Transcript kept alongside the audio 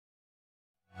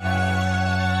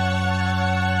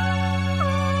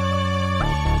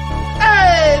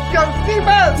Yo,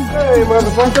 Stevens! Hey,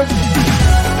 motherfucker!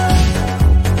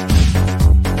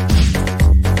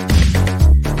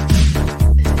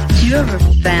 Do you ever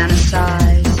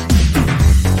fantasize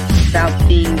about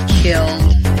being killed?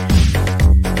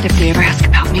 If they ever ask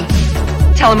about me,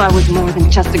 tell them I was more than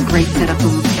just a great set of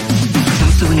boobs. I was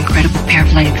also an incredible pair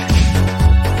of legs.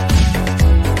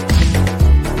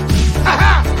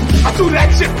 Aha! I threw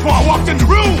that shit before I walked in the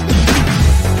room!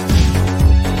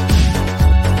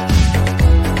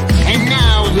 And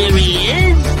now here he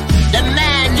is, the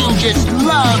man you just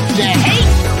love to hate.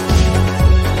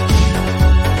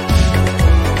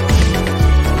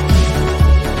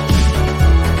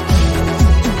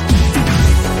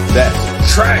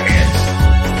 That's trash!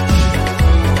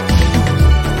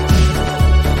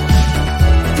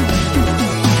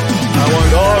 I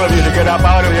want all of you to get up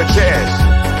out of your chairs.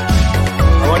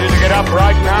 I want you to get up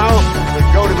right now and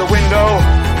go to the window,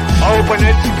 open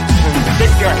it, and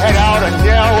stick your head out and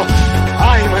yell,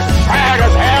 I'm as bad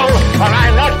as hell, and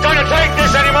I'm not gonna take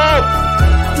this anymore!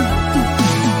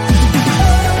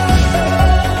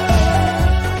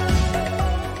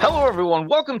 Hello, everyone.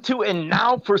 Welcome to And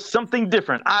Now for Something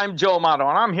Different. I'm Joe Amato,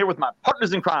 and I'm here with my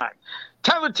partners in crime.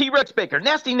 Tyler T. Rex Baker,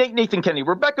 Nasty Nate Nathan Kennedy,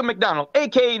 Rebecca McDonald,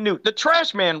 a.k.a. Newt, the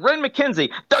Trash Man, Ren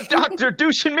McKenzie, Dr.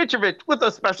 Dushin Mitrovic, with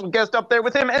a special guest up there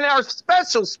with him, and our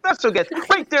special guest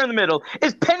right there in the middle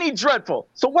is Penny Dreadful.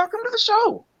 So welcome to the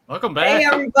show. Welcome back. Hey,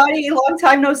 everybody. Long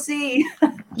time no see.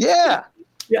 Yeah.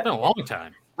 It's been a long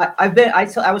time.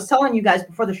 I was telling you guys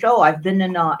before the show, I've been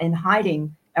in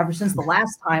hiding ever since the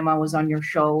last time I was on your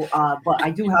show. But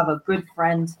I do have a good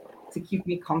friend to keep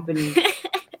me company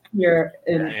here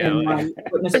in my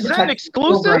witness Is that protection an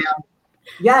exclusive? program.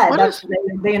 Yeah, What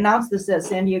they announced this at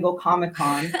San Diego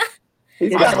Comic-Con.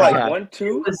 He's It's got like- like 1,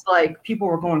 2. It was like people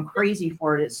were going crazy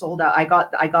for it. It sold out. I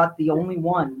got the only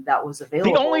one that was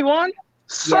available. The only one?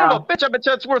 Son Yeah. of a bitch, I bet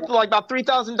you it's worth like about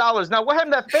 $3,000. Now, what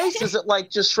happened to that face? Is it like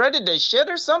just shredded to shit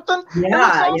or something? Yeah,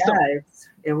 That looks awesome. yeah.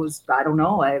 It was. I don't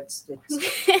know. It's a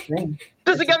thing.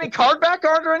 Does it got any card back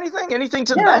art or anything? Anything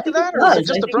to the Yeah, I back of think that? it Or is does. it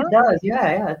just I the think front? it does.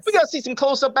 Yeah. We got to see some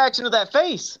close-up action of that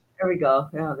face. There we go.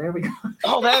 Yeah, there we go.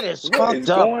 Oh, that is What is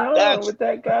fucked going up. on That's, with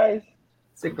that, guys?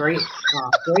 It's a great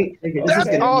figure. This is that's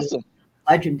gonna be awesome.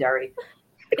 legendary.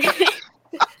 I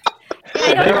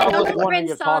I don't was know if wondering Ren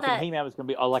if saw talking that. He-Man was going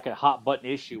to be like a hot button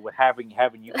issue with having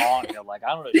you on here. Like,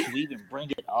 I don't know, should we even bring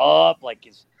it up? Like,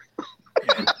 is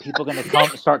people going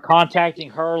to start contacting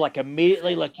her like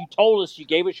immediately? Like, you told us, you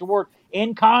gave us your word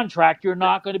in contract, you're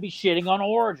not going to be shitting on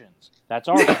Origins. That's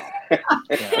our fault.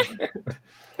 Yeah.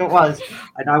 It was,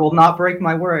 and I will not break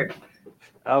my word.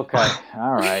 Okay,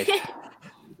 all right.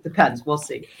 Depends. We'll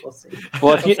see.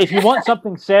 Well, if you want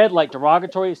something said like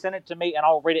derogatory, send it to me, and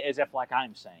I'll read it as if like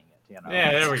I'm saying it.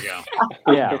 Yeah, there we go.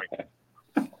 Yeah.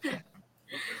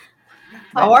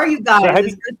 How are you guys? So have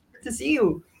It's good to see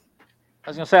you. I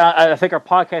was going to say, I think our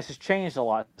podcast has changed a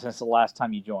lot since the last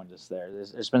time you joined us there.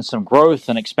 There's been some growth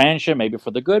and expansion, maybe for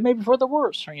the good, maybe for the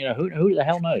worse. You know, who the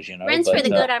hell knows, you know? Ren's but, for the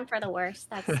good, I'm for the worse.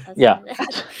 That's Yeah.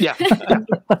 Yeah.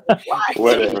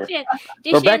 Whatever.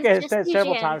 Rebecca has said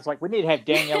several times, like, we need to have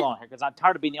Danielle on here because I'm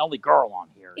tired of being the only girl on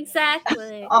here.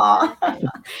 Exactly. Aw.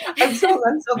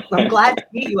 I'm glad to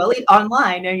meet you, at least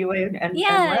online anyway. And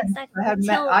Yeah, Ren. exactly. I haven't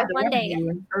met Until either one one of day. you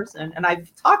in person, and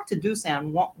I've talked to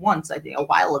Dusan once, I think, a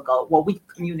while ago. Well, we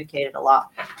communicated a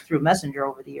lot through Messenger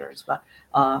over the years, but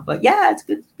yeah, it's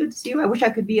good to see you. I wish I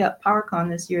could be at PowerCon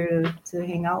this year to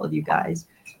hang out with you guys.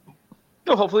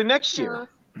 Well, hopefully next year.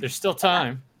 There's still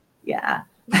time. Yeah.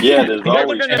 Yeah, there's Yeah,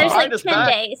 always they're gonna There's invite like us 10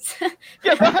 back. days.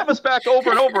 Yeah, they'll have us back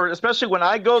over and over, especially when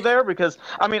I go there, because,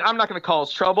 I mean, I'm not going to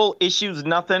cause trouble, issues,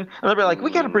 nothing. And they'll be like,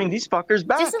 we got to bring these fuckers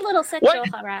back. Just a little sexual What?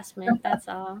 harassment, that's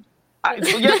all.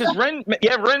 Yeah, because Ren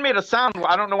made a sound.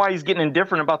 I don't know why he's getting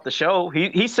indifferent about the show.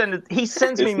 He sends me It's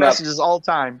not- messages all the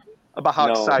time about how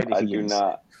no, excited I he do is.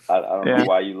 not. I don't Yeah. know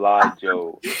why you lied,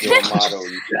 Joe. Joe Amato,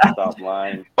 you should stop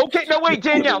lying. Okay, no, wait,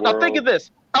 Danielle. Now think of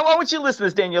this. I want you to listen to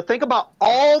this, Danielle. Think about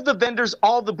all the vendors,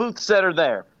 all the booths that are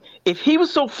there. If he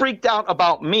was so freaked out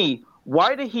about me,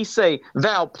 why did he say,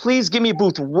 Val, please give me a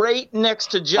booth right next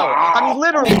to Joe? I mean,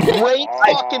 literally right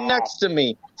fucking next to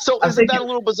me. So I'm isn't that a thinking-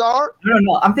 little bizarre? I don't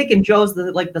know. I'm thinking Joe's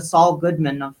the Saul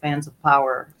Goodman of Fans of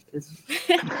Power. I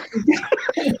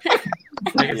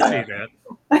can see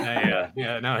that.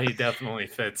 Yeah, no, he definitely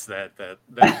fits that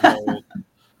mold.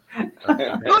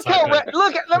 Look how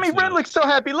Ren looks so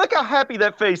happy. Look how happy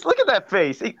that face. Look at that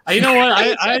face. You know what?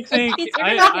 I think He's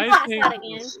gonna make me pass out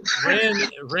again.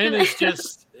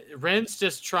 Ren's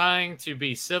just trying to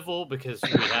be civil because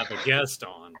we have a guest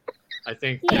on. I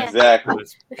think Yeah. that's Exactly.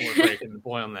 what we're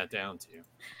boiling that down to.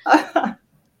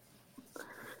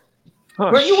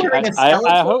 Were you wearing a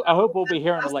I hope we'll be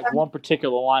hearing like one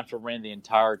particular line from Ren the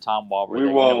entire time while we're there.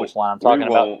 You know which line I'm talking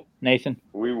about, Nathan?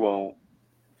 We won't.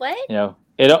 What? You know,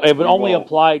 it would only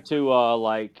apply to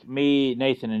like me,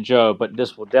 Nathan, and Joe, but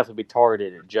this will definitely be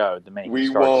targeted at Joe the minute he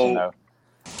starts. Won't. You know.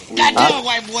 Goddamn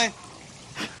white boy.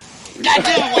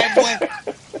 Goddamn white boy.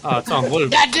 Oh, it's on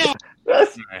loop. Goddamn.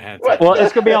 Well,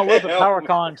 it's gonna be on loop at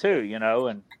PowerCon too, you know,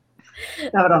 and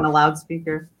have it on a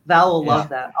loudspeaker. Val will love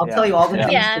that. I'll tell you all the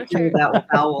things to do that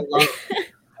Val will love.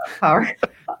 Power.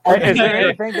 Is there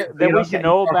anything that we should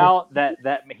know about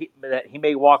that he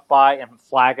may walk by and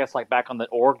flag us like back on the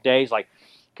org days? Like,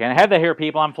 can I have that here,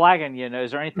 people? I'm flagging. You know,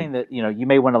 is there anything that you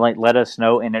may want to like let us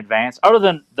know in advance, other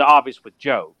than the obvious with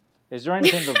Joe? Is there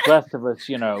anything the rest of us,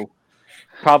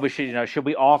 probably should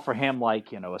we offer him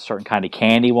like a certain kind of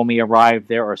candy when we arrive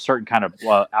there, or a certain kind of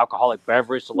alcoholic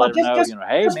beverage to let him know,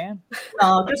 hey man?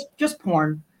 No, just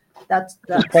porn. That's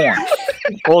porn.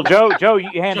 Well, Joe,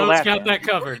 you handle Joe's that. Got that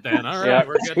covered then. All right, yeah,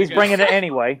 we're good. He's bringing it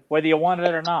anyway, whether you want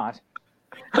it or not.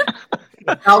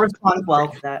 I'll respond well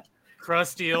to that.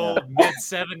 Crusty old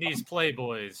mid-70s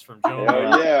Playboys from Joe.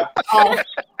 Oh yeah.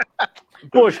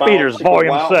 Bush Beaters,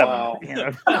 Volume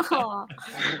 7.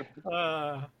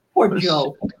 Poor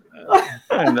Joe.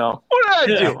 I know. What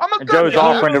did I do? I'm a and good Joe's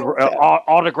offering to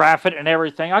autograph it and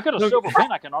everything. I got a silver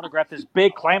pen. I can autograph this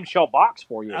big clamshell box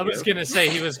for you. I was going to say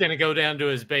he was going to go down to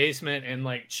his basement and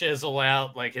like chisel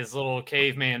out like his little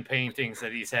caveman paintings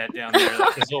that he's had down there,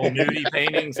 like his little nudie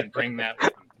paintings, and bring that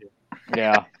with him.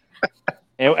 Yeah.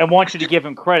 And want you to give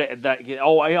him credit that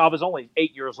I was only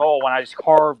 8 years old when I just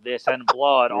carved this in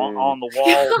blood on the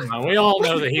wall. We all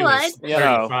know that he was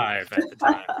 35 at the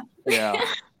time. Yeah.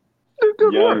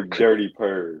 Young dirty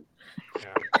perv.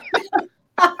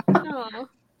 Oh.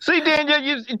 See,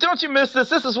 Danielle, don't you miss this?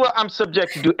 This is what I'm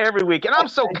subjected to every week, and I'm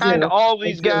so kind to all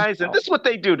these guys, and this is what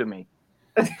they do to me.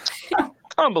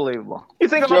 Unbelievable. You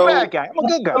think I'm a bad guy? I'm a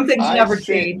good guy. Some things never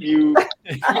change.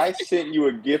 I sent you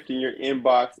a gift in your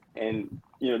inbox, and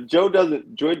Joe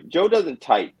doesn't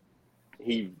type.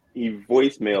 He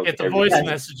voicemails. Get the voice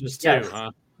messages too, huh?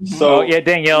 So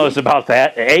Danielle is about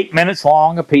that. 8 minutes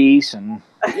long a piece, and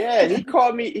he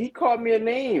called me a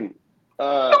name.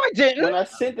 No, I didn't. When I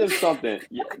sent him something.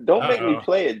 Don't make me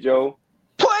play it, Joe.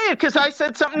 Play it, because I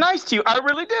said something nice to you. I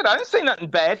really did. I didn't say nothing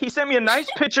bad. He sent me a nice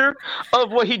picture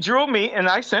of what he drew of me, and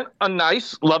I sent a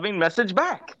nice, loving message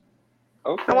back.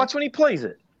 Okay. And watch when he plays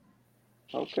it.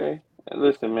 Okay.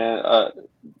 Listen, man.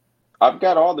 I've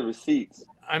got all the receipts.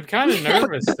 I'm kind of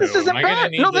nervous, though. This isn't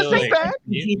bad. No, this ain't bad.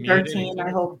 PG-13, I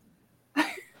hope.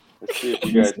 Let's see if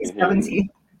you guys can hear me.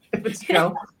 If it's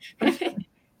Joe.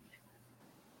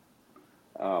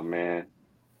 Oh, man.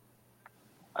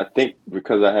 I think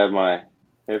because I have my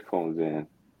headphones in,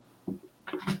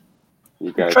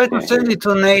 you guys try to send it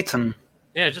to Nathan.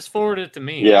 Yeah, just forward it to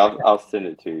me. Yeah, I'll send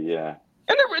it to you, yeah.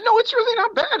 And no, it's really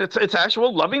not bad. It's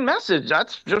actual loving message.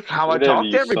 That's just how I talk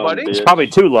to everybody. It's probably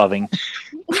too loving.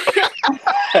 Like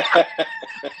I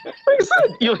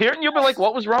said, you'll hear it and you'll be like,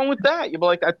 what was wrong with that? You'll be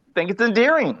like, I think it's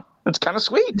endearing. It's kind of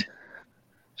sweet.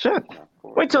 Shit.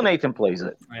 Wait till Nathan plays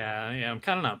it. Yeah, I'm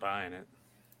kind of not buying it.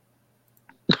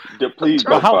 Please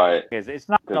don't buy it. It's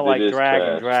not going to like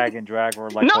drag. Or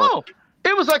like no,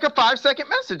 it was like a 5-second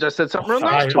message. I said something real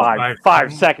nice.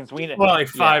 5 seconds. Well, like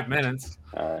 5 minutes.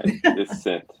 All right, it's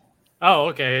sent. Oh,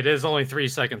 okay. It is only 3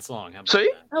 seconds long. How about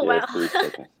See? that? Oh, wow. 3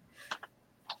 seconds.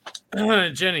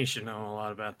 Jenny should know a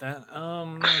lot about that.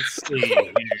 Let's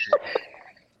see.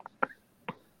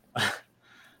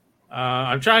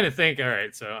 I'm trying to think. All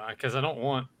right, so because I don't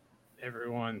want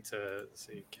everyone to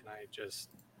see. Can I just?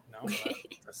 No,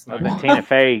 that's not. Tina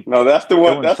Fey. No, that's the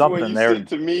one. That's the something one you there. sent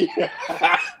to me.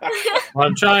 Well,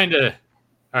 I'm trying to.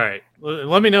 All right,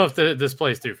 let me know if this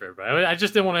plays through for everybody. I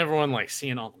just didn't want everyone like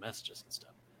seeing all the messages and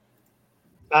stuff.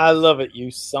 I love it,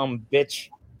 you some bitch.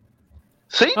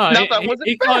 See, he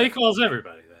calls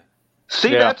everybody that.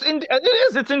 See, it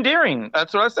is. It's endearing.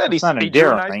 That's what I said. It's not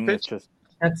endearing. It's just.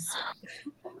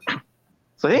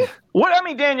 See?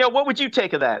 Danielle, what would you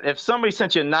take of that? If somebody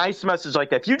sent you a nice message like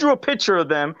that, if you drew a picture of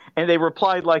them and they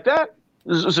replied like that,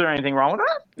 is there anything wrong with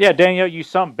that? Yeah, Danielle, you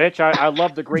some bitch. I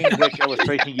love the green bitch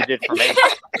illustration you did for me.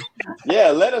 Yeah,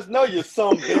 let us know, you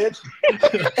some bitch.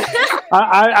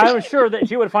 I was sure that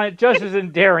you would find it just as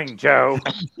endearing, Joe.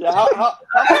 Yeah, how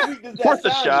sweet does that Worth a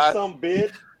sound, shot. you some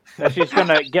bitch? That she's going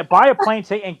to buy a plane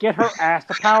ticket and get her ass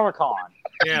to PowerCon.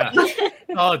 Yeah,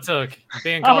 all it took.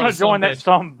 I'm going to join that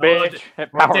some bitch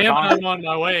at PowerCon. Damn it, I'm on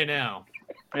my way now.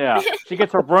 Yeah, she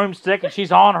gets her broomstick and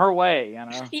she's on her way.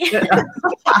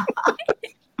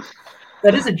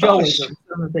 That is a Joe.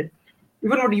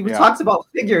 Even when he Yeah. talks about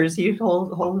figures, he'd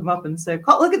hold him up and say,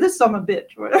 "Oh, look at this son of a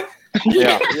bitch." Whatever.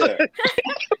 Yeah.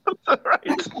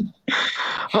 Right.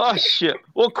 Oh shit.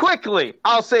 Well, quickly,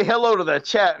 I'll say hello to the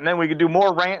chat, and then we can do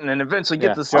more ranting and eventually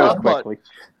get the stuff. But quickly.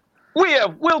 we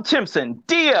have Will Timpson,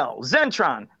 DL,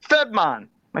 Zentron, Fedmon.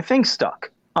 My thing's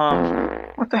stuck.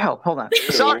 What the hell? Hold on.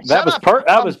 Sorry. That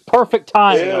was perfect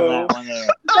timing on that one there.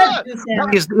 Is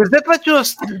that what you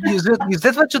is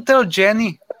that what you tell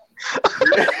Jenny?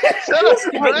 Shut up.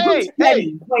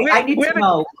 Hey, I need to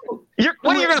know.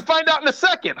 What are you going to find out in a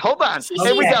second? Hold on.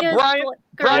 Hey, we got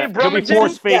Brian You'll be Brummagem.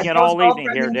 force feeding it all Joe's evening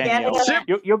here, girlfriend in Danielle.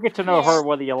 Canada. You'll get to know her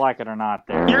whether you like it or not.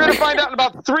 There. You're going to find out in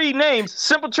about 3 names.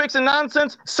 Simple Tricks and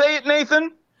Nonsense. Say it,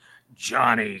 Nathan.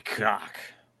 Johnny Cock.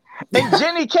 And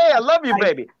Jenny K, I love you,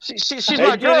 baby. She's Hey,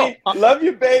 my girl. Jenny, love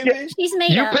you, baby. She's made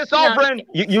You up. piss off, No. Bren.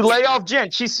 You lay off Jen.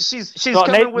 She's So,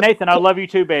 coming with. Nathan, I love you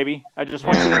too, baby. I just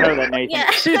want you to know that, Nathan. Yeah.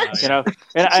 You know,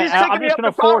 and She's I'm picking me just up going to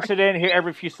the phone. force it in here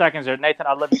every few seconds. There, Nathan,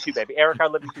 I love you too, baby. Eric, I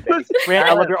love you too, baby. Rand,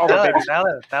 I love your over, baby. Tell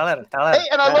her. Hey,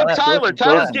 and I love Tyler.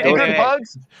 Tyler's getting good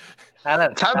hugs.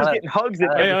 Tyler, Tyler's getting hugs. At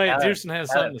Wait, every- Deucen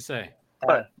has something to say.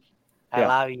 I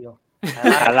love you.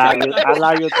 I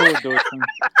love you too, dude.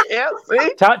 Yeah,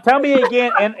 see? Tell me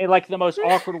again, and in like the most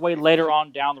awkward way later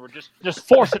on down the road. Just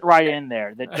force it right in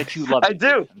there that you love. I it.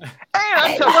 do. Hey,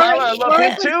 I tell Tyler I love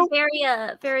him too.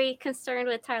 Very concerned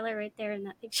with Tyler right there in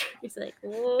that picture. He's like,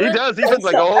 what? He does. He's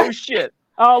like, oh shit.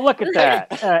 Oh, look at that.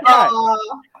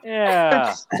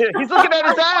 Yeah. He's looking at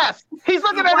his ass. He's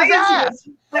looking at his ass.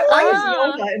 Why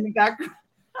is Yoda in the background?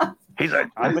 He's like,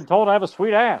 I've been told I have a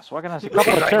sweet ass. Why can I see a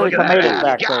couple of Like, cherry look at tomatoes that.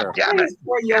 back God there? damn Why it. is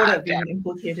poor Yoda being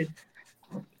implicated?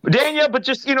 Danielle, but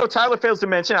just, Tyler fails to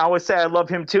mention, I always say I love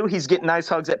him too. He's getting nice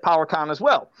hugs at PowerCon as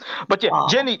well. But yeah,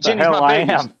 Jenny's hell my I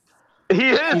baby. am. He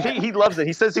is. He loves it.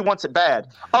 He says he wants it bad.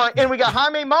 All right, and we got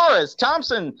Jaime Mares,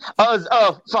 Thompson.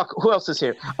 Who else is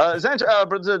here?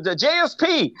 The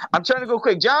JSP. I'm trying to go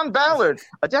quick. John Ballard.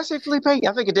 Did I say Felipe? I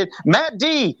think it did. Matt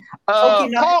D. Paul.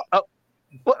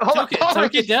 Hold on.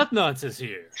 Toki Death Nuts is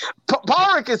here.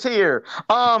 Parik is here.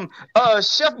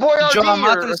 Chef Boyardee. John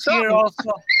Mattis here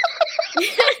also.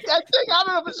 I don't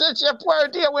know if it said Chef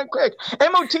Boyardee. I went quick.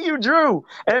 MOTU Drew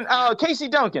and Casey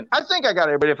Duncan. I think I got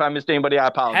everybody. If I missed anybody, I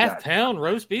apologize. Half-pound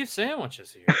roast beef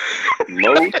sandwiches here.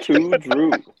 Mo2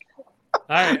 Drew. All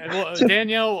right, well,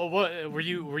 Danielle, what were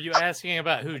you asking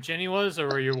about who Jenny was, or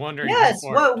were you wondering? Yes.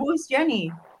 Who Who's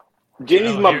Jenny?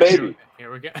 Jenny's my baby.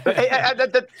 Here we go.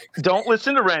 Don't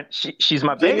listen to Rent. She's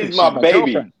my baby. Jenny's my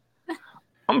baby. girlfriend.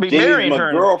 I'm gonna be Jenny's marrying my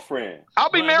her. girlfriend.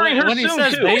 I'll be marrying her when soon he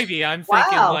says too. baby, I'm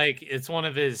thinking Wow. like it's one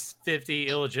of his 50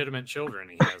 illegitimate children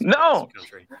he has. No. across the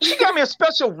country. She got me a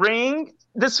special ring.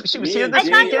 She was here Me this I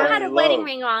thought you weekend. had a Love. wedding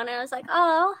ring on. And I was like,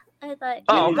 oh. I thought.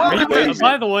 Oh, Are you, Baby.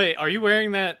 by the way, are you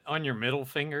wearing that on your middle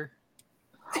finger?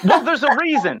 Well, there's a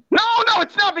reason. No,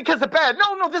 it's not because of bad.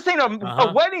 No, this ain't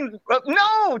a wedding.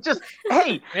 No, just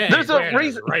hey, Yeah, there's he's a wearing it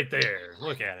reason. right there.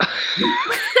 Look at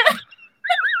it.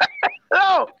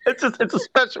 No, it's a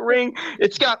special ring.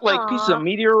 It's got like pieces of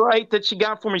meteorite that she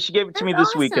got for me. She gave it to me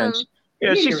this weekend. awesome.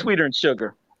 Yeah, she's Meteorite. sweeter than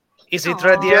sugar. Is it Aw.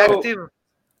 radioactive?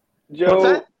 What's Joe,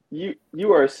 that?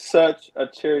 you are such a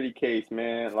charity case,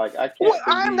 man. Like I can't Well,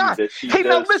 believe I'm not. that she Hey,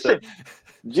 now does listen.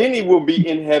 Jenny will be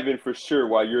in heaven for sure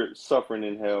while you're suffering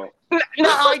in hell.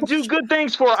 Now I do good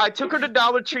things for her. I took her to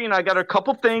Dollar Tree and I got her a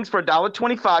couple things for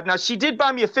 $1.25. Now she did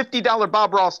buy me a $50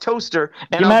 Bob Ross toaster.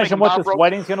 And Can you I was imagine making what Bob this Ross-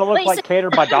 wedding's going to look Wait, like so-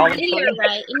 catered by Dollar You're Tree?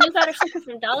 right. And you got her something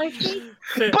from Dollar Tree?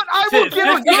 But I will get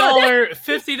her good.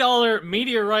 $50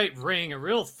 meteorite ring, a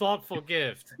real thoughtful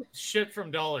gift. Shit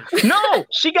from Dollar Tree. No,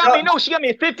 she got me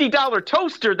a $50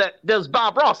 toaster that does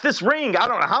Bob Ross. This ring, I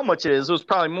don't know how much it is. It was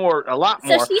probably a lot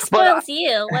So more. she But spoils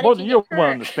you. What More did than you you're give her?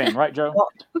 willing to spend, right, Joe?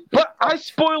 But I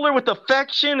spoil her with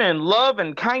affection and love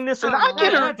and kindness, and I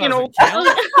get her, That doesn't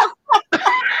count.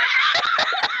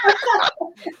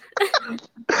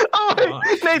 Oh,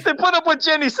 Nathan, put up what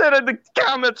Jenny said in the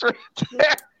comments right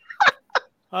there.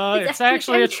 It's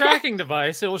actually a tracking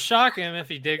device. It will shock him if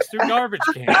he digs through garbage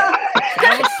cans.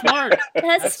 That was smart.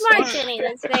 That's smart, Jenny.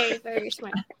 That's very, very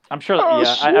smart. I'm sure. Oh, yeah,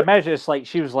 I shit. imagine it's like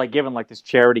she was like given like this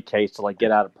charity case to like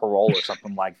get out of parole or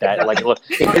something like that. Like, look,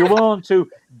 if you're willing to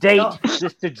date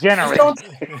this degenerate,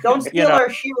 Don't steal know. our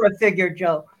She-Ra figure,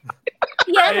 Joe.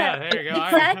 Yeah, there you go.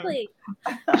 Exactly.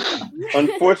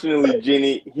 Unfortunately,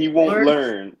 Jenny, he won't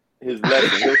learn his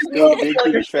lesson. He'll still dig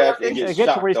through the trash and it get gets to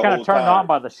shocked where he's the kind whole of turned time. on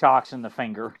by the shocks in the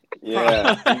finger.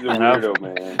 Yeah, he's a You know? weirdo,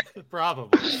 man.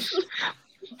 Probably.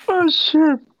 Oh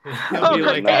shit! He'll be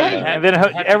like, And then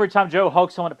every time Joe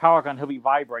hugs someone at Power Gun, he'll be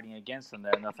vibrating against them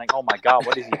there, and they'll think, "Oh my God,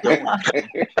 what is he doing?"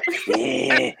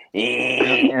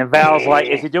 And Val's like,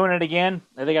 "Is he doing it again?"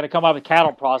 And they got to come out of the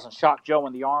cattle prods and shock Joe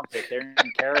in the armpit there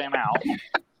and carry him out.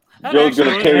 Joe's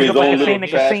gonna carry his own little in the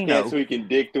trash casino. can so he can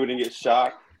dig through it and get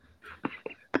shocked.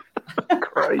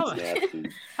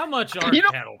 How much are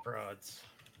cattle prods?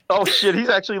 Oh shit, he's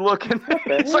actually looking.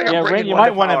 It's like I'm Yeah, bringing Ren, you one might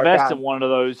to want to Power invest Con. in one of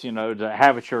those, to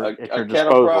have at your cattle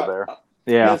disposal prod? there.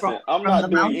 Yeah. Listen, I'm not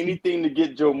doing anything to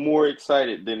get Joe more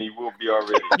excited than he will be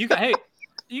already.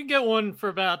 You can get one for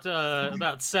about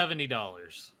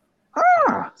 $70.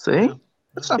 Ah, see,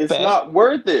 that's not It's bad. not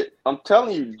worth it. I'm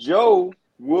telling you, Joe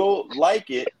will like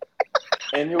it,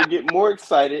 and he'll get more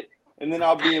excited, and then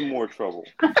I'll be in more trouble.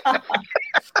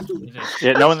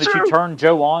 Yeah, knowing that you turn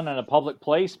Joe on in a public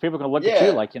place, people are gonna look at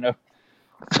you like, And you know,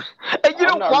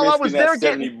 I'm not while I risking was that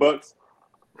there $70 bucks.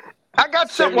 I got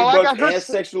some. 70 While I bucks got her. and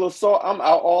sexual assault, I'm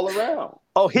out all around.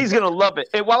 Oh, he's gonna love it.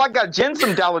 And while I got Jen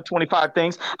some $1.25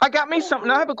 things, I got me something.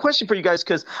 I have a question for you guys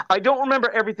because I don't remember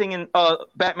everything in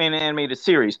Batman animated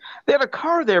series. They have a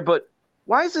car there, but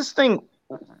why is this thing?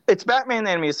 It's Batman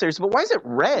animated series, but why is it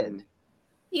red?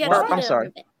 You Or- have to I'm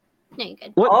sorry. No, you're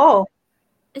good. What? Oh,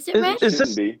 Is it red? Is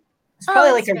this? it's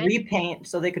probably Oh, like a that's red. repaint,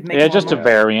 so they could make. yeah, more just a money.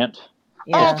 variant.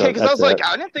 Yeah. Oh, okay, because I was That's like, it.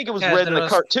 I didn't think it was Yeah, red in there the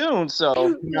was- cartoon,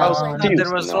 so No, I was no, confused.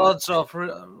 There was No. lots of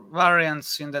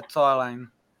variants in the toy line.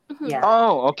 Yeah.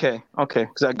 Oh, okay.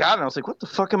 Because I got it. I was like, what the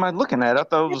fuck am I looking at? I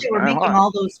thought it Yeah, was. they were making all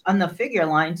those on the figure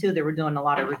line too. They were doing a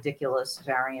lot of ridiculous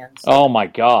variants. Oh my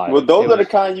God! Well, those It are the was-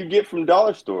 kind you get from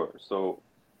dollar stores. So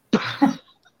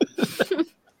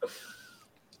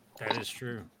That is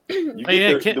true. you Oh,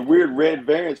 yeah, get the weird red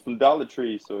variants from Dollar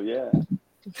Tree. So yeah,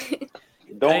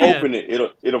 don't Yeah. open it;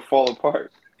 it'll fall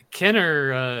apart.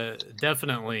 Kenner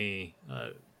definitely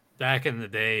back in the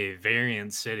day,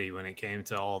 Variant City when it came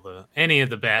to any of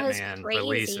the Batman crazy.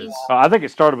 releases. I think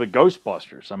it started with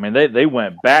Ghostbusters. I mean, they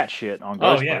went batshit on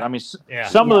Oh, Ghostbusters. yeah. I mean, Yeah.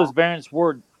 some of those variants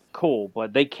were cool,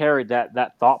 but they carried that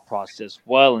thought process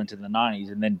well into the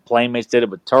 '90s. And then Playmates did it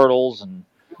with Turtles, and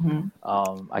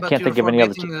I But can't think of any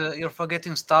other. You're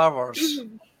forgetting Star Wars.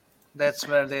 That's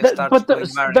where they That- started but doing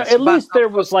variants. at But least there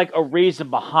was like a reason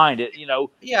behind it,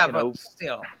 yeah, you but know.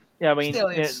 still. Yeah, I mean, Still,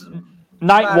 it's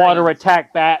Nightwater variants.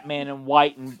 attacked Batman in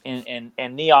white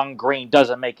and neon green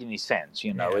doesn't make any sense.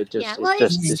 It just Yeah, well,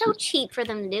 it's it's just so cheap for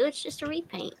them to do. It's just a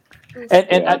repaint. and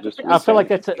Yeah, I, just I feel like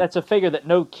repaint. that's a figure that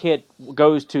no kid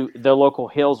goes to their local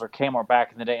Hills or Kmart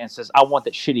back in the day and says, "I want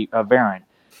that shitty variant."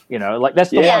 Like that's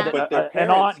the Yeah, one but that their an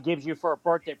parents- aunt gives you for a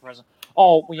birthday present.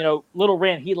 Oh, little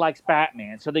Ren, he likes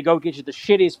Batman, so they go get you the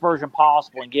shittiest version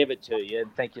possible and give it to you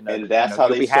and think And that's how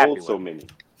you'll they be happy sold with so it. many.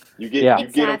 You get Yeah. you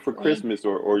get them for Exactly. Christmas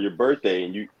or your birthday,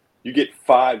 and you get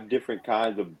 5 different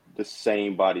kinds of the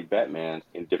same body Batman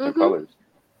in different colors.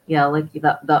 Yeah, like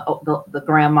the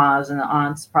grandmas and the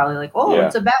aunts probably like, oh, Yeah.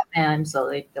 it's a Batman, so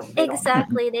they don't.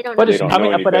 Exactly. They don't But know. it's, don't I know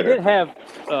mean, any but I better. did have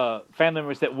family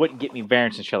members that wouldn't get me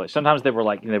variants and shit. Like sometimes they were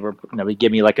like they'd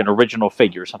give me like an original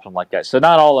figure or something like that. So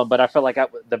not all of them, but I felt like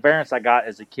the variants I got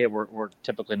as a kid were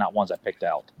typically not ones I picked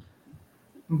out.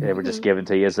 They were just given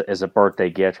to you as a birthday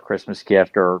gift, Christmas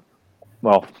gift, or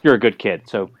well, you're a good kid,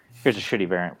 so here's a shitty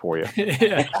variant for you.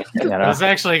 Yeah. You know, I was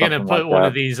actually going to something put like one that.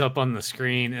 of these up on the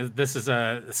screen. This is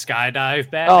a skydive Oh,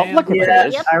 Batman. look at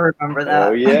Yes, this! I remember that.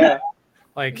 Oh yeah.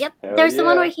 Like, Yep. Hell There's the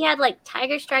one yeah. where he had like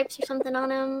tiger stripes or something on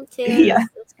him too. Yeah.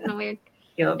 It's kind of weird.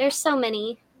 Yep. There's so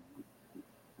many.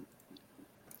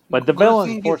 But the Well, villains,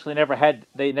 thing is- unfortunately, never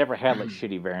had like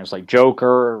shitty variants like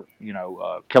Joker,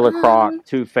 Killer Croc,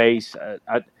 Two Face.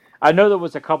 I know there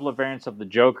was a couple of variants of the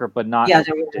Joker, but not Yeah, as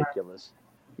there were. ridiculous.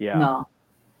 Yeah. No,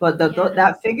 but Yeah.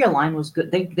 that figure line was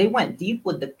good. They went deep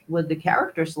with the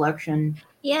character selection.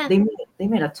 Yeah. They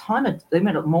made a ton of. They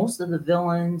made most of the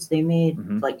villains. They made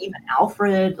Mhm. like even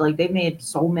Alfred. Like they made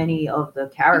so many of the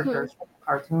characters from the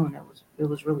cartoon. It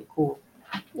was really cool.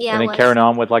 Yeah. And it then was. carrying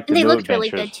on with like the And they new looked really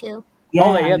adventures. good too. Yeah,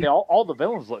 Oh, yeah, all the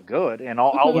villains look good, and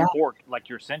all the Yeah. core, like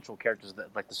your central characters,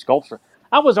 like the sculptor.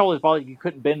 I was always bothered you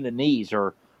couldn't bend the knees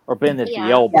or bend at the Yeah.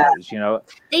 elbows. They Yeah,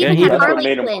 even he- had That's what Harley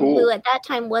made 'em Quinn, cool. who at that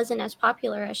time wasn't as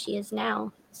popular as she is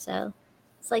now. So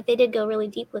it's like they did go really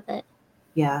deep with it.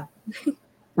 yeah.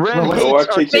 Ren Well, hates no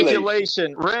articulation.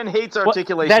 articulation. Ren hates Well,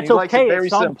 articulation. that's He likes it okay very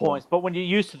at some simple. points, but when you're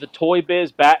used to the Toy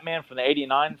Biz Batman from the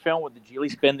 '89 film, with the at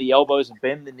least bend the elbows and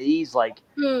bend the knees, like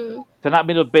Hmm. to not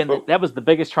be able to bend, But- that was the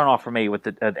biggest turnoff for me with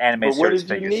the animated But where series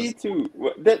did you figures.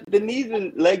 need to? The knees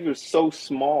and legs are so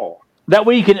small. That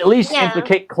way you can at least Yeah.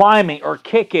 implicate climbing or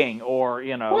kicking or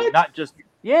What? not just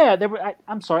Yeah, they were.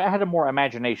 I'm sorry, I had a more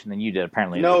imagination than you did.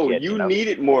 Apparently, as a No, kid, you know?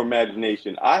 needed more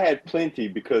imagination. I had plenty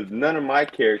because none of my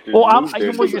characters. Well, moved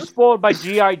their when you're knees. spoiled by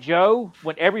GI Joe,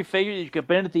 when every figure you could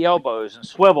bend at the elbows and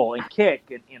swivel and kick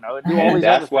and and do all these other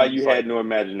That's why things. you had no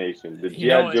imagination. The You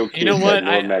know G.I. Joe what? kids You know what? had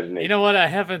no imagination. You know what? I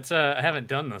haven't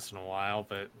done this in a while,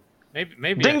 but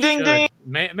maybe Ding, I ding, should. ding.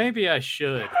 Maybe I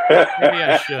should. Maybe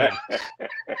I should.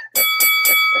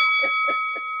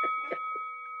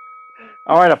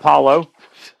 All right, Apollo.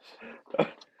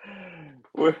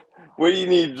 What do you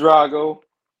need, Drago?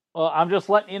 Well, I'm just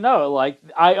letting you know. Like,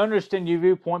 I understand your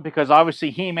viewpoint because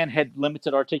obviously He-Man had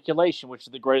limited articulation, which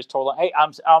is the greatest toy line. Hey,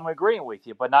 I'm agreeing with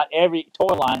you, but not every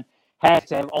toy line has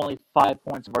to have only 5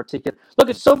 points of articulation. Look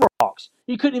at Silverhawks.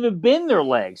 You couldn't even bend their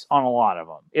legs on a lot of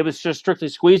them. It was just strictly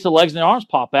squeeze the legs and the arms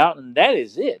pop out, and that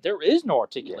is it. There is no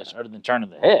articulation other than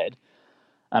turning the head.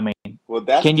 I mean, well,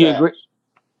 that's can you agree?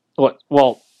 What?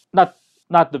 Well,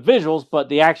 not the visuals, but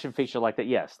the action feature like that.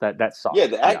 Yes, that sucks.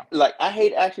 Yeah, like I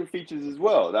hate action features as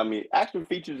well. I mean, action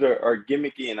features are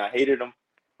gimmicky, and I hated them.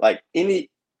 Like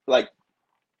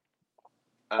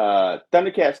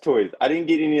Thundercats toys, I didn't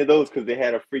get any of those because they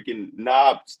had a freaking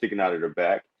knob sticking out of their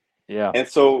back. Yeah, and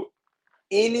so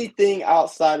anything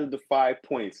outside of the 5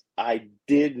 points, I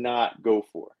did not go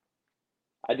for.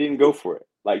 I didn't go for it.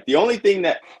 Like the only thing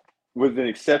that was an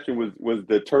exception was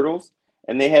the Turtles,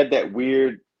 and they had that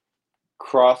weird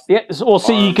cross. Yeah. Well,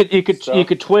 see, you could stuff.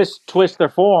 twist their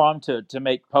forearm to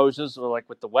make poses or like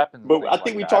with the weapons. But I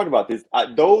think we talked about this.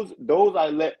 Those I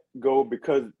let go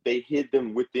because they hid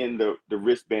them within the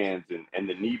wristbands and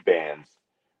the knee bands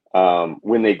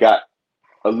when they got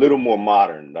a little more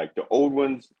modern. Like the old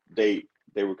ones, they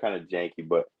were kind of janky,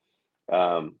 but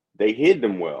they hid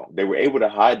them well. They were able to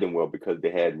hide them well because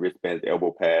they had wristbands,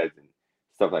 elbow pads, and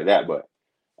stuff like that. But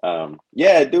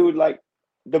yeah, dude, like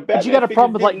the Batman. But you got a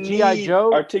problem with like G.I.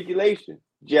 Joe articulation.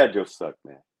 G.I. Joe sucked,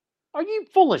 man. Are you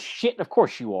full of shit? Of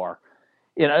course you are.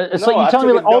 You know, it's No, like you telling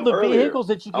me took like a all dump the earlier. vehicles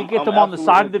that you could get I'm them on the side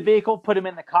of absolutely the vehicle, put them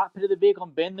in the cockpit of the vehicle,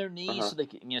 and bend their knees so they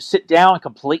can sit down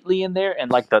completely in there, and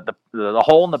like the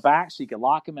hole in the back so you can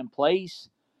lock them in place.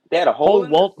 They had a hole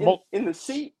in the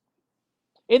seat.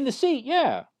 In the seat,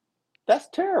 yeah. That's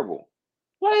terrible.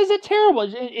 Why is it terrible?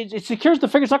 It secures the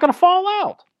figure; it's not going to fall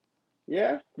out.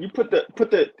 Yeah, you put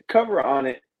the cover on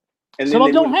it, and some then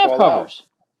of them don't have covers.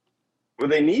 Well,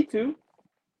 they need to.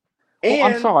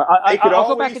 And I'm sorry. I'll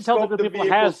go back and tell the people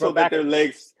Hasbro so that their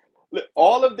legs.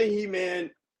 All of the He-Man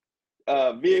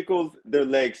vehicles, their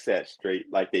legs sat straight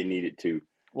like they needed to.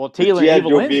 Well, the Teela and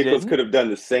Evil Lynn vehicles could have done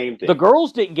the same thing. The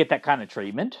girls didn't get that kind of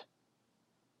treatment.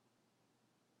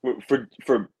 For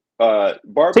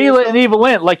Barbie Teela and Evil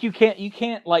Lynn, like you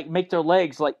can't like make their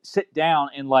legs like sit down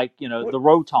in like the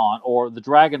Roton or the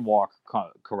Dragon Walk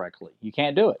correctly. You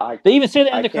can't do it. They even say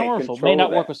that in the commercial. It may not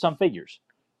work with some figures.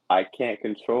 I can't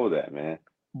control that, man.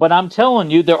 But I'm telling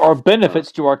you, there are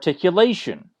benefits to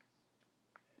articulation.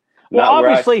 Well, Not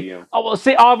obviously,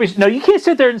 obviously, no, you can't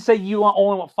sit there and say you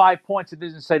only want 5 points. It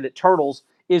doesn't say that Turtles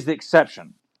is the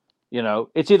exception.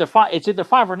 It's either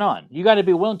 5 or none. You got to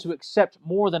be willing to accept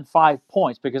more than 5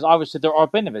 points because obviously there are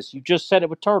benefits. You just said it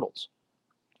with Turtles.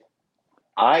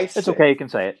 It's okay. You can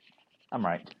say it. I'm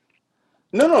right.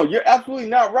 No, you're absolutely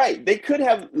not right. They could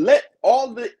have let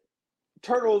all the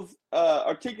Turtles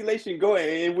articulation go and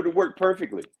it would have worked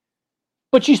perfectly.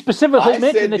 But you specifically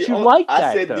mentioned that you liked that.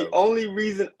 I said the only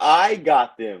reason I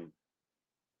got them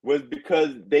was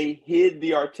because they hid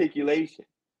the articulation.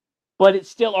 But it's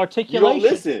still articulation. You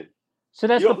don't listen. So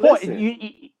that's the point.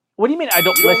 What do you mean I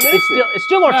don't listen? It's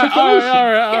still articulation.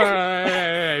 All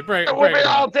right. Break We'll be it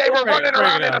all up. day. We're running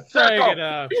around in a circle. Break it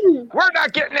up. We're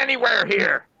not getting anywhere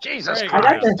here. Jesus I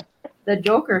Christ. got the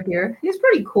Joker here. He's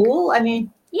pretty cool. I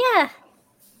mean, yeah.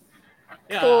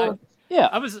 Cool.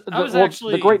 I was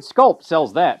actually the Great Sculpt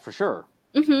sells that for sure.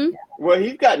 Mm-hmm. Well,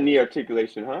 he's got knee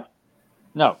articulation, huh?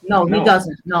 No, he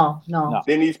doesn't. No.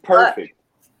 Then he's perfect.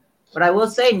 But I will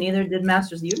say, neither did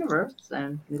Masters of the Universe,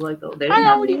 and we like they didn't I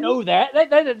have already any. know that.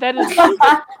 That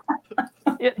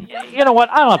is. You know what?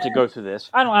 I don't have to go through this.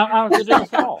 I don't have to do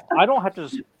this at all. I don't have to.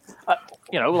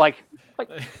 Like.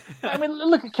 I mean,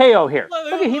 look at KO here.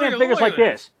 Look at He-Man figures like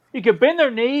this. He could bend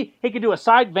their knee. He could do a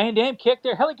side Van Damme kick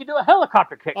there. Hell, he could do a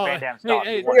helicopter kick Van Damme style.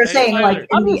 You're saying like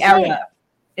in the era,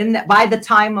 by the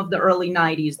time of the early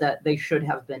 '90s, that they should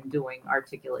have been doing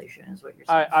articulation, is what you're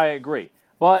saying. I agree.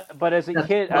 But as a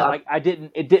kid, I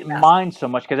didn't mind so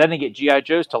much because I didn't get G.I.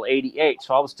 Joes till '88,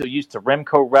 so I was still used to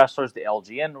Remco wrestlers, the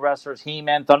LGN wrestlers,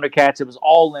 He-Man, Thundercats. It was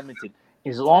all limited.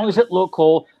 As long as it looked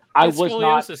cool, I was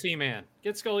not. He-Man.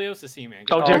 Get Scoliosis He-Man.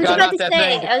 Oh, dear God, not that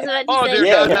thing. I was about to say. Oh, dear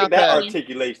Yeah, God, look not at that that.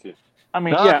 articulation. I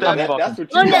mean, Not yeah, that I mean, that's what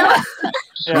Oh you no! want.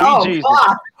 yeah. Oh, Jesus.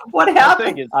 God. What That happened?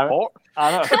 thing is I hor-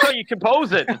 know. That's how you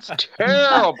compose it. It's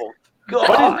terrible. But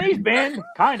God. his knees bend,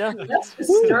 kind of. That's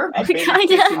disturbing. I bet he's Kinda.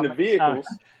 fixing the vehicles.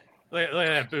 Look at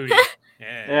that booty.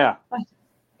 Yeah.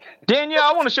 Danielle,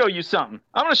 I want to show you something.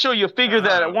 I want to show you a figure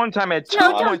that at one time had 2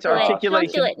 No, don't points do of it. Don't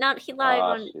articulation. do it. Not he live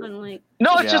Ah, on, shit. on like.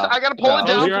 No, it's just Yeah. I got to pull it No.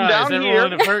 down Close your from eyes. down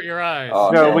Everyone here. avert your eyes.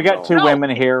 Oh, So hell we got no. two No. women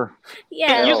here. Yeah. It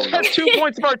Hell used to have no. 2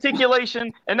 points of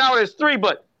articulation, and now it has 3.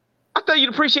 But I thought you'd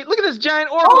appreciate. Look at this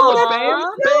giant orbital. Oh, Look, that's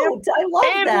bam, cute. I love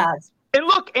And- that. and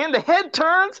look, and the head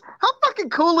turns. How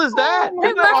fucking cool is that? Oh, I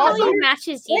Isn't love that how awesome? he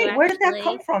matches you. Wait, where did that actually,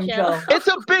 come from, Joe? It's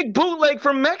a big bootleg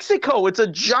from Mexico. It's a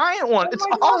giant one. Oh It's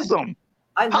my God. awesome.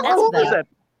 I How love cool that. is that?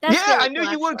 That's yeah, really I knew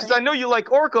cool, you would because actually. I know you like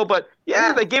Orko, but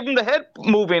yeah, they gave him the head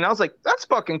moving. I was like, that's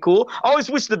fucking cool. I always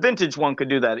wish the vintage one could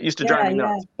do that. It used to drive me Yeah,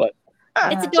 nuts. But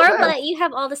It's so adorable yeah. that you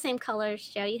have all the same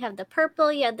colors, Joe. You have the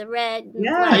purple, you have the red. And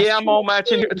Yeah. black. Yeah, I'm all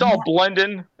matching here. It's all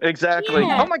blending. Exactly.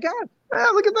 Yeah. Oh my god. Yeah,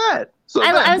 look at that. So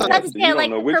I was that- about to You say I don't like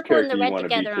know the which purple and the character you red wanna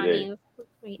be together on today. you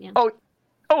right now.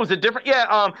 Oh, is it different? Yeah,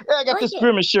 yeah, I got like this it.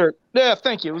 Grimace shirt. Yeah,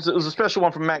 thank you. It was a special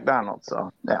one from McDonald's.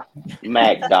 So yeah.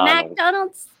 McDonald's.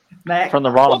 McDonald's. From the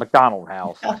Ronald McDonald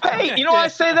House. Hey, you know why I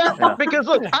say that? Yeah. Because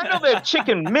look, I know they have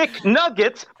chicken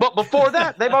McNuggets, but before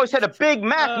that, they've always had a Big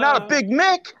Mac, not a Big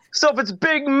Mick. So if it's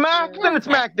Big Mac, then it's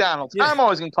McDonald's. Yeah. I'm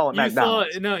always gonna call it You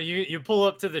McDonald's. thought, no, you pull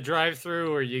up to the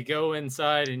drive-through or you go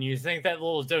inside and you think that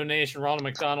little donation Ronald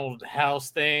McDonald House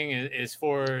thing is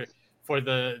for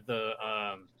the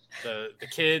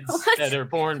kids What? that are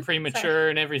born premature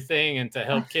and everything, and to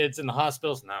help kids in the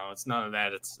hospitals. No, it's none of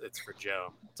that. It's for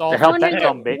Joe. It's all To for help I that wonder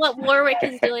dumb bitch. what Warwick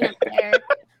is doing up there.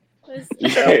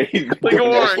 Yeah, he's Look at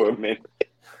doing that Warren. for a minute.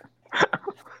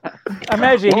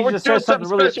 Imagine Well, he we're just doing says something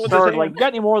something really special with his absurd, like, hand. "You got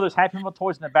any more of those Happy Meal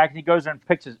toys in the back?" And he goes there and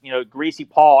picks his, greasy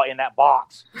paw in that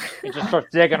box. He just starts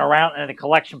digging around in a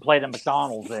collection plate of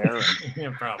McDonald's there.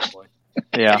 yeah, probably.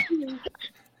 Yeah,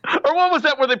 Or what was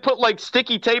that where they put like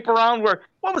sticky tape around? Where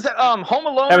what was that? Home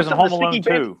Alone. that or was in something? Home The Alone Sticky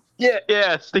Bandits? too.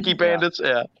 Yeah, Sticky Bandits.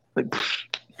 Yeah. Like,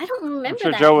 I don't remember I'm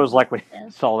sure that. Joe was like when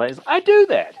he saw that. He's like, I do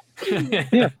that.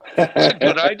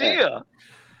 good idea.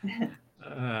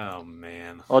 Oh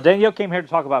man. Well, Danielle came here to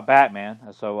talk about Batman,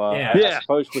 so Yeah. I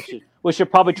suppose we should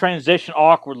probably transition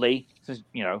awkwardly, since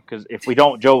because if we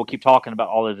don't, Joe will keep talking about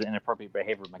all of the inappropriate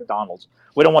behavior of McDonald's.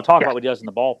 We don't want to talk about what he does in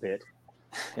the ball pit.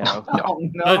 Oh,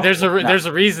 no. No, there's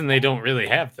a reason they don't really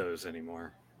have those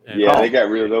anymore. And- Yeah, they got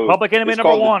rid of those. Public enemy It's number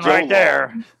called the one, Joe right Law.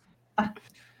 there.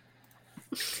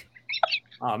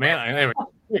 Oh man, I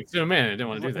zoom in. I didn't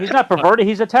want to do that. He's not perverted.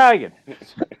 He's Italian.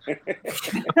 Yeah,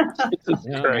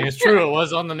 I mean, it's true. It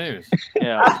was on the news.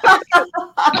 Yeah.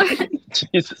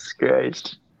 Jesus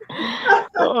Christ.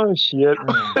 Oh shit.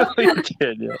 You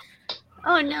did, yeah.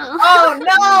 Oh no.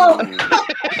 Oh, no.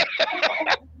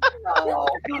 No.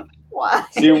 Why?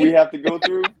 See what we have to go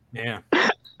through Yeah.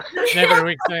 Never a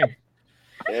weak thing.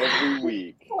 every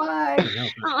week. Why?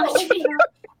 Oh, gee.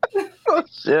 Oh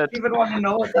shit. Even want to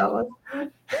know what that was.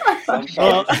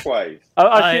 Sometimes twice.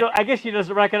 I guess she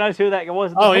doesn't recognize who that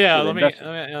was. in the Oh picture yeah, then, let me does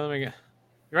she? you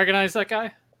recognize that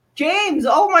guy? James,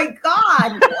 oh my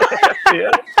God.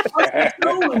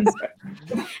 Tunes.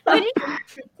 Where did you get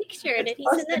the picture? Did he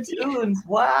send that to you? Tunes.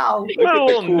 Wow. Look at the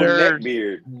Little cool nerd. neck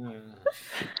beard.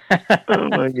 Oh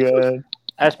my god.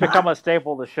 That's become a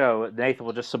staple of the show. Nathan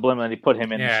will just subliminally put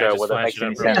him in Yeah, the show, just whether it flash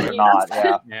makes it any up real sense or quick. not.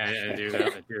 Yeah. Yeah, I do that.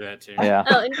 I do that too. Yeah.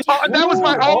 Oh, and Oh, that was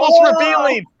my Ooh, almost oh.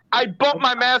 revealing. I bumped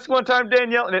my mask one time,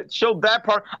 Danielle, and it showed that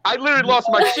part. I literally lost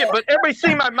my shit, but everybody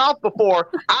seen my mouth before.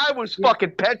 I was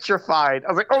fucking petrified. I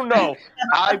was like, oh no.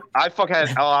 I fucking had,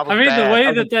 oh, I was I mean, bad. the way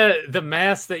I was- that the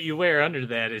mask that you wear under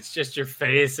that, it's just your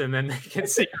face, and then they can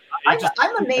see. You just,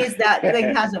 I'm amazed that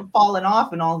thing hasn't fallen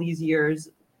off in all these years.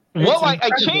 Well, I It's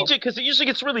incredible. changed it because it usually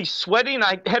gets really sweaty, and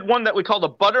I had one that we called a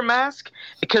butter mask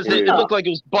because it Yeah. looked like it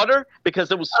was butter because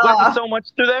it was sweating so much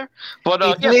through there. But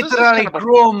It yes, this is literally kind of a-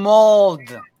 grew mold.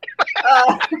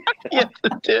 yes,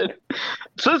 it did.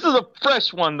 So this is a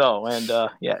fresh one though, and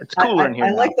yeah, it's cooler in here. I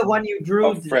now. like the one you drew,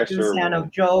 A fresher Susan, one. of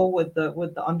Joe with the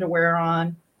underwear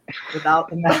on, without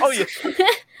the mask. Oh yeah.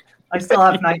 I still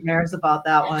have nightmares about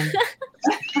that one.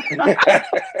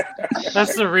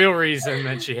 that's the real reason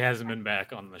that she hasn't been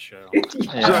back on the show.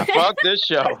 Yeah. Fuck this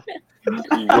show.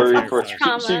 She worried for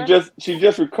Trauma. she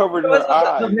just recovered It her was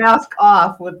eye. the mask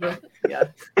off with the yeah.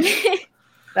 Oh,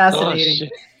 Fascinating.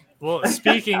 shit. Well,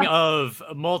 speaking of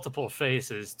multiple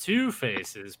faces, two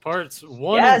faces, parts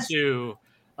 1 Yes. and 2.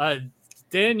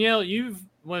 Danielle,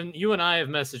 when you and I have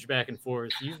messaged back and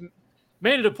forth, you've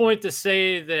made it a point to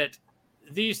say that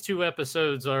these 2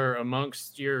 episodes are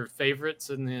amongst your favorites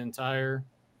in the entire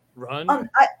run.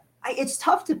 I It's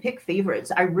tough to pick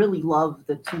favorites. I really love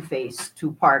the Two-Face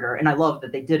two-parter, and I love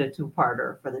that they did a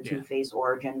two-parter for the Two-Face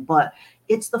origin. But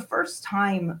it's the first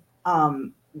time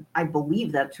I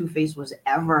believe that Two-Face was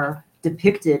ever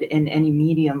depicted in any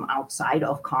medium outside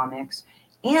of comics,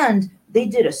 and they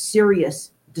did a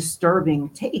serious, disturbing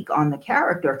take on the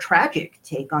character, tragic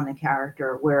take on the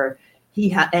character, where he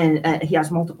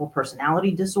has multiple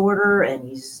personality disorder, and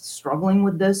he's struggling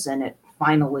with this, and it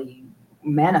finally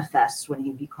manifests when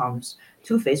he becomes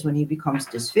Two-Face, when he becomes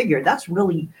disfigured. That's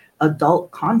really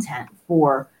adult content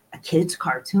for a kid's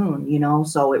cartoon, you know.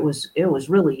 So it was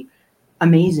really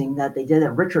amazing that they did it.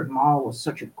 Richard Mall was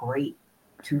such a great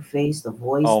Two-Face, the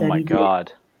voice. Oh that my he God.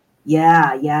 did.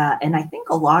 Yeah, and I think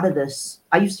a lot of this.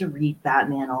 I used to read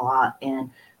Batman a lot, and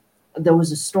there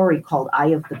was a story called Eye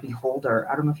of the Beholder.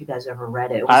 I don't know if you guys ever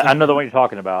read it. I know the one you're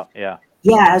talking about. Yeah.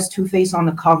 Yeah, it has Two-Face on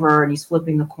the cover, and he's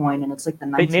flipping the coin, and it's like the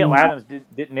 19...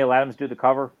 Did Neil Adams do the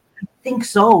cover? I think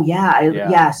so, yeah. Yeah.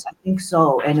 Yes, I think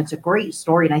so. And it's a great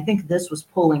story, and I think this was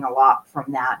pulling a lot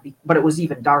from that, but it was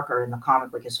even darker in the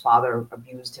comic. Like, his father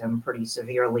abused him pretty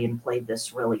severely and played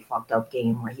this really fucked up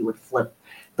game where he would flip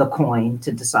the coin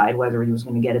to decide whether he was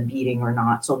going to get a beating or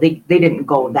not. So they didn't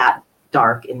go that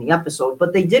dark in the episode,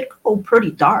 but they did go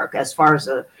pretty dark as far as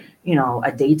a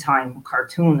daytime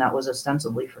cartoon that was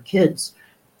ostensibly for kids.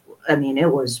 I mean, it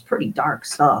was pretty dark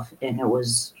stuff, and it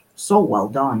was so well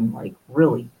done, like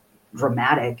really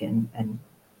dramatic and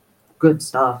good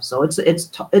stuff. So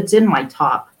it's in my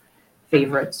top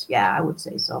favorites. Yeah, I would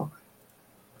say so.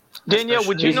 Danielle,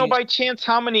 would you know by chance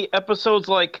how many episodes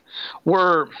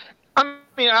were? I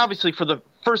mean, obviously for the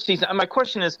first season. And my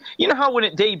question is, you know how when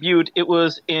it debuted, it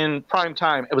was in prime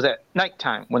time. It was at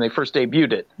nighttime when they first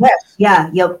debuted it. Yes. Yeah.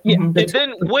 Yep. Yeah. Mm-hmm. And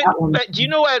then do you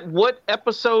know at what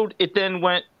episode it then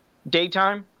went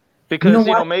daytime? Because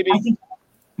maybe I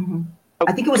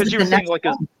think it was because you were saying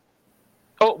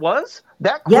oh, it was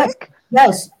that quick?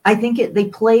 Yes. I think they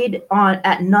played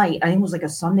at night. I think it was like a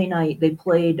Sunday night. They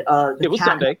played it was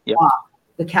Sunday. Yeah.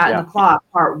 The Cat and the Clock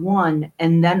Part 1,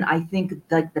 and then I think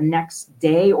like the next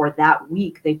day or that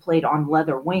week they played On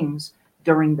Leather Wings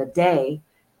during the day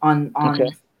on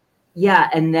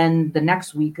and then the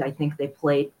next week I think they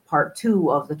played Part 2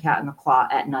 of The Cat and the Claw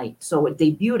at night. So it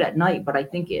debuted at night, but I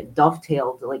think it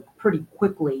dovetailed like pretty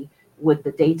quickly with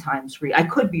the daytime screen. I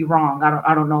could be wrong.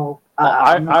 I don't know.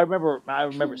 I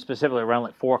remember specifically around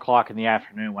like 4:00 in the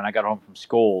afternoon when I got home from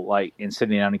school, like in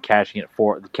sitting down and catching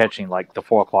like the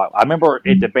 4 o'clock. I remember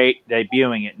it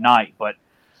debuting at night, but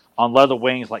On Leather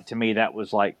Wings, like to me, that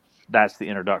was like that's the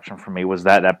introduction for me was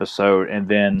that episode, and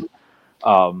then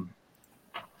I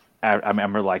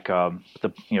remember like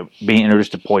being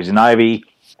introduced to Poison Ivy,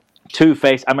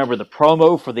 Two-Face. I remember the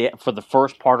promo for the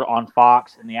first part on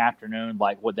Fox in the afternoon,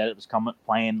 like that it was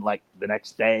playing like the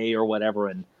next day or whatever,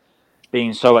 and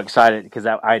being so excited because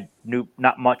I knew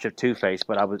not much of Two-Face,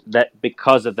 but I was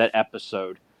because of that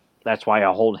episode. That's why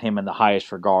I hold him in the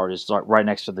highest regard. Is like right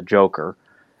next to the Joker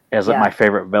as like my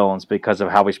favorite villains because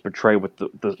of how he's portrayed with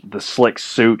the slick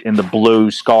suit and the blue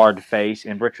scarred face,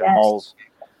 and Richard Hall's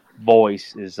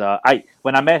voice is.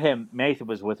 When I met him, Nathan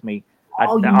was with me. I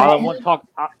only want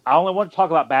to talk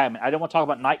about Batman. I didn't want to talk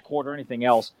about Night Court or anything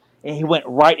else. And he went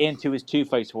right into his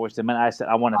Two-Face voice. And I said,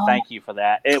 I want to thank you for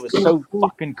that. It was so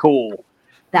fucking cool.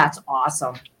 That's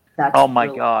awesome. Oh my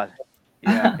God.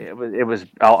 Yeah, it was.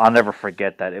 I'll never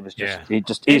forget that. It was just.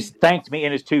 He thanked me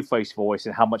in his Two-Face voice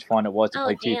and how much fun it was to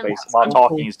play Two-Face while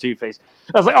talking his Two-Face.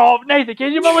 I was like, "Oh, Nathan,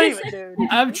 can you believe it, dude?"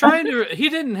 I'm trying to. He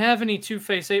didn't have any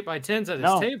Two-Face 8x10s at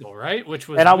his table, right? Which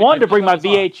was. And I wanted to bring my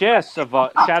VHS of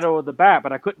Shadow of the Bat,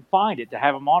 but I couldn't find it to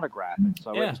have him autograph it.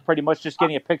 So it was pretty much just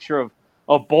getting a picture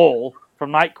of Bull from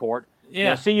Night Court.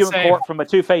 Yeah, see you in court from a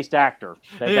two-faced actor.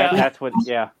 That's what.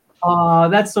 Yeah. Oh,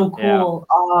 that's so cool.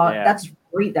 Yeah. That's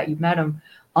great that you met him.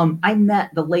 I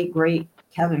met the late great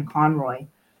Kevin Conroy.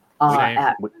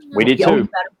 We did too.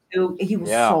 He was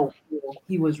so cool.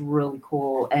 He was really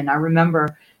cool. And I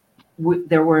remember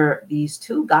there were these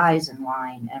two guys in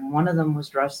line, and one of them was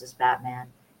dressed as Batman,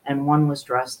 and one was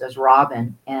dressed as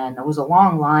Robin. And it was a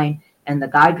long line, and the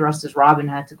guy dressed as Robin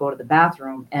had to go to the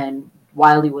bathroom. And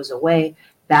while he was away,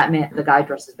 the guy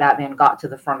dressed as Batman got to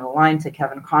the front of the line to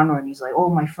Kevin Conroy, and he's like, "Oh,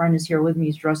 my friend is here with me.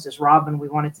 He's dressed as Robin. We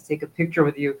wanted to take a picture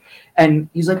with you." And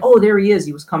he's like, "Oh, there he is."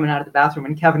 He was coming out of the bathroom,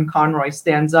 and Kevin Conroy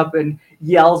stands up and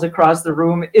yells across the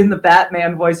room in the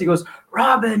Batman voice. He goes,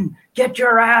 "Robin, get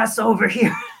your ass over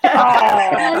here."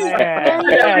 Everybody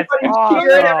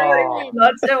cheered. Everybody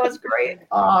nuts. It was great.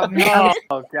 Oh, man.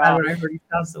 Oh, God. When I heard he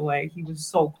passed away, he was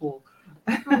so cool.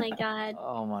 Oh, my God.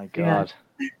 Oh, my God.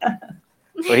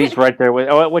 Well, he's right there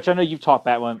with, which I know you've talked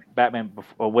Batman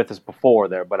with us before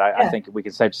there, but I think we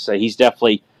can safe to say he's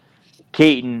definitely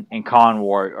Keaton and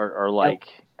Conroy are like,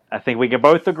 I think we can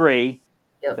both agree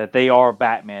that they are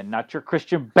Batman, not your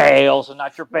Christian Bales and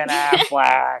not your Ben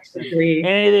Afflecks and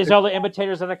any of these other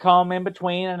imitators that have come in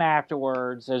between and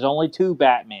afterwards. There's only two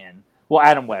Batman. Well,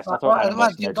 Adam West. I thought Adam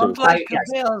West you in there don't too. like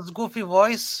Bale's goofy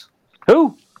voice?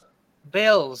 Who?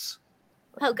 Bale's.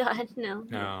 Oh God, no.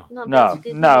 No. No.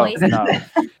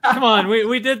 Come on,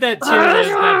 we did that tier list,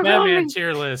 that Batman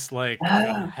tier list, like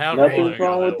how Nothing's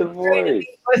wrong with the voice.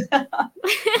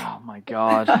 Oh my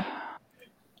God.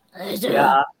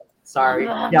 Yeah. Sorry.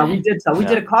 Yeah, we did. So we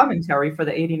did a commentary for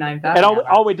the '89 Batman. And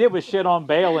all we did was shit on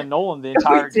Bale and Nolan the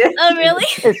entire time. Oh, really?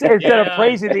 Instead of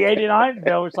praising the '89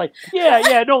 Bale, it's like,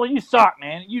 yeah, Nolan, you suck,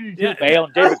 man. You do Bale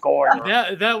and David Gordon.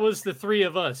 That was the three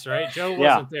of us, right? Joe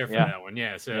wasn't there for that one.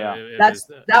 Yeah, so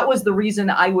that was the reason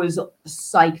I was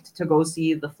psyched to go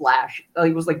see The Flash.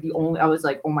 It was like the only. I was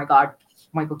like, oh my God,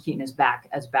 Michael Keaton is back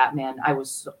as Batman. I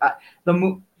was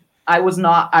I was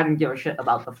not. I didn't give a shit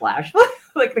about The Flash.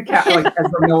 Like the cat, like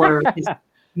Ezra Miller is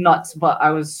nuts, but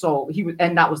I was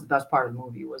and that was the best part of the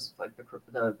movie was like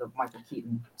the Michael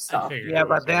Keaton stuff. Yeah,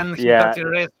 but then he got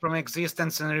erased from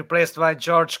existence and replaced by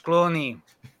George Clooney.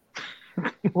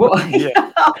 Well,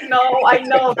 no, I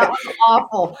know that was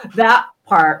awful. That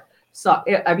part sucked.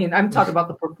 I mean, I'm talking about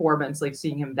the performance, like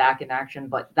seeing him back in action,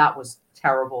 but that was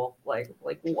terrible. Like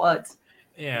what?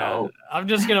 Yeah, No. I'm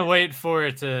just gonna wait for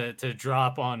it to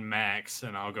drop on Max,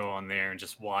 and I'll go on there and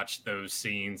just watch those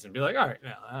scenes and be like, all right,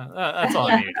 that's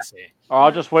all I needed to see. Or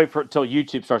I'll just wait for it until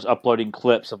YouTube starts uploading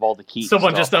clips of all the Keaton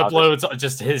Someone stuff. just uploads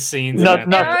just his scenes. No,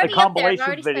 and compilation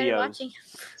videos.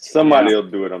 Somebody will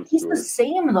do it. I'm He's sure. the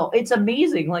same though. It's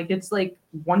amazing. Like it's like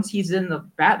once he's in the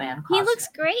Batman costume, He looks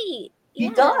great. He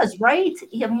does, right?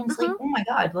 I mean, it's like, oh my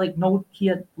God, like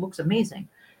looks amazing,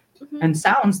 and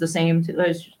sounds the same too.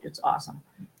 It's awesome.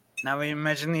 Now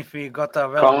imagine if we got a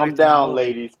Calm down,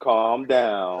 ladies. Calm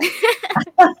down.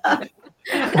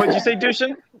 What'd you say,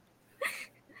 Dushin?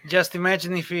 Just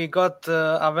imagine if we got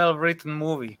a well-written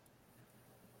movie.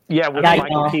 Yeah, with Yeah,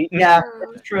 Michael Keaton. Yeah,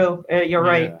 true. You're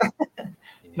right.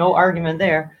 No argument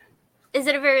there. Is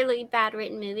it a very bad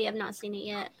written movie? I've not seen it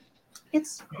yet.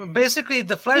 It's basically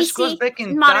the Flash DC, goes back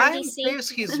in modern time, DC saves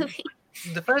his. movie.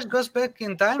 The Flash goes back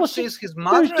in time, Well, saves his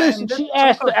mother, and then She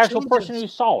asked the somehow actual person changes. who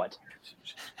saw it.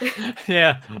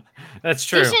 Yeah, that's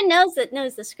true. Dushin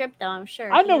knows the script though. I'm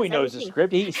sure. I know he knows the everything.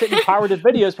 script. He sent me pirated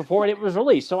videos before it was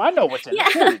released, so I know what's in Yeah,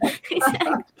 it.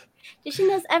 exactly. Dushin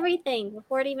knows everything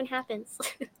before it even happens.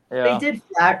 Yeah. They did.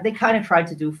 They kind of tried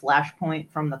to do Flashpoint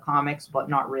from the comics, but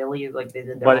not really. Like they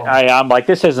did. Their But own. I'm like,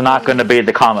 this is not going to be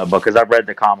the comic book because I've read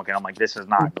the comic and I'm like, this is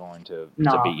not going to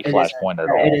be it Flashpoint at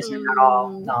all. It isn't at all.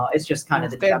 No, it's just kind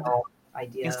of the Instead- general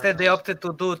idea. Instead, they opted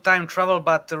to do time travel,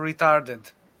 but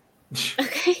retarded.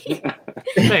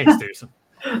 Thanks, Dushin.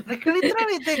 Like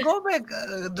literally, they go back.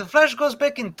 The Flash goes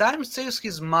back in time, saves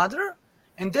his mother,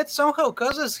 and that somehow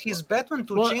causes his Batman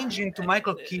to change into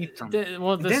Michael Keaton.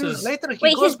 Well, this Then is later he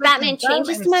Wait, goes his back Batman in time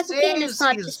changes and to Michael Keaton? saves It's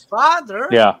not his just- father.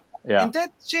 Yeah. And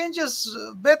that changes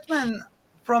Batman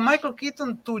from Michael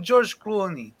Keaton to George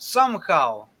Clooney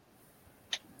somehow.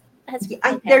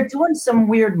 They're doing some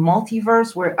weird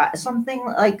multiverse where something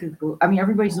like, I mean,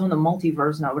 everybody's doing the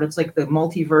multiverse now, but it's like the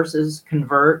multiverses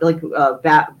convert. Like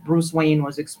Bruce Wayne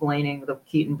was explaining, the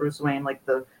Keaton Bruce Wayne, like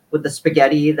with the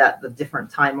spaghetti, that the different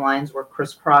timelines were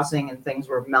crisscrossing and things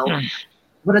were melting.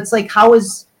 But it's like,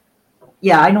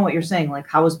 I know what you're saying. Like,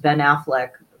 how is Ben Affleck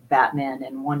Batman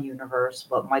in one universe,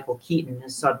 but Michael Keaton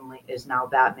is now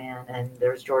Batman, and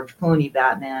there's George Clooney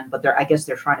Batman, but I guess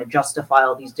they're trying to justify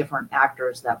all these different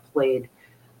actors that played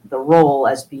the role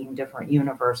as being different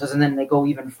universes, and then they go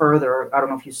even further. I don't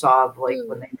know if you saw like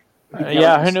when they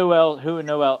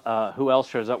who else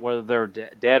shows up, whether they're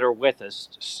dead or with us,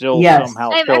 still Yes.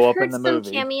 somehow I've show up heard in the some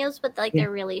movie. cameos, but like they're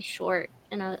really short,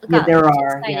 and I Yeah, got there too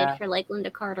are, excited yeah. for like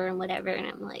Linda Carter and whatever, and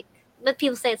I'm like, but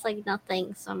people say it's like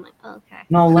nothing, so I'm like, oh, okay.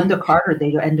 No, Linda Carter,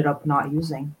 they ended up not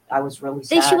using. I was really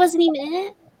sad. She wasn't even in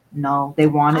it. No, they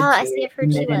wanted Oh, to. I see, I've heard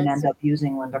and she they didn't was. end up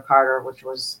using Linda Carter, which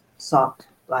sucked.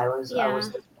 I was. Yeah.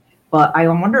 But I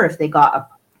wonder if they got a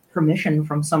permission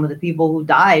from some of the people who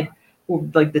died,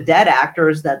 like the dead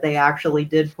actors that they actually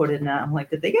did put in that. I'm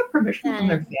like, did they get permission from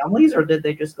their families, or did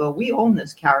they just go, "We own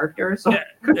this character"? So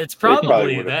it's They probably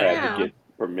probably would that. have had to get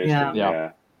permission. Yeah.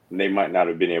 Yeah. And they might not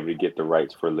have been able to get the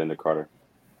rights for Linda Carter.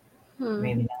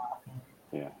 maybe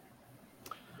Yeah.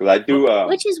 Because I do.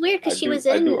 Which is weird because she was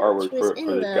I in. do artwork she was for in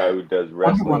this the. guy who does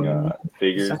wrestling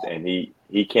figures, and he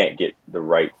can't get the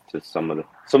rights to some of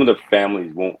the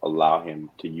families won't allow him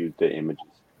to use the images.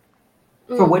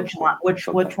 For which one? Which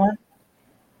one?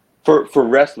 For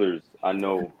wrestlers, I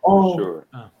know Oh. for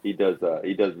sure he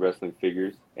does wrestling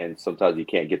figures, and sometimes he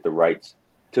can't get the rights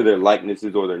to their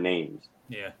likenesses or their names.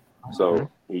 Yeah. So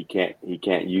he can't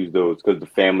use those because the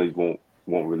families won't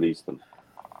release them.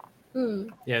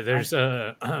 Yeah, there's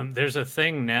a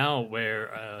thing now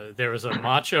where there was a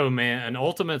Macho Man, an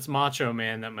Ultimates Macho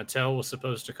Man that Mattel was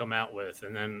supposed to come out with,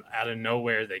 and then out of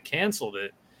nowhere they canceled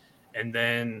it, and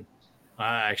then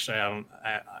actually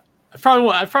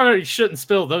I probably shouldn't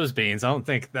spill those beans. I don't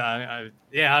think that.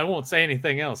 I won't say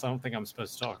anything else. I don't think I'm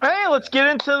supposed to talk. Hey, let's get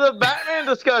into the Batman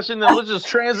discussion. Then let's just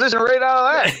transition right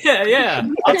out of that. Yeah.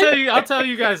 I'll tell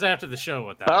you guys after the show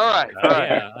what that. All was. right.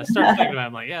 Yeah, I started thinking about it.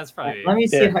 I'm like, yeah, it's probably. Let me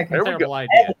see if I can. a terrible idea.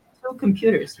 I have 2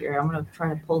 computers here. I'm gonna try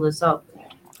to pull this up.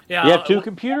 Yeah. You have 2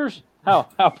 computers? How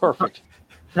perfect.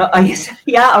 No,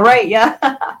 yeah. Right.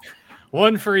 Yeah.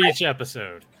 One for each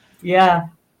episode. Yeah.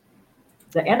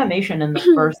 The animation in the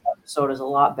first episode is a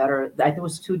lot better. I think it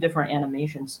was 2 different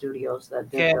animation studios that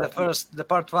did. Yeah, the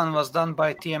part 1 was done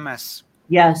by TMS.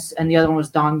 Yes, and the other one was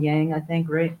Dong Yang, I think,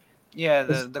 right? Yeah,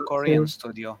 the Korean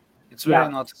studio. It's very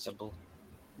noticeable.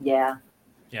 Yeah.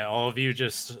 Yeah, all of you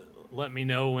just let me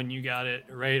know when you got it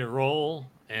ready to roll.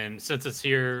 And since it's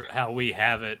here how we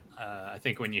have it, I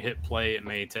think when you hit play, it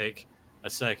may take a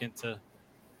second to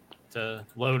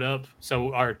load up.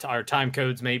 So our time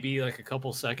codes may be like a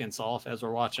couple seconds off as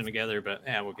we're watching together, but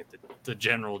we'll get the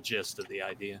general gist of the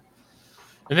idea.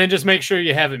 And then just make sure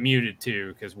you have it muted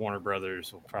too, because Warner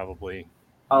Brothers will probably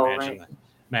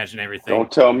imagine everything.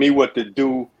 Don't tell me what to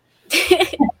do.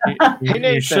 Hey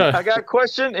Nathan, I got a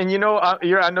question, and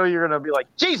I know you're gonna be like,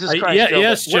 Jesus Christ. Joe,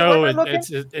 yes, Joe.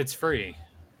 It's free.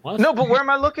 What? No, but where am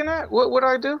I looking at? What do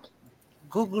I do?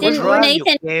 Google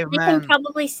Nathan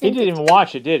probably sent He didn't even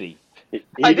watch it, did he?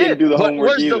 I did. do the but homework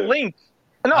where's either. the link?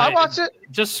 No, I watched it.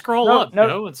 Just scroll up.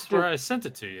 No, it's where I sent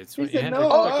it to you. It's what you had to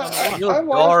click on. I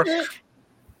watched it.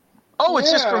 Oh,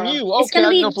 it's just from you. Okay, It's gonna I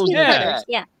be didn't know if it was 2 the hours.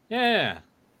 chat. Yeah.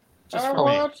 Just I for me.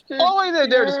 watched it. Oh, wait,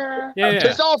 there. Yeah.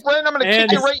 Piss off, Ren. I'm gonna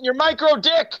kick you right in your micro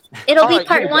dick. It'll All be right,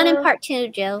 part here 1 we and go. part 2,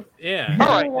 Joe. Yeah. All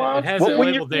right. It has Well, it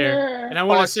when labeled you- there. And I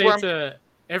want I to say swear to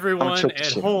everyone choke the at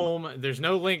shit. home, there's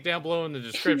no link down below in the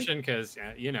description because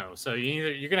so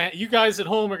you guys at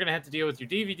home are gonna have to deal with your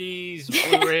DVDs,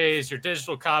 your Blu-rays, your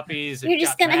digital copies. If You're you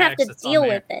just got gonna have Macs, to it's on deal there.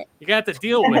 with it. You got to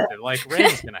deal with it, like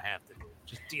Ren's gonna have to do.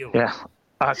 Just deal with Yeah.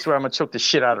 I swear I'm gonna choke the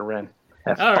shit out of Ren.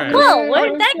 it. All right. Whoa, where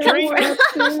did that come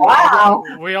from? Wow.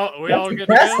 We all That's good to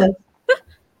go? impressive.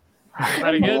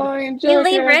 Everybody good? You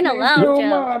leave Ren alone,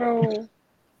 Joe.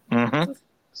 Mm-hmm.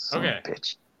 Okay.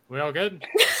 Bitch. We all good?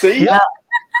 See? Yeah.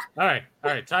 All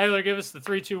right. Tyler, give us the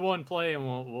 3, 2, 1 play, and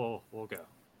we'll go.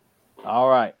 All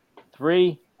right.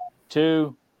 3,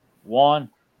 2, 1,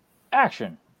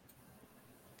 action.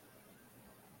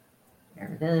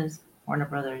 There it is. Warner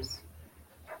Brothers.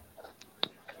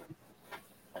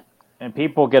 And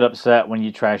people get upset when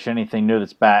you trash anything new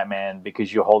that's Batman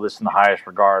because you hold this in the highest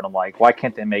regard. I'm like, why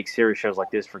can't they make serious shows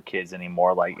like this for kids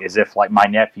anymore? Like, as if like my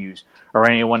nephews or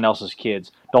anyone else's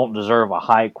kids don't deserve a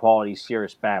high quality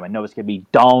serious Batman. No, it's gonna be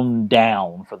dumbed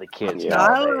down for the kids.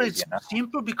 Tyler, it's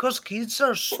simple because kids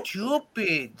are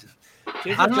stupid.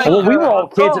 Well, we were all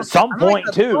kids at some point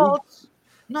too.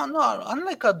 No,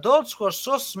 unlike adults who are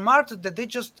so smart that they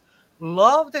just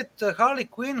love that Harley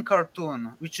Quinn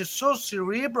cartoon, which is so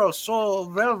cerebral, so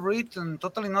well written,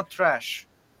 totally not trash.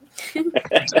 I've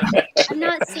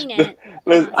not seen it.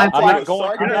 Listen, I'm not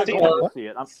sarcasm- going to see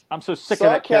it. I'm so sick of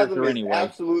that sarcasm character is anyway.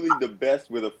 absolutely the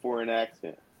best with a foreign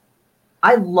accent.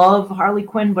 I love Harley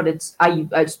Quinn, but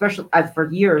especially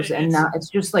for years, and now it's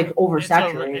just like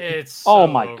oversaturated. Oh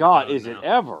my God, is it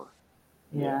ever?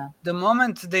 Yeah. The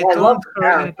moment they I love turn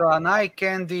her into an eye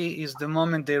candy is the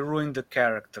moment they ruin the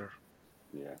character.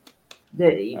 Yeah.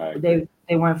 They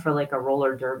went for like a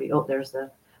roller derby. Oh, there's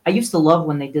the. I used to love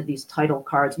when they did these title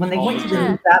cards. When they went to the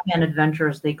new Batman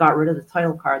Adventures, they got rid of the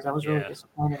title cards. I was really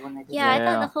disappointed when they did Yeah, that.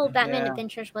 I thought the whole Batman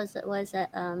Adventures was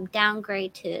a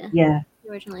downgrade to Yeah. the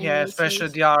original. Yeah, animated especially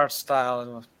series. the art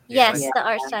style. Yes, the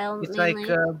art style It's mainly.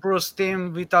 like Bruce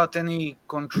Timm without any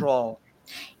control.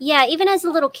 Yeah, even as a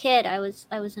little kid, I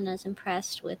wasn't as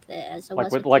impressed with it as I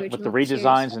was With with the original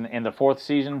redesigns series. in the 4th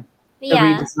season.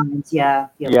 Yeah. The redesigns, yeah.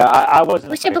 Yeah, I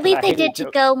wasn't. Which I believe they hated did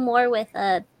to go more with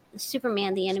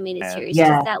Superman the animated series.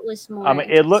 Yeah. 'Cause that was more. I mean,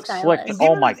 it looks slick. stylized.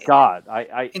 Oh my God,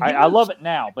 I love it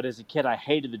now. But as a kid, I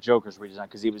hated the Joker's redesign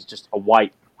because he was just a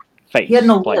white face. He had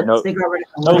no Like, lips. They got rid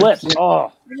of no lips.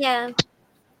 Oh, Yeah.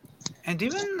 And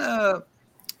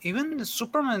even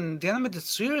Superman the animated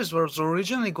series was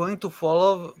originally going to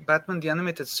follow Batman the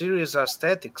animated series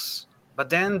aesthetics, but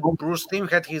then Bruce Timm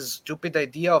had his stupid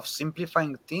idea of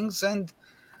simplifying things, and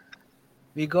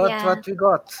We got Yeah. what we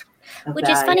got. Which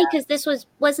is funny because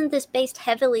wasn't this based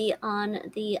heavily on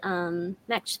the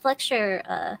Max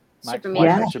Fleischer Superman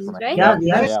Fleischer versions, Superman. right?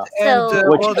 Yeah. So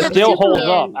Which the still holds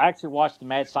Superman- up. I actually watched the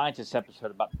Mad Scientist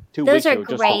episode about 2 Those weeks are ago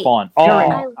just great. for fun.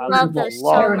 I love those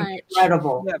so They're much.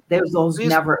 incredible. Those This-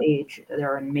 never age.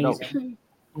 They're amazing.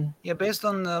 Yeah, based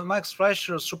on Max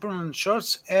Fleischer Superman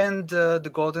shorts and the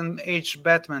Golden Age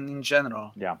Batman in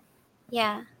general. Yeah.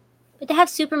 Yeah. But to have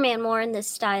Superman more in this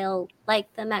style,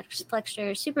 like the Max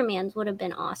Fleischer Supermans, would have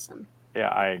been awesome. Yeah,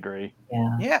 I agree.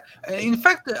 Yeah. In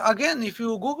fact, again, if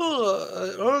you Google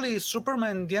early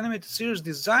Superman the animated series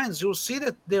designs, you'll see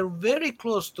that they're very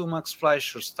close to Max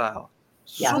Fleischer style.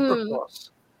 Yeah. Super Hmm.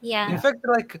 close. Yeah. In fact,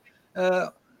 like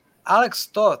Alex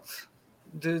Toth,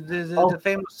 the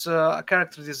famous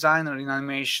character designer in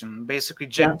animation, basically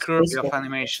Jack Kirby of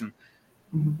animation,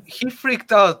 he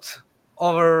freaked out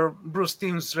over Bruce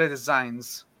Timm's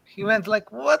redesigns. He went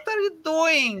like, "What are you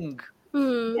doing?"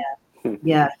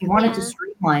 Yeah, he wanted to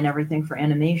streamline everything for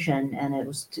animation, and it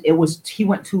was he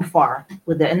went too far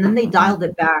with it, and then they dialed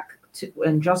it back to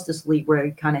in Justice League, where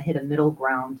he kind of hit a middle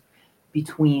ground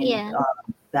between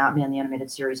Batman the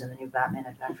Animated Series and the new Batman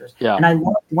Adventures. Yeah. And I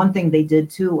loved one thing they did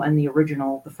too in the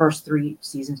original, the first 3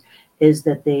 seasons, is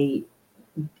that they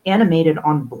animated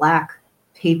on black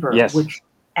paper, Yes. which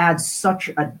adds such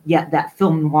that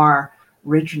film noir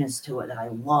richness to it that I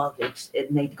love. And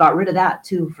they got rid of that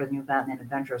too for the new Batman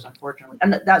Adventures, unfortunately.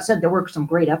 And that said, there were some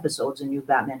great episodes in new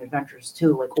Batman Adventures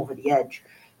too, like Over the Edge,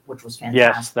 which was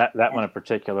fantastic. Yes, that one in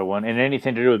particular one, and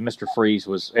anything to do with Mr. Freeze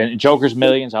was, and Joker's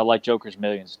Millions. I like Joker's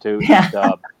Millions too.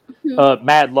 Yeah. And,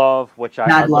 Mad Love, which I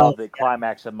Mad love Love, the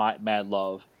climax of Mad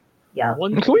Love. Yeah.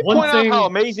 Can we point out how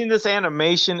amazing this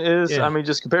animation is? Yeah. I mean,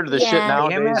 just compared to the shit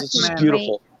nowadays, it's just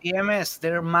beautiful. EMS,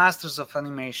 they're masters of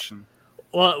animation.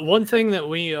 Well, one thing that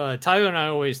we, Tyler and I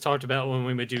always talked about when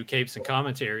we would do capes and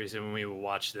commentaries and when we would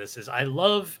watch this is I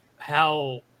love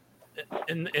how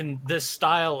in this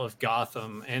style of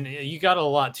Gotham, and you got a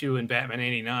lot too in Batman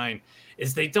 89,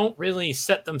 is they don't really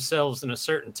set themselves in a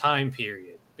certain time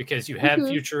period because you have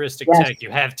futuristic tech,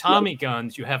 you have Tommy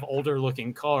guns, you have older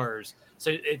looking cars.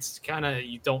 So it's kind of,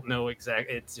 you don't know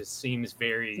exactly, it just seems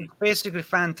very... Basically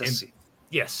fantasy.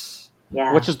 Yes.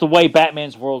 Yeah. Which is the way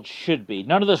Batman's world should be.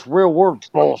 None of this real world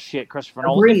bullshit, Christopher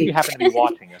Nolan. If you happen to be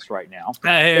watching this right now.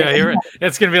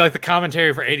 It's going to be like the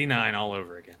commentary for 89 all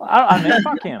over again. I mean,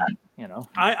 fuck him. You know,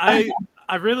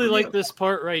 I really like this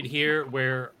part right here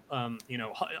where,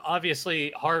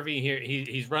 obviously Harvey here,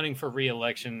 he's running for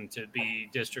re-election to be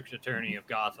district attorney of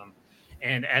Gotham.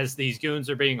 And as these goons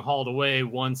are being hauled away,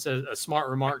 one says a smart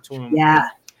remark to him. Yeah.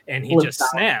 And he just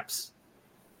snaps.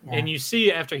 Yeah. And you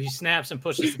see after he snaps and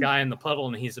pushes the guy in the puddle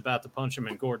and he's about to punch him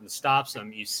and Gordon stops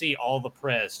him, you see all the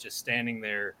press just standing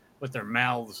there with their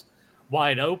mouths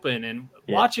wide open. And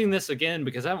watching this again,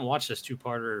 because I haven't watched this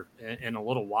 2-parter in a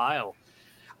little while,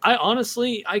 I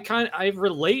honestly, I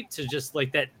relate to just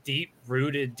like that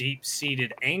deep-rooted,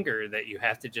 deep-seated anger that you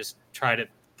have to just try to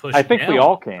push I think down. we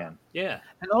all can. Yeah.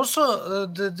 And also,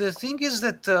 the thing is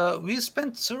that we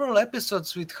spent several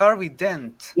episodes with Harvey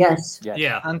Dent. Yes.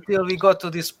 Yeah. Until we got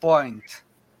to this point.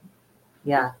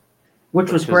 Yeah.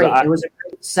 Which was great. It was a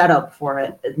great setup for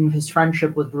it. And his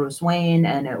friendship with Bruce Wayne,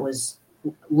 and it was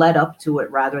led up to it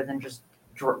rather than just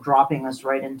dropping us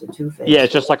right into Two-Face. Yeah,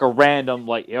 it's just like a random,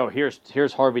 like,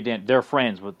 here's Harvey Dent. They're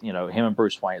friends with, him and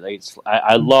Bruce Wayne.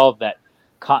 I love that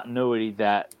continuity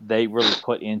that they really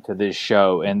put into this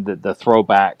show and the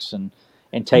throwbacks and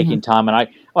taking time. And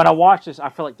when I watch this, I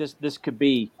feel like this could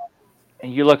be,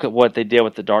 and you look at what they did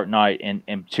with the Dark Knight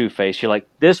and Two-Face, you're like,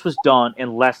 this was done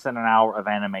in less than an hour of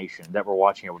animation that we're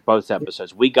watching here with both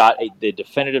episodes. We got the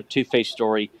definitive Two-Face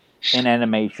story in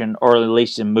animation, or at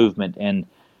least in movement, and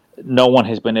no one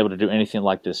has been able to do anything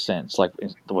like this since. Like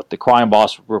with the crime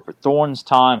boss Rupert Thorne's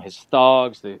time, his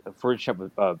thugs, the friendship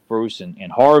with Bruce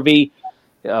and Harvey,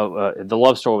 the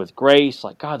love story with Grace.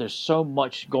 Like, God, there's so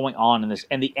much going on in this,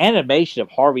 and the animation of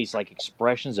Harvey's like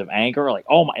expressions of anger, like,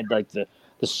 oh my, like the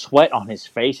sweat on his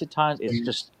face at times is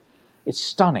just, it's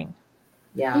stunning.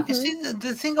 Yeah. You see,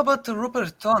 the thing about the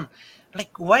Rupert Thorne,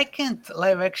 like, why can't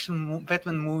live-action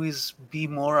Batman movies be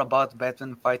more about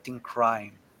Batman fighting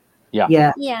crime? Yeah.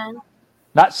 Yeah. Yeah.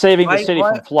 Not saving the city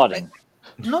from flooding.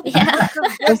 No. Was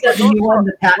that the new one,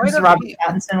 the Robert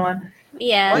Pattinson one?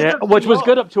 Yeah. Which was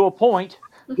good up to a point.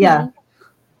 Yeah.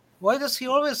 Why does he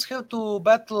always have to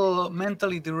battle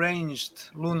mentally deranged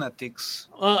lunatics?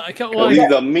 Because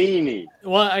he's a meanie.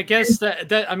 Well, I guess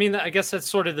I guess that's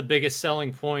sort of the biggest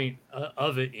selling point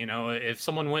of it. You know, if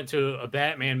someone went to a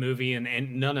Batman movie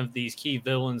and none of these key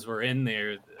villains were in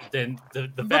there, then the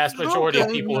vast majority of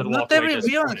people would walk not away every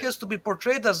villain disappointed. has to be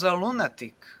portrayed as a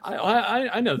lunatic.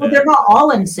 I know Well, that. they're not all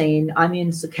insane. I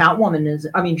mean, so Catwoman is.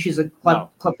 I mean, she's a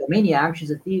kleptomaniac. She's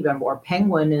a thief, or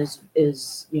Penguin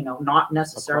is not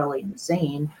necessarily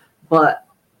insane, but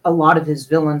a lot of his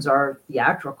villains are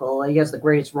theatrical. He has the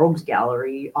greatest rogues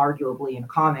gallery, arguably in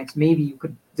comics. Maybe you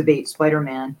could debate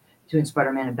Spider-Man between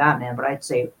Spider-Man and Batman, but I'd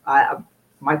say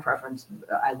my preference.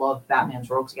 I love Batman's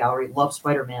rogues gallery. Love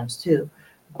Spider-Man's too,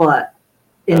 but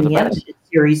in the animated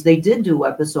series, they did do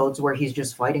episodes where he's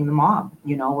just fighting the mob,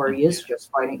 where he is just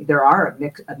fighting. There are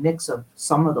a mix of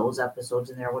some of those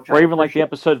episodes in there, which or even like the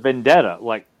episode Vendetta,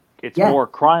 like it's more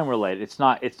crime related. It's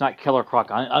not Killer Croc.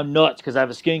 I'm nuts because I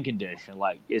have a skin condition.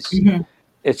 Like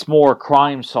it's more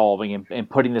crime solving and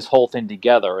putting this whole thing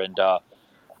together. And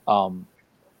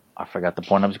I forgot the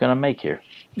point I was going to make here.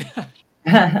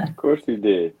 Of course you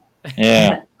did.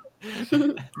 Yeah.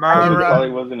 It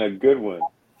probably wasn't a good one.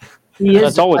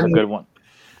 That's always a good one.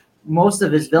 Most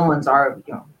of his villains are,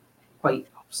 quite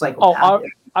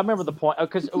psychopathic. I remember the point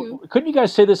because couldn't you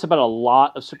guys say this about a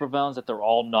lot of supervillains that they're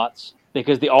all nuts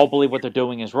because they all believe what they're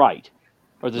doing is right,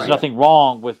 or there's nothing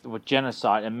wrong with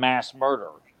genocide and mass murder.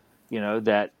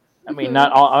 That I mean,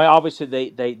 obviously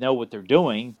they know what they're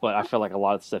doing, but I feel like a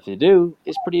lot of the stuff they do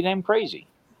is pretty damn crazy.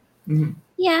 Mm-hmm.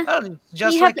 Yeah,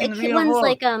 just you like have in real ones world.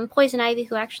 like Poison Ivy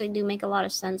who actually do make a lot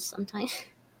of sense sometimes.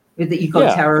 With the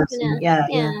eco-terrorists. Yeah.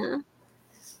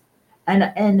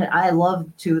 And I love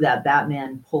too that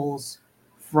Batman pulls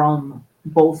from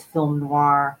both film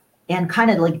noir and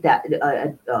kind of like that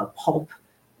pulp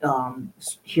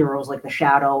heroes like the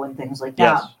Shadow and things like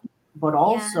that. Yes. But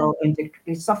also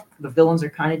in stuff, the villains are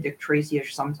kind of Dick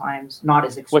Tracy-ish sometimes, not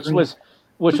as extreme.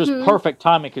 Which was perfect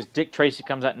timing because Dick Tracy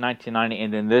comes out in 1990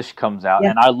 and then this comes out.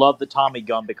 And I love the Tommy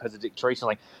gun because of Dick Tracy.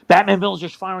 Like, Batman villains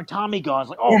just firing Tommy guns.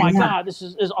 Like, oh my God, this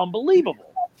is unbelievable.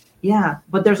 Yeah,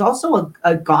 but there's also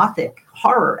a gothic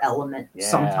horror element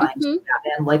sometimes.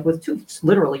 And like with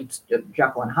literally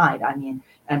Jekyll and Hyde, I mean,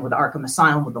 and with Arkham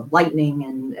Asylum with the lightning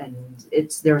and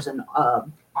there's an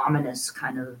ominous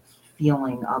kind of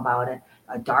feeling about it,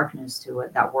 a darkness to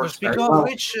it that works very well.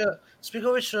 Speaking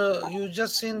of which, you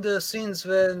just seen the scenes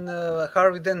when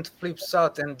Harvey Dent flips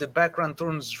out and the background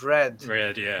turns red.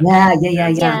 Red, yeah.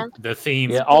 Yeah. The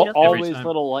theme. Yeah, all these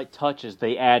little like touches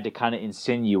they add to kind of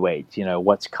insinuate,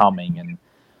 what's coming, and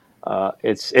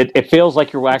it feels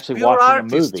like you're actually watching a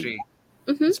movie.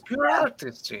 It's pure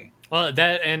artistry. Well,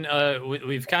 that and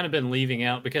we've kind of been leaving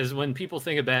out because when people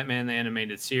think of Batman the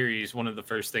Animated Series, one of the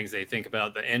first things they think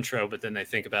about the intro, but then they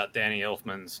think about Danny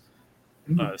Elfman's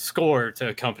score to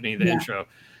accompany the intro.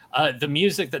 The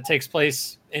music that takes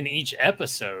place in each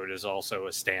episode is also a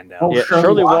standout. Oh, yeah,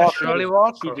 Shirley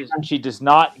Walker. She does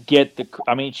not get the.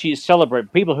 I mean, she is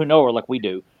celebrated. People who know her like we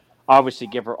do, obviously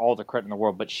give her all the credit in the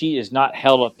world. But she is not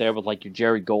held up there with like your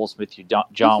Jerry Goldsmith, your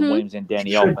John Williams, and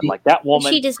Danny Elfman. Like that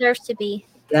woman. She deserves to be.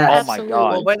 Yes. Oh my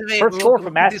God! Well, by the way, her score for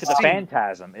Mask of the scene.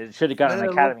 Phantasm, it should have gotten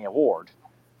an Academy Award.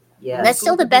 Yeah, That's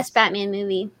still the best Batman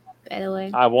movie, by the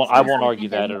way. I won't argue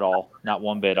that at all. Not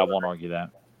one bit. I won't argue that.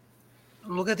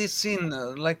 Look at this scene.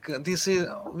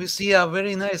 We see a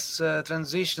very nice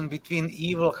transition between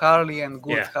evil Harley and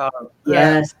good Harley.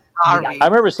 Yes. Harvey. I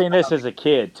remember seeing this as a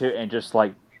kid too, and just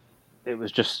like it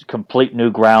was just complete new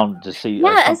ground to see.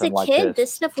 Yeah, as a something like kid,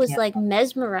 this stuff was like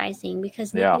mesmerizing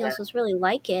because nothing else was really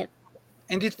like it.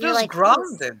 And it feels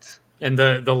grounded. And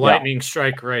the lightning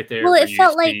strike right there. Well, where it you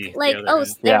felt see like the other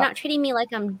end. they're not treating me like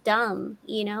I'm dumb,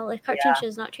 like cartoon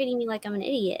shows not treating me like I'm an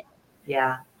idiot.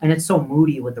 Yeah, and it's so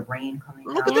moody with the rain coming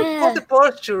Look down. at the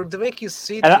posture, the way he's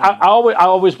sitting. And I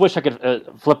always wish I could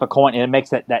flip a coin and it makes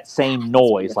that same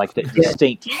noise, like the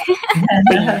distinct,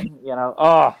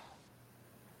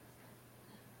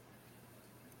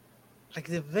 Like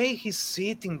the way he's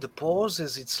sitting, the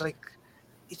poses,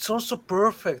 it's also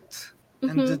perfect.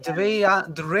 And the way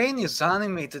the rain is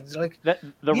animated, like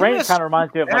the rain kind of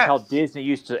reminds me of like how Disney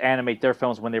used to animate their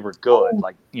films when they were good,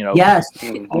 like Yes.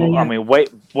 I mean,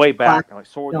 way back, like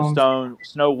Sword and Stone,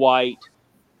 Snow White.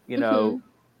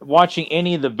 Watching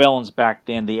any of the villains back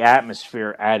then, the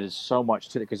atmosphere added so much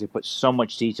to it because they put so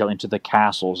much detail into the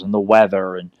castles and the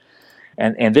weather,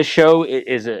 and this show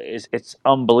it's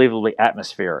unbelievably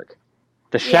atmospheric.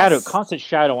 The shadow, constant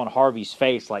shadow on Harvey's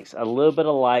face, like a little bit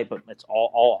of light, but it's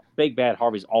all big bad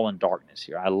Harvey's all in darkness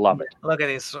here. I love it. Look at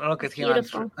this. Look at him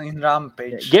in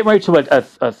Rampage. Getting ready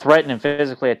to threaten and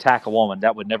physically attack a woman,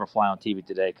 that would never fly on TV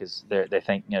today because they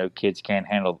think kids can't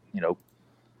handle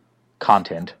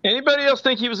content. Anybody else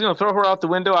think he was going to throw her out the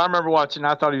window? I remember watching.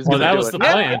 I thought he was Well, going to that do was it. the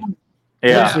plan.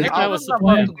 Yeah. That was the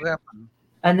plan.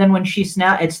 And then when she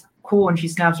it's cool when she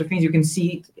snaps her fingers. You can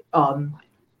see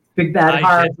Big Bad I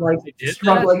Hard did- like I did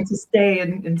struggling to stay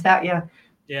intact. Yeah,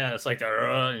 Yeah, it's like the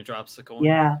and he drops the coin.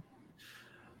 yeah.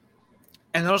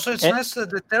 And also, it's nice that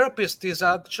the therapist is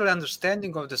actually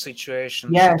understanding of the situation.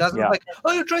 Yes. She doesn't Yeah. like,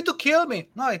 oh, you tried to kill me.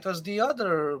 No, it was the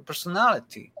other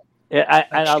personality. Yeah,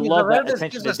 and I she's love aware that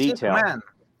attention she's to a sick detail. man.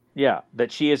 Yeah,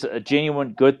 that she is a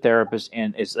genuine good therapist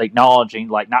and is acknowledging,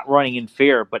 like, not running in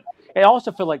fear. But I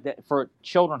also feel like that for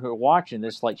children who are watching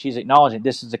this, like, she's acknowledging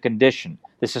this is a condition.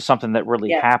 This is something that really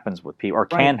happens with people or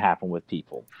can happen with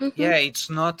people. Yeah, it's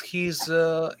not his.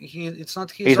 It's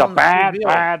not his. He's a own bad, free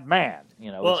will. bad man.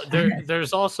 You know. Well, it's-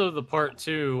 there's also the part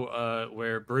too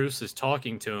where Bruce is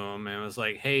talking to him and was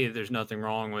like, "Hey, there's nothing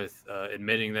wrong with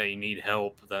admitting that you need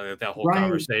help." That whole Right.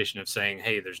 conversation of saying,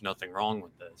 "Hey, there's nothing wrong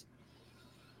with this."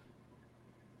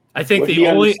 I think Well, the he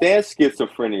only understands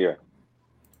schizophrenia.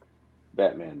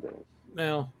 Batman does.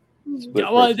 well, Split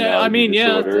well, I personality mean,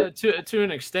 yeah, disorder. to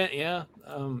an extent, yeah.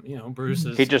 Bruce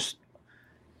is. He just,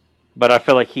 but I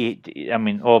feel like I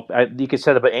mean, well, you could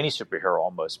say that about any superhero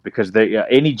almost because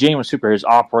any genuine superhero is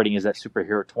operating as that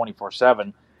superhero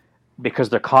 24/7 because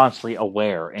they're constantly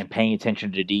aware and paying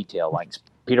attention to detail. Like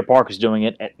Peter Parker's doing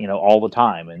it, all the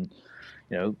time,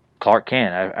 and Clark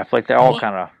Kent. I feel like they're all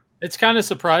kind of. It's kind of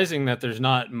surprising that there's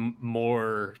not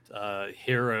more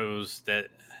heroes that,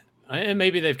 and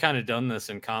maybe they've kind of done this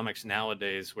in comics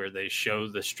nowadays, where they show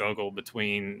the struggle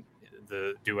between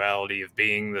the duality of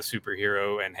being the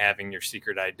superhero and having your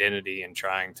secret identity and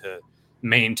trying to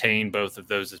maintain both of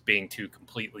those as being two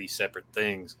completely separate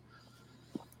things.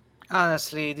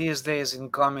 Honestly, these days in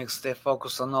comics, they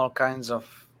focus on all kinds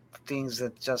of things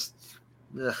that just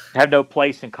have no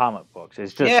place in comic books.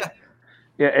 It's just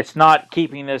it's not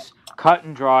keeping this cut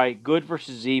and dry, good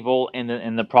versus evil,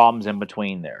 and the problems in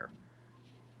between there.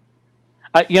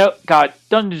 God,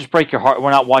 doesn't it just break your heart?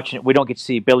 We're not watching it. We don't get to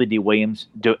see Billy D. Williams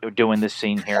doing this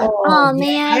scene here. Oh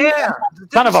man! Yeah,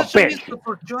 Son of a such bitch. missed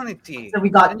opportunity. So we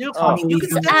got And you Tommy Lee can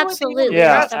Jones. tell why they Absolutely.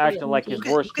 Yeah, Absolutely. acting like his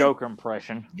worst Joker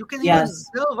impression. You can Yes.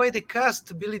 even tell why they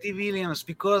cast Billy D. Williams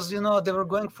because they were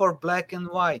going for black and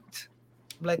white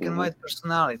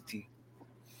personality.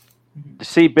 To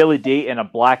see Billy D. in a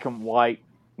black and white,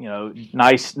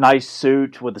 nice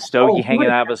suit with a stogie hanging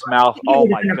out of his mouth. Oh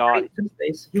my God!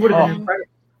 He would have been great.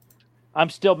 I'm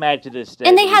still mad to this day.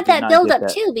 And they we had did that not build get up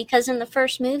that. too, because in the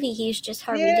first movie he's just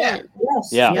Harvey Yeah. Dent. Yes.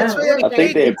 Yeah. That's why I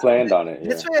think they had planned on it.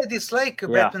 That's Yeah. why I dislike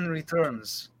Batman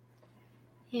Returns.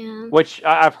 Yeah. Which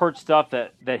I've heard stuff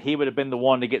that he would have been the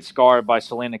one to get scarred by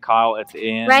Selena Kyle at the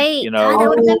end. Right. God, that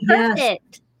would have been yes.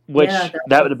 perfect. Which Yeah,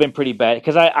 that would have been pretty bad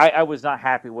because I was not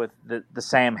happy with the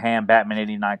Sam Hamm Batman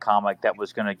 '89 comic that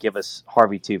was going to give us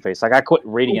Harvey Two-Face. Like I quit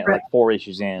reading it like 4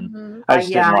 issues in. Mhm. I just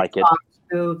didn't like it.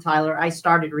 Too, Tyler. I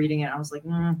started reading it. I was like,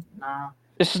 nah.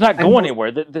 This is not going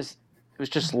anywhere. This it was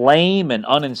just lame and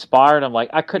uninspired. I'm like,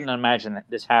 I couldn't imagine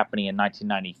this happening in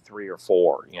 1993 or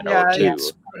 4. Yeah, or 2.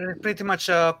 it's pretty much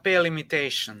a pale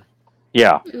imitation.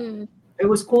 Yeah. Mm. It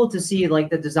was cool to see like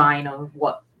the design of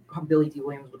what Billy D.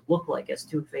 Williams would look like as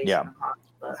Two-Face Yeah. in the comics.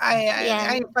 But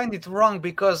I find it wrong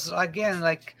because again,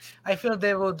 like I feel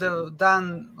they would have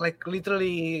done like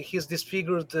literally his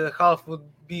disfigured half would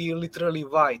be literally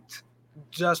white,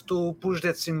 just to push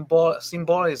that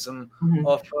symbolism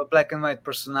of black and white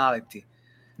personality.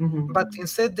 But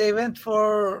instead they went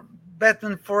for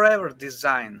Batman Forever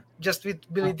design, just with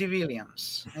Billy D.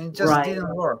 Williams, and it just Right.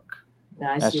 didn't work.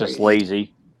 Yeah, I That's see what just you-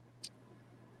 lazy.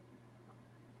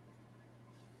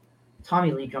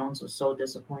 Tommy Lee Jones was so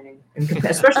disappointing,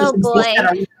 especially Oh, since boy.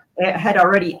 this had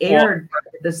already aired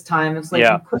at this time. It's like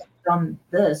Yeah. you could have done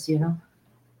this,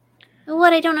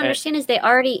 What I don't understand is they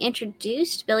already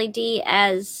introduced Billy D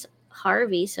as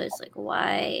Harvey, so it's like,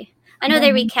 why? I know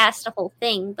they recast the whole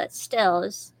thing, but still,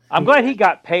 I'm glad he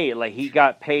got paid. Like he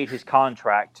got paid his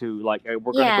contract to like we're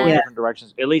going to go in Yeah. different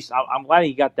directions. At least I'm glad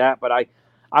he got that. But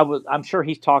I'm sure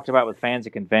he's talked about with fans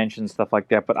at conventions stuff like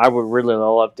that. But I would really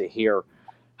love to hear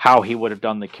how he would have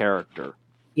done the character.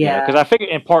 Yeah. Because I figured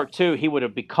in part 2 he would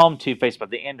have become Two-Face by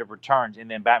the end of Returns, and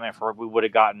then Batman Forever we would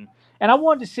have gotten. And I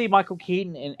wanted to see Michael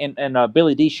Keaton and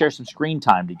Billy D share some screen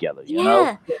time together. You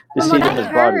know, to From see what them I as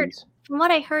heard, buddies. from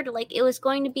what I heard, like it was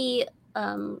going to be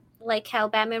like how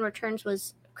Batman Returns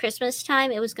was Christmas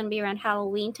time. It was going to be around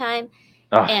Halloween time,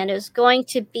 Ugh. and it was going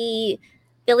to be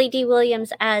Billy D.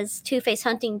 Williams as Two-Face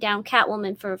hunting down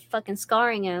Catwoman for fucking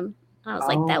scarring him. I was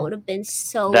like, that would have been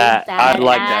so That bad. I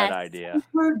like that idea. I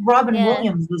heard Robin Yeah.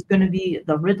 Williams was going to be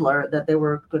the Riddler, that they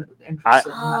were good I interested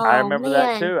in that. I remember that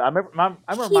man. too. I remember my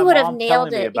He mom would have telling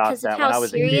nailed me it about because of that when I how was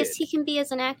a serious kid. he can be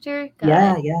as an actor. God.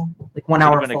 Yeah, yeah. Like 1 Would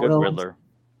hour have been a good photos. Riddler.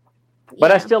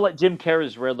 But I Yeah. still like Jim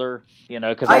Carrey's Riddler,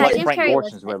 because I I like Jim Frank Carrey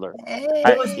was Gorshin's Riddler.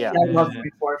 It was, Yeah. I love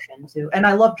Frank Gorshin too, and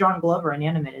I love John Glover in the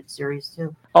animated series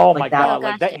too. Oh Like my that. god, Oh,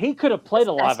 like that gotcha. he could have played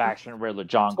a That's live action Riddler.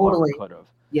 John Glover Totally. could have.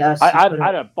 Yes, he I'd could've.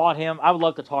 have bought him. I would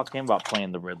love to talk to him about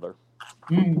playing the Riddler.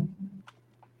 Mm.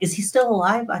 Is he still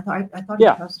alive? I thought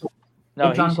Yeah. he passed away. No,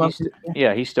 Oh, John he's Glover, yeah.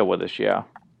 yeah, he's still with us. Yeah,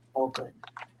 Oh, good.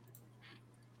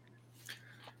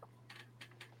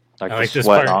 like I the like this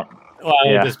sweat part. on. Well, I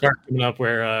like Yeah. this part coming up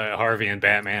where Harvey and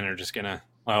Batman are just gonna.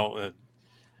 Well,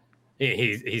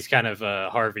 he's kind of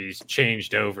Harvey's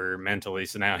changed over mentally,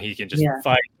 so now he can just Yeah.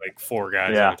 fight like 4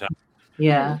 guys Yeah. at a time.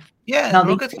 Yeah, Yeah, Now and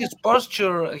look they- at his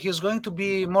posture. He's going to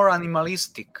be more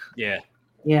animalistic. Yeah.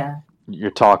 yeah. You're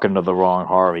talking to the wrong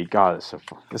Harvey. God, it's so.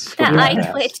 It's so That eye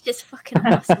badass. twitch is fucking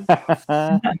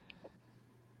awesome.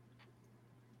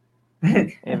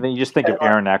 And then you just think of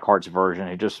Aaron Eckhart's version.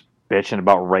 He just bitching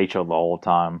about Rachel the whole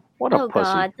time. What a Oh pussy.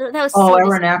 god, that was Oh, so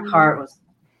Aaron disappointing. Eckhart was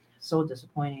so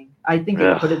disappointing. I think it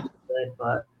Ugh. could have been good,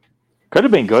 but Could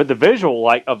have been good. The visual,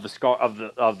 like of the scar of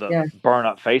the Yeah. burn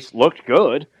up face, looked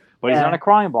good. But he's Yeah. not a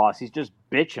crime boss. He's just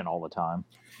bitching all the time.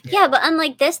 Yeah, but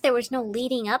unlike this, there was no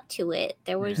leading up to it.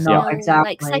 There was No, no exactly.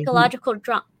 like psychological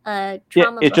trauma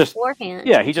it just- beforehand.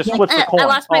 Yeah, he just Like, flips the coin. I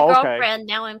lost my Oh, okay. girlfriend.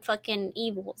 Now I'm fucking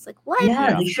evil. It's like what?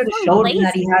 yeah, they should have showed him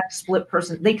that he Lazy. had split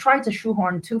person. They tried to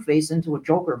shoehorn Two-Face into a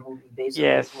Joker movie, basically.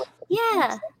 Yes.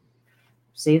 Yeah.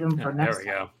 Save him for Yeah, there next we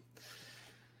time. go.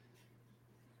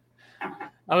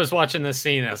 I was watching this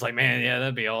scene. I was like, man, yeah,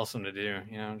 that'd be awesome to do.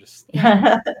 Just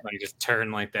like just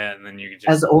turn like that, and then you could just.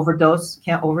 As overdose,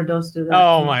 can't overdose do that.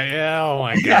 Oh my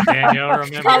god, Daniel,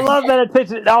 remember? I love that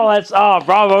attention. Oh, that's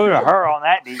bravo to her on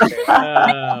that detail.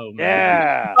 Oh, man.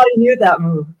 Yeah. I knew that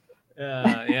move.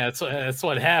 Yeah, that's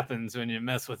what happens when you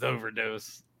mess with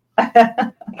overdose.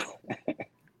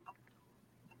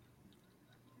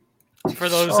 For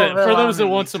those that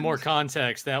want some more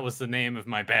context, that was the name of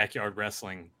my backyard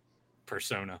wrestling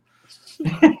persona.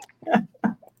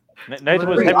 Nathan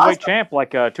was heavyweight champ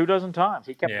like 24 times.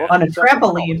 He kept Yeah. booking On a himself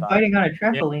all the trampoline, time. fighting on a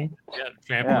trampoline. Yeah,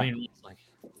 trampoline wrestling.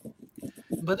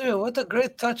 But what a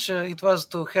great touch it was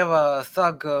to have a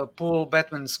thug pull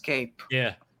Batman's cape.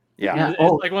 Yeah. Yeah. It's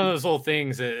Oh. like one of those little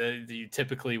things that you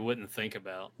typically wouldn't think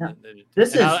about. Yeah. And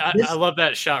This I is- I love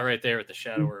that shot right there with the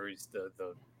shadow where he's the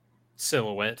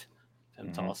silhouette. Him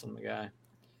Mm-hmm. tossing the guy.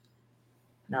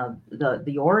 Now,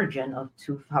 the origin of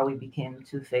how he became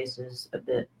Two-Face is a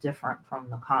bit different from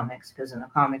the comics, because in the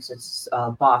comics it's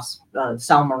boss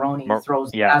Sal Maroni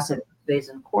throws yeah. acid in his face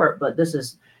in court, but this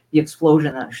is the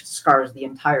explosion that scars the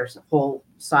entire whole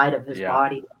side of his Yeah.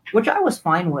 body, which I was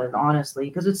fine with, honestly,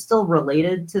 because it's still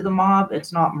related to the mob.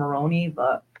 It's not Maroni,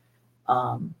 but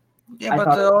Yeah, I but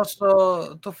thought-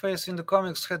 also Two-Face in the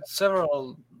comics had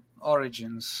several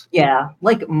origins. yeah,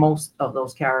 like most of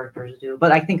those characters do.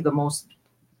 But I think the most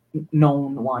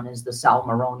known one is the Sal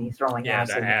Maroni throwing Yeah,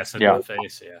 the acid acid Yeah. in the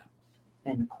face. Yeah.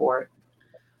 in court,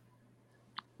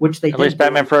 which they At did least do.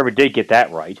 Batman Forever did get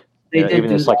that right. They did even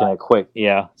do it's like that. in a quick,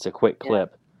 it's a quick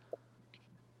clip.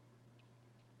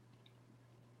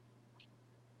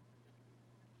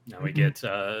 Now we get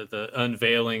the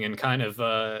unveiling and kind of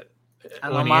An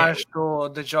when he- homage to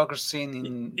the Joker scene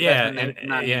in yeah, Batman and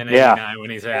 99. yeah, in Yeah. 89 when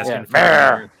he's asking Yeah.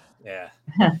 for Brr.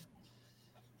 yeah.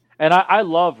 And I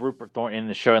love Rupert Thorne in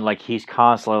the show, and like he's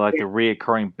constantly like the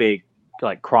reoccurring big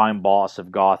like crime boss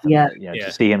of Gotham. Yeah. Yeah.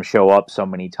 To see him show up so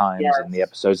many times Yes. in the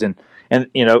episodes, and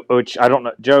which I don't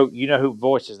know, Joe, you know who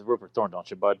voices the Rupert Thorne, don't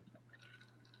you, bud?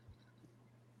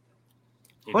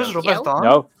 He Who's does. Rupert Yo. Thorne?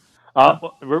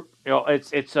 No,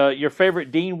 it's your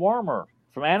favorite Dean Wormer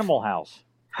from Animal House.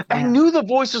 I knew the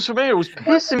voice was familiar. It was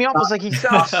pissing me off. I was like, he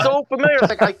sounds so familiar. It's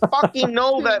like, I fucking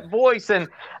know that voice. And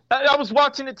I was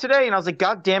watching it today, and I was like,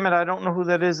 God damn it, I don't know who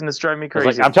that is, and it's driving me It's crazy.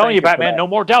 like, I'm telling Thank you, for Batman, that. no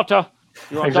more Delta.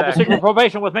 You're on double Exactly. secret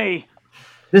probation with me.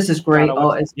 This is great. I don't Oh,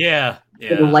 know. it's Yeah.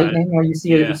 Yeah. the lightning where you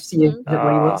see it, yeah. you see it,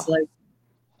 what he looks like.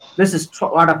 This is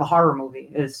out of a horror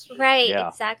movie. It's Right, Yeah.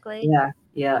 exactly.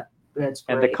 yeah, it's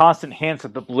great. And the constant hints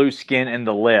of the blue skin and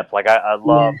the lip. Like I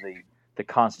love the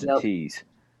constant Yep. tease.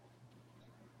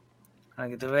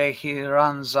 Like the way he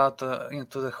runs out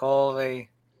into the hallway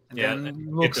and Yeah, then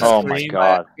looks it's- Oh at my his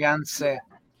God. fiance.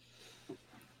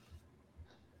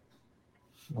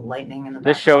 the lightning in the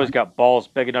This show has background. got balls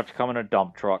big enough to come in a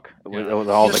dump truck with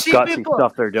all You the see gutsy people-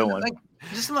 stuff they're doing. Like,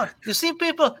 just look, you see,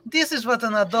 people, this is what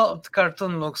an adult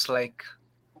cartoon looks like.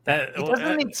 That It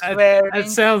doesn't need that swearing.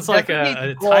 sounds like doesn't a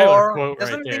need Tyler gore, quote right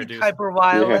doesn't there, need dude.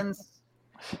 hyperviolence.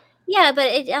 Yeah, but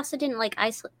it also didn't like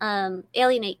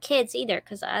alienate kids either.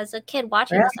 Because as a kid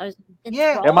watching this, I was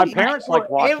enthralled. Yeah, my by it. parents like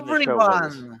watching the show. with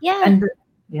us. Everyone. Yeah. And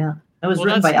yeah, it was Well,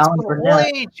 written by that's- Alan For all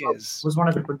Burnett. ages. Was one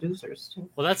of the producers too.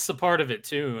 Well, that's the part of it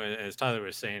too, as Tyler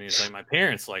was saying. Is like my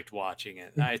parents liked watching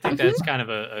it. I think that's kind of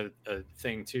a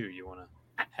thing too. You want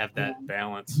to have that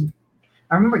balance.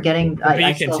 I remember getting. To be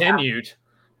I still have- continued.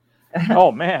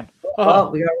 Oh man, Oh,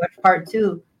 we gotta watch part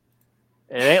 2.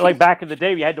 it ain't like back in the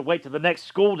day. You had to wait till the next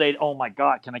school date. Oh my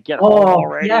God, can I get home Oh,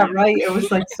 already? yeah, right. It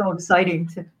was like so exciting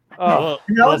to. Oh,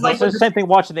 And that was like it's the same thing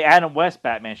watching the Adam West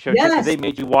Batman show. Yes. Yes. They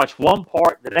made you watch one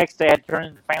part. The next day, I had to turn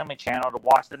in the Family Channel to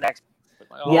watch the next.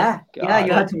 Oh, yeah, God.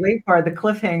 you had to wait for the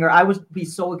cliffhanger. I would be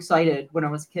so excited when I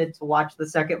was a kid to watch the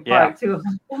second part too.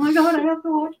 Oh my God, I have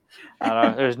to watch. I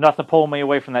don't know, there's nothing pulling me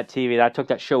away from that TV. I took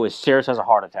that show as serious as a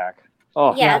heart attack.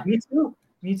 Oh Yeah, me too.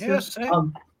 Me too. Yes,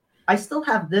 I still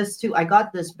have this too. I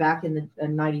got this back in the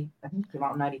 90. I think it came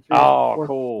out in 93. Oh,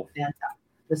 cool.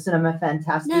 The Cinema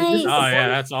Fantastic. Nice. This is Oh yeah,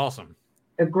 that's awesome.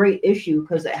 a great issue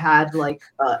because it had like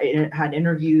it had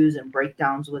interviews and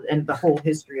breakdowns with and the whole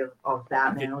history of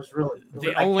Batman. It was really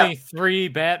The I only 3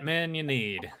 Batman you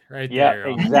need, right Yeah, there.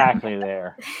 exactly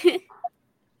there.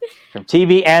 From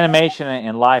TV, animation,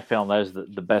 and live film, those are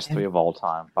the best 3 of all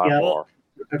time by far.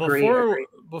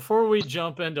 Before we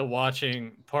jump into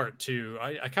watching part 2,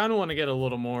 I kind of want to get a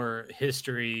little more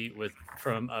history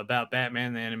about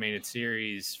Batman the Animated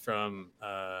Series from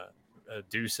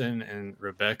Deucin and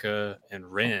Rebecca and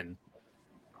Ren.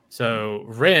 So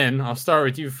Ren, I'll start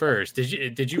with you first.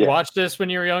 Did you watch this when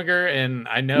you were younger? And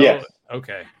I know. Yes.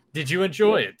 Okay. Did you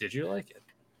enjoy it? Did you like it?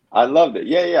 I loved it.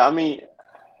 Yeah. I mean,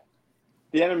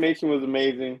 the animation was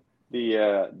amazing.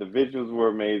 The visuals were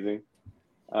amazing.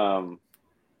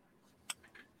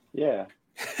 Yeah.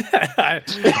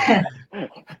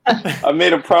 I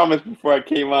made a promise before I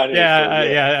came on here.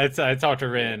 Yeah, I talked to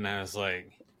Ren. And I was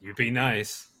like, "You be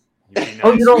nice."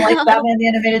 Oh, you don't like Batman the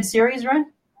Animated Series,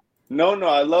 Ren? No,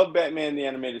 I love Batman the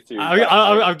Animated Series.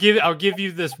 I'll give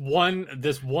you this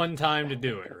one time to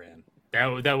do it,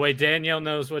 Ren. That way Danielle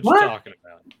knows what you're talking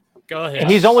about. Go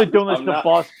ahead. He's only doing this to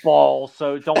bust balls,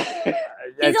 so don't.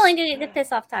 He's only doing it to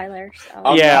piss off Tyler. So. So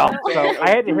I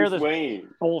had to hear this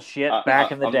bullshit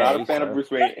back in the day. I'm not a fan of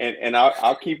Bruce Wayne, and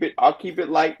I'll keep it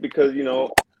light because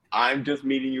I'm just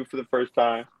meeting you for the first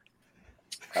time.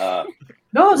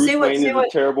 No, Bruce say what. Wayne Say is what.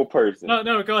 a terrible person.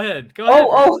 No, go ahead. Go ahead.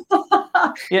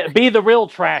 Oh. Yeah, be the real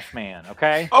trash man,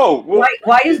 okay? Oh, well,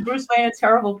 why is Bruce Wayne a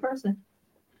terrible person?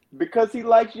 Because he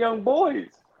likes young boys.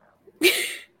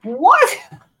 What?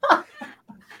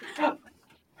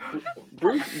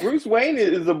 Bruce Wayne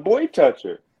is a boy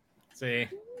toucher. See,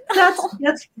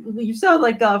 that's you sound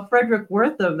like Frederick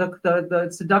Worth of the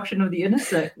Seduction of the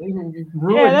Innocent.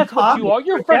 Yeah, that's what you are.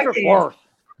 You're Frederick Worth.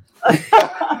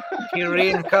 He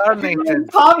reincarnated.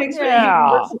 Comics,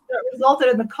 Yeah. that resulted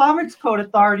in the Comics Code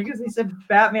Authority because he said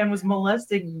Batman was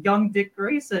molesting young Dick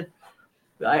Grayson.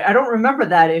 I don't remember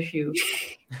that issue.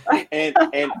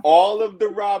 and all of the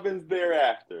Robins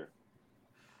thereafter.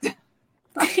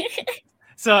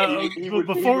 So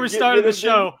before we started the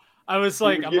show, I was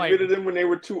like, get rid of them when they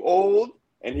were too old,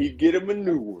 and he'd get them a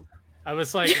new one. I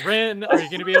was like, Ren, are you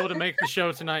going to be able to make the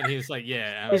show tonight? And he was like,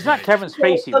 yeah. He's not Kevin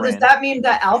Spacey. So does that mean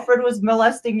that Alfred was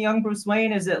molesting young Bruce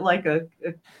Wayne? Is it like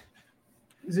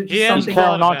is it just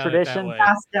something tradition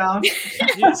passed down?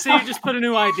 See, you just put a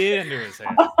new idea into his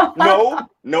head.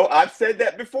 No, I've said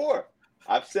that before.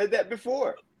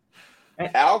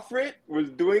 Alfred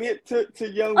was doing it to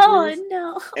young Bruce.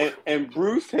 No. And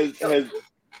Bruce has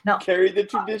carried the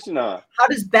tradition on. How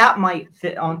does Batmite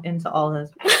fit into all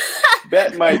this?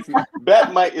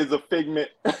 Batmite is a figment.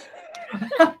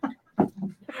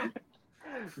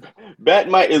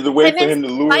 Batmite is a way for him to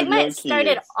lure young kids.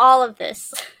 Started all of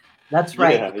this. That's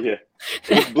right. Yeah.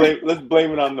 Let's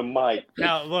blame it on the mic.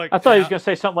 Now look, I thought he was going to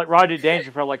say something like Rodney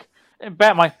Dangerfield, like,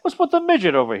 Batman, let's put the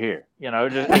midget over here.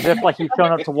 Just as if like he's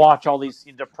showing up to watch all these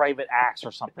depraved acts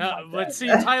or something. But see,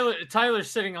 Tyler's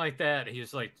sitting like that. He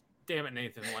was like, "Damn it,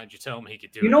 Nathan! Why'd you tell him he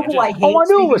could do it?" You know who I hate? Oh, I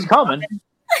knew it was coming.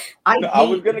 I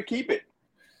was going to keep it.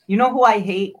 You know who I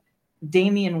hate?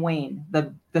 Damian Wayne,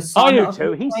 the son I do of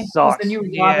too. He Wayne, sucks. the new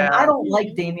Robin. Yeah. I don't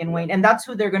like Damian Wayne, and that's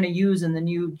who they're going to use in the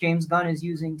new. James Gunn is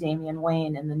using Damian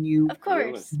Wayne in the new, of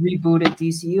course, rebooted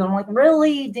DCU. I'm like,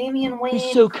 really, Damian Wayne?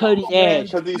 He's so cutting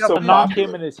edge. Because he's so knock popular.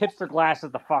 him and his hipster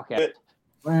glasses the fuck out.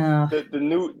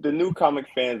 The new comic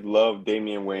fans love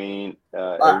Damian Wayne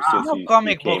ever since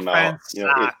he came out.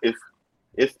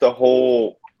 It's the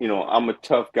whole I'm a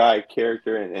tough guy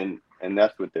character, and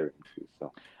that's what they're into.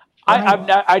 So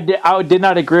I did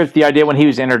not agree with the idea when he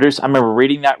was introduced. I remember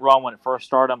reading that run when it first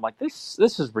started. I'm like, this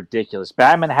is ridiculous.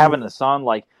 Batman having a son,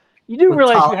 like, you do With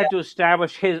realize you Talia. have to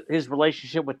establish his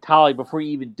relationship with Talia before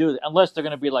you even do it, unless they're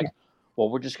going to be like, well,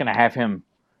 we're just going to have him,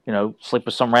 sleep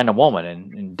with some random woman,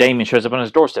 and Damien shows up on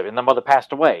his doorstep, and the mother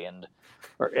passed away, and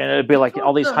it'd be like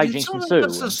all these hijinks ensue.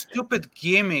 That's a stupid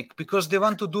gimmick because they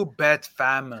want to do Bat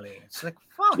Family. It's like,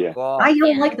 fuck off. I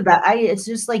don't like the bat. It's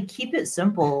just like, keep it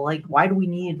simple. Like, why do we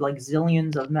need like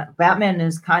zillions of Batman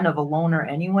is kind of a loner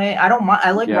anyway. I don't mind.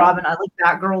 I like Robin. I like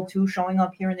Batgirl too, showing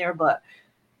up here and there. But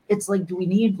it's like, do we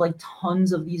need like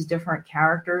tons of these different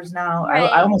characters now? Right.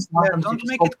 I almost want them Don't to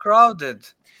make it crowded.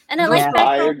 And I like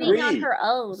I Batgirl being agree. on her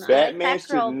own. Batman I like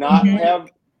should Batgirl. not have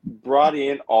brought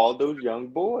in all those young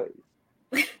boys.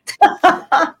 Hey,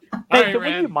 right, can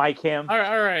Rand. you mic him? All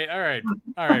right,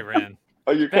 Rand.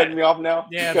 Oh, you're cutting me off now?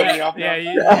 Yeah, You're cutting me off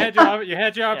now? you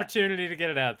had your opportunity to get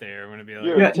it out there. I'm gonna be like,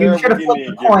 You're a you terrible should have flipped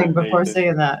Indian the coin giver, before Nathan.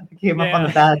 saying that. You came up on the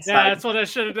bad side. Yeah, that's what I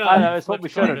should have done. I know, that's what we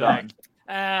should have done.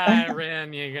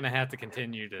 Rand, you're gonna have to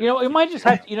continue to. We might just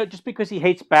have to, just because he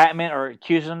hates Batman or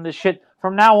accusing him of this shit,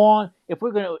 from now on, if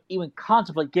we're going to even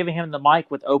contemplate giving him the mic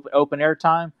with open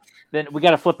airtime, then we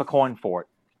got to flip a coin for it.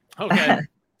 Okay.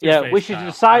 Yeah, we should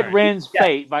decide Ren's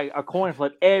fate by a coin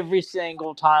flip every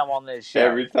single time on this show.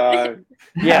 Every time.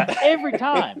 Yeah, every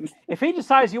time. If he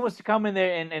decides he wants to come in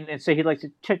there and say he'd like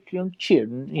to touch young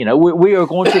children, we are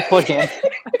going to put him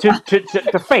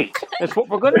to fate. That's what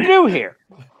we're going to do here.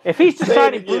 If he's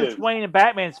deciding Bruce Wayne and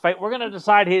Batman's fate, we're going to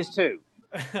decide his too.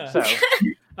 So.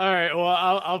 All right. Well,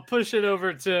 I'll push it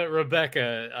over to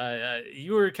Rebecca.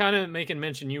 You were kind of making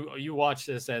mention you watched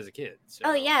this as a kid. So.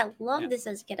 Oh yeah, loved this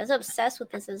as a kid. I was obsessed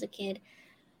with this as a kid.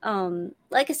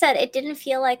 Like I said, it didn't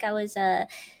feel like I was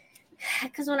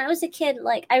because when I was a kid,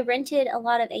 like I rented a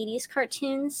lot of 80s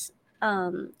cartoons.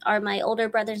 My older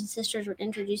brothers and sisters would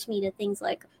introduce me to things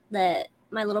like the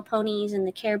My Little Ponies and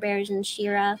the Care Bears and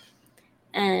She-Ra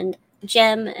and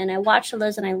Gem, and I watched all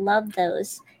those and I loved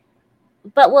those.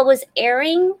 But what was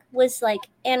airing was like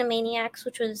Animaniacs,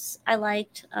 which was I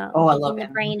liked. I love the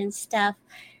Brain and stuff.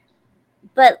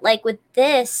 But like with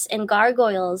this and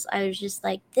Gargoyles, I was just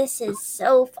like, this is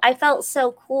so. I felt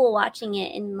so cool watching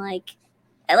it, and like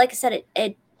I said,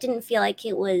 it didn't feel like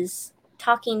it was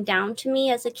talking down to me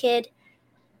as a kid,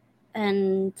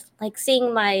 and like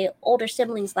seeing my older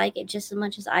siblings like it just as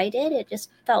much as I did, it just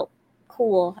felt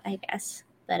cool, I guess.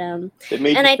 But It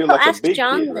made and you I feel like a asked big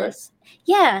John kid, right? this.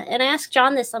 Yeah, and I asked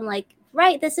John this. I'm like,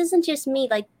 right, this isn't just me,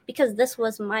 like, because this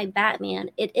was my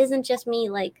Batman. It isn't just me,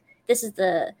 like, this is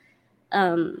the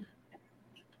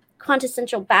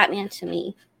quintessential Batman to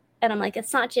me. And I'm like,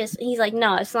 it's not just, he's like,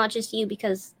 no, it's not just you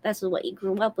because that's what you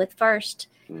grew up with first.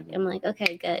 Mm-hmm. I'm like,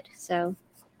 okay, good. So,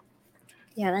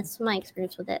 yeah, that's my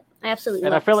experience with it. I absolutely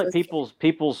And I love feel this like as a kid.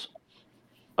 people's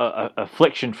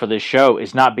affliction for this show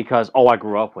is not because I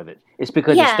grew up with it. It's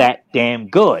because it's that damn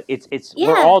good. It's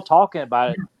we're all talking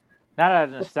about it, not out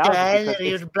of nostalgia. Tyler,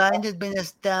 because you're blinded by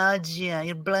nostalgia.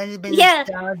 You're blinded by Yeah.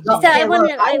 nostalgia. So I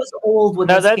was old when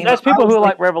no, this came that's out. I people was who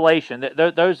like Revelation.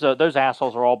 Those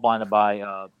assholes are all blinded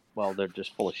by well, they're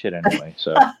just full of shit anyway.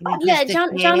 So Yeah,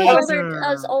 John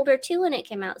was older too when it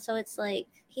came out. So it's like,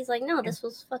 he's like, no, this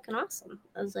was fucking awesome.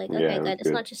 I was like, okay, Yeah, it was good. It's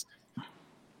good. not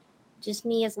just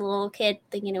me as a little kid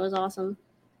thinking it was awesome.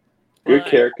 Good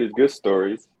characters, good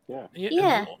stories. Yeah.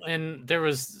 Yeah. And there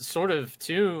was sort of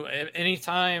too,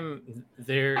 anytime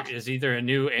there is either a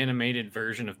new animated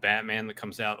version of Batman that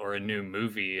comes out or a new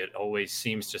movie, it always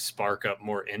seems to spark up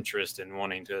more interest in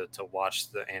wanting to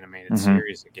watch the animated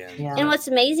series again. Yeah. And what's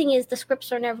amazing is the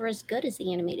scripts are never as good as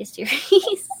the animated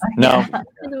series. No.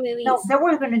 The movies. No, they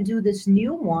were going to do this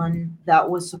new one that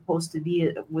was supposed to be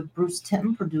with Bruce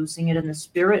Timm producing it in the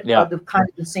spirit of the kind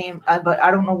of the same. But I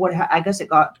don't know what. I guess it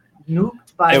got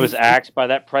nuked by. it was axed by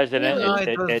that president No, at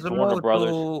it was Warner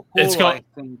Brothers. It's Hulu, called- I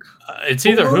think. It's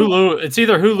either Hulu. It's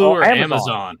either Hulu Oh, or Amazon.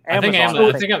 Amazon. I think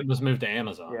Amazon. I think it was moved to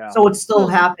Amazon. Yeah. So it's still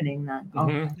happening then.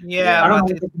 Mhm. Okay. Yeah, I don't but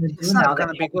know what they're going to it's do now. not going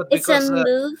to be good It's because a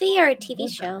movie or a TV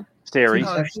show? Series.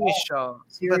 no, it's a TV show.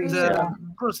 Series, But yeah.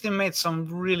 Bruce Timm made some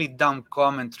really dumb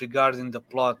comment regarding the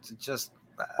plot. It just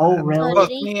Oh, really? both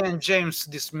Did he? me and James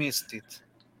dismissed it.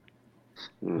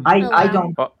 I Oh, wow.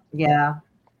 don't. Oh. Yeah.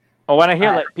 Oh, when I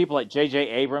hear like people like J.J.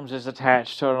 Abrams is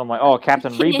attached to it, I'm like, oh,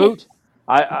 Captain Reboot.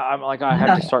 I'm like, I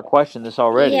have to start questioning this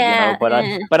already, Yeah, But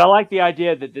yeah. I like the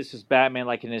idea that this is Batman,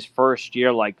 like in his first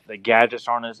year, like the gadgets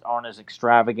aren't as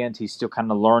extravagant. He's still kind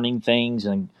of learning things,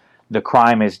 and the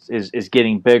crime is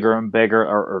getting bigger and bigger,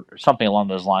 or something along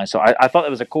those lines. So I thought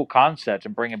it was a cool concept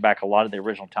and bringing back a lot of the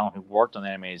original talent who worked on the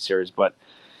animated series. But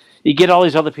you get all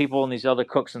these other people and these other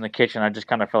cooks in the kitchen. I just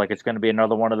kind of feel like it's going to be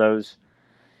another one of those.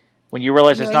 when you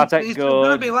realize it's not that It will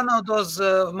good. be one of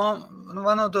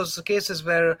those cases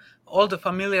where all the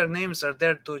familiar names are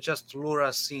there to just lure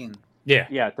us in.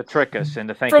 Yeah, to trick us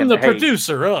into thinking From the hey,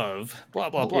 producer of blah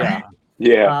blah blah. Yeah.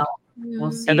 Yeah.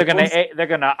 We'll see. And they're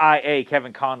gonna IA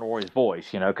Kevin Conroy's voice,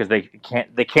 because they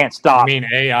can't stop. I mean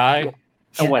AI.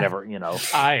 Or whatever,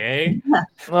 IA.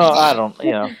 Well, I don't,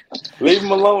 Leave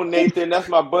him alone, Nathan. That's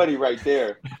my buddy right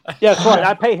there. Yeah, that's right.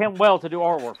 I pay him well to do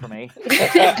artwork for me.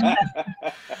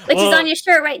 Which is on your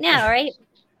shirt right now, right?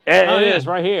 It is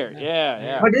right here.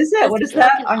 Yeah. What is it? What is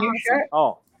that on your shirt?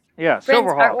 Oh, yeah, Brent's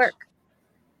Silverhawks. artwork.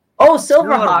 Oh,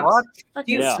 Silverhawks. Fuck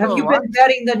Yeah. Have you been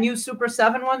vetting the new Super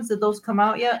 7 ones? Did those come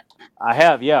out yet? I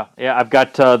have, yeah. I've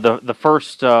got the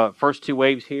first two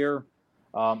waves here.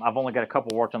 I've only got a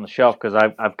couple worked on the shelf because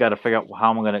I've got to figure out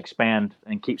how I'm going to expand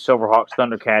and keep Silverhawks,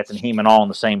 Thundercats, and He-Man all on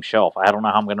the same shelf. I don't know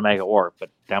how I'm going to make it work, but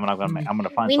damn it, I'm going to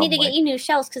find. We need to some way. get you new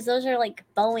shelves because those are like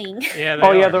Boeing. Yeah. They're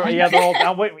all.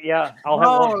 I'll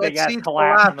have one big ass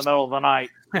collapse in the middle of the night.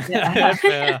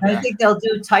 Yeah. I think they'll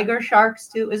do Tiger Sharks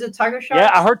too. Is it Tiger Sharks?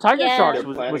 Yeah, I heard Tiger Sharks They're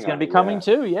was planning going to be on it, coming yeah.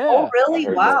 too. Yeah. Oh, really? I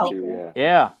heard Wow. that too,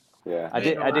 Yeah. Yeah. I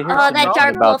did hear Oh, some that talk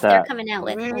Dark about Wolf they're that. coming out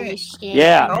with. Holy shit.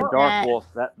 Yeah, Look the at Dark that. Wolf.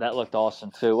 That looked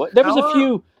awesome too. There was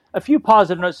a few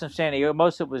positive notes from San Diego.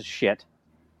 Most of it was shit.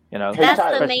 That's the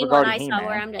especially main one regarding I saw He-Man.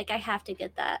 where I'm like, I have to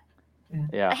get that.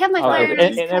 Yeah. I have my Oh, Fire and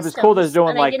and Ice it was cool. They're Customs, doing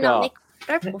and I like did not make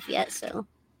Dark Wolf yet, so.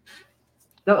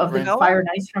 Of the Fire and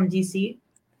Ice from DC?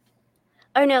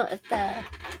 Oh no,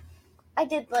 I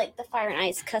did like the Fire and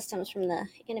Ice Customs from the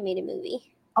animated movie.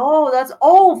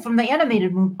 Oh, from the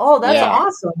animated movie. Oh, that's Yeah.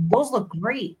 awesome. Those look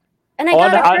great. And Oh,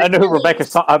 got I know who originally-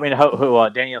 Rebecca's. Who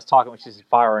Danielle's talking, which is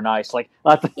Fire and Ice. Like,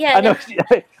 Yeah, I know.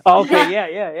 no. Oh, okay,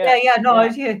 yeah.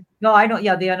 No, I know.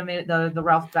 Yeah, the animated, the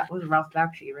Ralph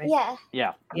Bakshi, right?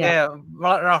 Yeah. Yeah.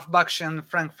 Ralph Bakshi and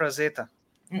Frank Frazetta.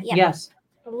 Yeah. Yes.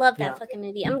 I love that Yeah. fucking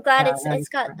movie. I'm glad Yeah, it's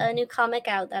got a new comic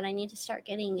out that I need to start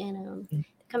getting and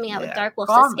coming out with Yeah, Dark Wolf.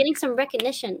 So it's comic. getting some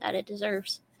recognition that it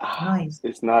deserves. Nice.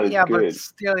 It's not as Yeah, but good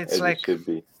still, it's as like it should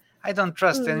be. I don't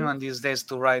trust Mm. anyone these days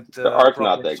to write The art's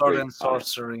not proper that sword great, and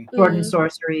sorcery. Sword and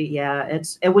Sorcery, yeah.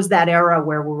 It was that era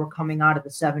where we were coming out of the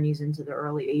 70s into the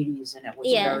early 80s, and it was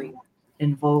Yeah. very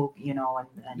in vogue, and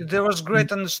There was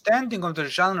great understanding of the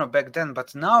genre back then,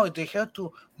 but now they have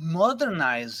to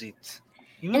modernize it.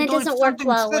 Even And it though it's doesn't work something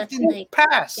well set with in the like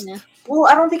past. Well,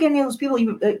 I don't think any of those people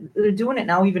even that are doing it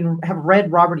now even have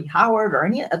read Robert E. Howard or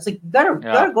any. It's like you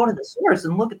gotta go to the source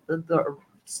and look at the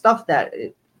stuff that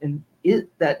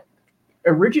that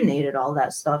originated all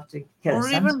that stuff to get a Or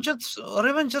sense.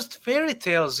 even just fairy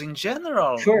tales in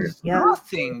general. Sure, It's yeah.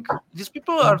 nothing. These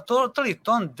people are totally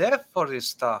tone deaf for this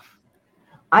stuff.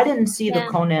 I didn't see the Yeah.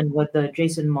 Conan with the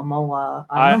Jason Momoa.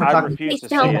 I remember talking- refuse to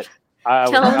see Don't. it.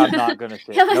 I'm not going to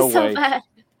see it. That was No so way. bad.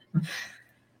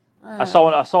 I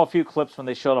saw a few clips when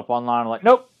they showed up online. I'm like,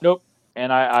 nope.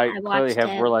 And I clearly watched have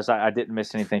it. realized I didn't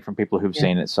miss anything from people who've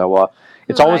seen it. So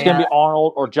it's always going to be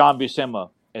Arnold or John Buscema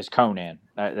as Conan.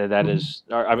 That is,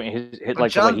 I mean, his like the way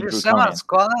John he drew Conan. Buscema's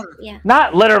Conan. Yeah.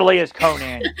 Not literally as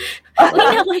Conan. We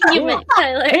know what you meant,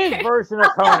 Tyler. His version of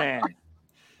Conan.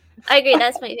 I agree.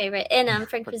 That's my favorite. And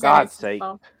Frank For Frazetta. God's sake.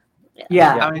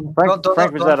 Yeah. I mean, Frank don't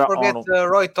Frazetta, forget Arnold.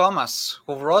 Roy Thomas,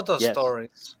 who wrote those Yes.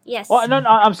 stories. Yes. Well, no,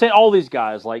 I'm saying all these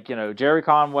guys, like Jerry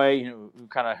Conway, who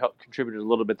kind of helped contributed a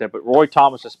little bit there, but Roy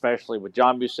Thomas especially with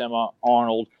John Buscema,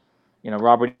 Arnold,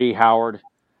 Robert E. Howard,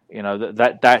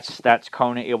 that's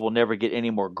Conan. It will never get any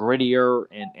more grittier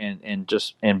and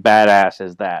just badass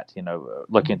as that.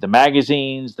 Looking at the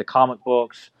magazines, the comic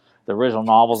books, the original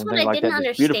novels, That's and what things I like didn't that.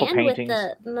 There's beautiful understand with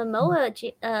paintings. the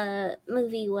Momoa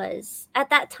movie was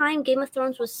at that time Game of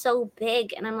Thrones was so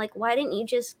big, and I'm like, why didn't you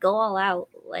just go all out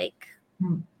like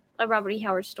a Robert E.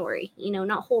 Howard story?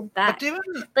 Not hold back.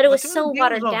 But it was so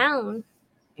watered down.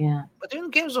 Yeah. But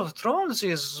even Games of Thrones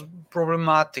is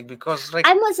problematic because, like,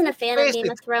 I wasn't a fan of face Game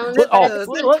it, of Thrones, but, but at the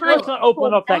same time, Let's not open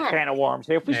hold up that back. can of worms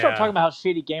here. If we start Yeah. talking about how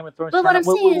shitty Game of Thrones But what I'm turned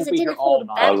out, saying we'll is it be here didn't all hold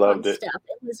night. back I on loved it. stuff.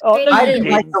 It was Oh, great. no, I you didn't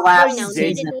didn't. like the last they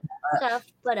season. didn't stuff,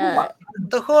 but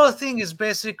the whole thing is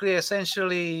basically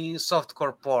essentially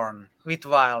softcore porn with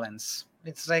violence.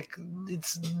 It's like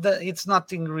it's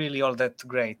nothing really all that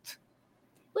great.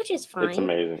 which is fine. It's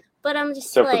amazing. But I'm just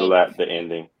Except like, for the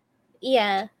ending.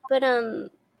 yeah, but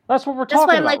That's what we're that's talking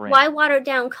why I'm about. like, Ren. why water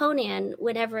down Conan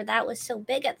whenever that was so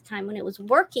big at the time when it was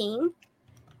working?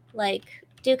 Like,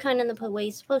 do Conan the way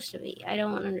he's supposed to be. I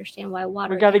don't understand why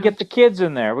water. We got to down. get the kids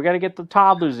in there. We got to get the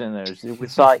toddlers in there. We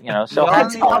saw,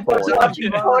 self-control.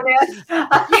 Watching Conan.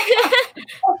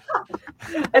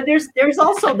 And there's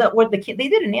also that with the kid. They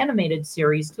did an animated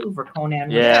series too for Conan.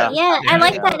 Yeah. Yeah, I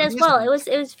like Yeah. that as well. It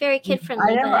was very kid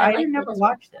friendly. I never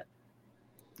watched it.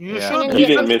 You Yeah. should. You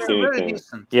didn't miss Very anything.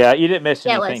 decent. Yeah, you didn't miss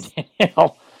Yeah, it anything,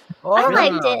 Danielle. Oh, I no,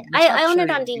 liked no, it. it's I own it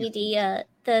on actually- DVD.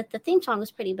 The theme song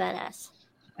was pretty badass.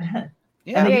 And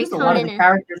they Very used a lot of the Conan-esque.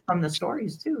 characters from the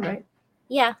stories too, right?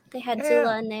 Yeah, they had Yeah.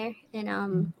 Zula in there,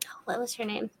 and what was her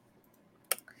name?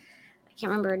 I can't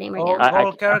remember her name right All, now.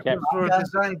 all characters were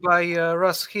designed by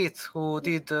Russ Heath, who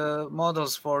did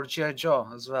models for G.I. Joe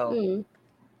as well. Mm.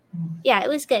 Yeah, it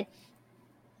was good.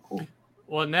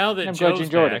 Well, now that I'm glad you Joe's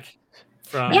enjoyed back it.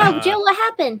 from Yeah, Joe, what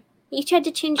happened? You tried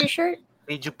to change your shirt?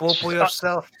 Did you poo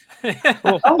yourself? Oh yeah,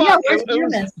 Fuck, where's it was-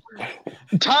 Eunice?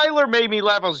 Tyler made me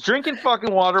laugh. I was drinking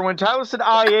fucking water when Tyler said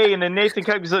IA, and then Nathan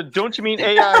Keg said, "Don't you mean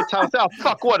AI?" Tyler said, "Oh,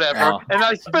 fuck, whatever." Oh. And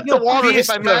I spit the water, hit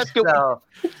my mask.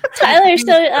 Tyler,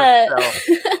 so Yeah,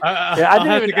 I'll I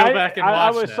have didn't to go even. back and I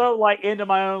watch was that. so like into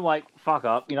my own like fuck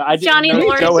up. You know, I didn't Johnny know that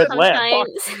Lawrence Joe had left.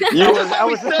 sometimes. I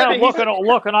was just kind of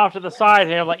looking off to the side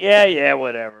here. I'm like, yeah,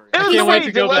 whatever. It was can't wait to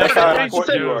amazing. go back When and he watch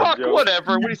said, Joe. "Fuck, Joe.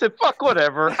 whatever." When he said, "Fuck,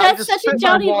 whatever," I That's just such a spit my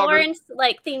Johnny water. Lawrence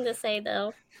like thing to say,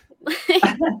 though.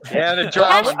 Yeah, the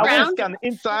jar. Hash I brown? was on the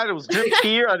inside. It was drip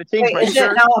here. I had to change my Wait,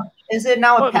 shirt. is it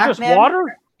now a What, just Pac-Man?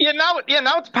 water? Yeah, now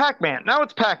it's Pac-Man. Now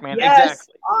it's Pac-Man. Yes,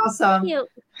 Exactly. awesome. Cute.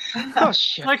 Oh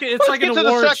shit. It's like Let's an get to the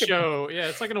award second. show. Yeah,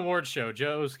 it's like an award show.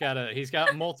 Joe's he's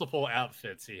got multiple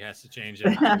outfits. He has to change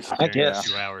it I during guess.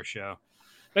 a 2-hour show.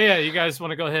 But yeah, you guys want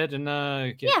to go ahead and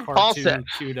get Yeah. part All 2 set.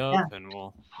 queued up, and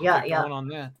we'll Yeah, get yeah. going on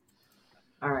that.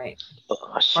 All right,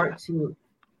 Oh, shit. part 2.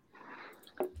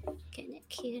 Getting it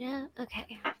queued up.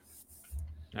 Okay, All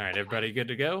right, everybody good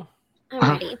to go?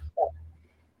 I'm ready.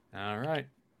 All right.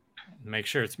 Make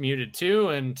sure it's muted too.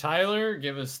 And Tyler,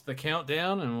 give us the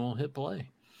countdown and we'll hit play.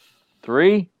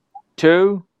 3,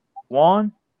 2,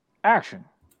 1, action.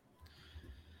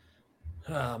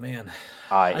 Oh man.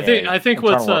 I think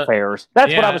what's Internal affairs.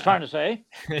 That's what I yeah. was trying to say.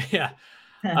 Yeah.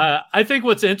 I think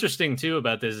what's interesting too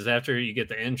about this is after you get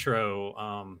the intro,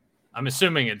 I'm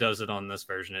assuming it does it on this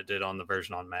version. It did on the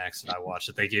version on Max that I watched.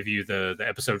 That they give you the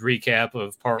episode recap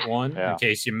of part 1 Yeah. in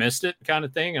case you missed it, kind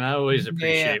of thing. And I always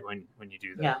appreciate when you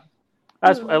do that. Yeah.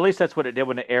 That's at least that's what it did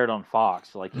when it aired on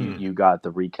Fox. Like you got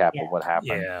the recap Yeah. of what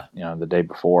happened. Yeah. You know, the day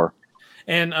before.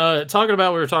 And talking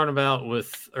about we were talking about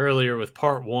with earlier with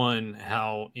part 1,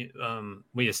 how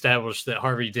we established that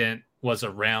Harvey Dent was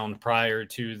around prior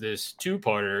to this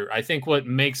 2-parter. I think what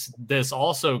makes this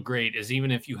also great is even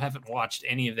if you haven't watched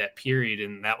any of that period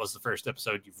and that was the first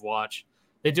episode you've watched,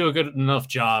 they do a good enough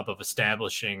job of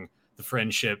establishing the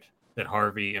friendship that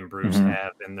Harvey and Bruce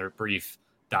have in their brief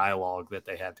dialogue that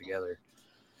they had together.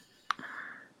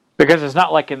 Because it's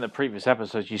not like in the previous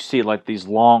episodes, you see like these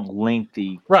long,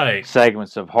 lengthy Right.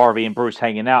 segments of Harvey and Bruce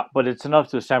hanging out, but it's enough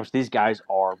to establish these guys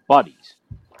are buddies.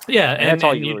 Yeah, And that's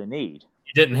all and you really need.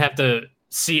 You didn't have to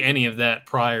see any of that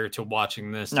prior to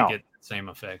watching this No. to get the same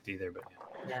effect either. But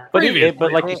Yeah. But, Previously.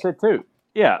 but like you said too,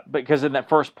 yeah, because in that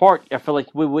first part, I feel like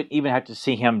we wouldn't even have to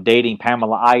see him dating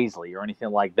Pamela Isley or anything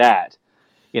like that.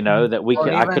 You know, that we Or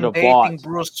could I even could have dating watched.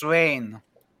 Bruce Wayne.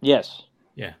 Yes.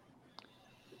 yeah.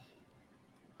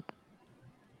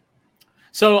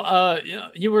 So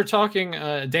you were talking,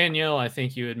 Danielle, I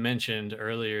think you had mentioned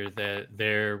earlier that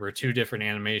there were 2 different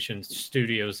animation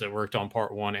studios that worked on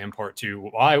part 1 and part 2.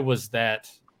 Why was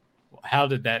that? How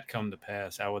did that come to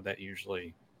pass? How would that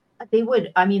usually? They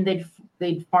would. I mean,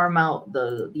 they'd farm out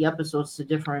the episodes to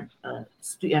different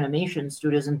animation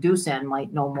studios, and Doosan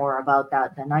might know more about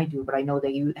that than I do. But I know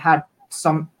they had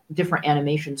some different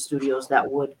animation studios that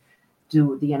would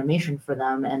do the animation for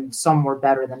them, and some were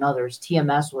better than others.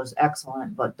 TMS was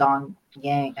excellent, but Don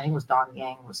Yang, I think it was Don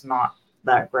Yang, was not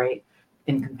that great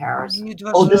in comparison. It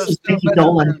was, Oh, this is still Mickey better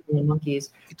Dolan than- from the Monkeys.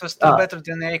 It was still better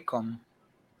than Acom.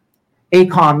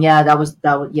 ACOM, yeah, that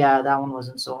one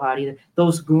wasn't so hot either.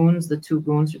 Those goons, the 2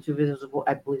 goons or 2 videos,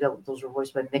 I believe that those were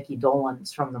voiced by Mickey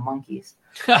Dolenz from the Monkeys.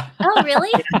 Oh,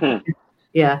 really?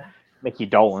 Yeah. Mickey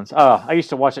Dolenz. I used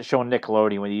to watch that show on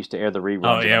Nickelodeon when they used to air the reruns.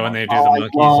 Oh of yeah, the when they do Monkeys.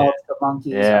 the I monkeys. love the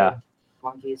Monkeys. Yeah.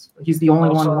 Monkeys. He's the only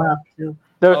one left too.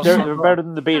 They're better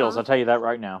than the Beatles. I'll tell you that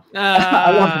right now.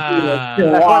 I love the Beatles too.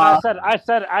 That's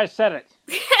what I said it.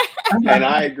 And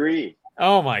I agree.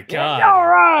 Oh my god! All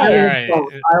right. All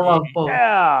right. I love both.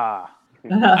 Yeah.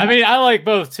 I mean, I like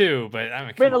both too, but I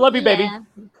mean, Man, I love you, baby.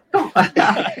 The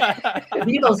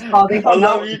Beatles, they I called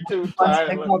love them- you too, They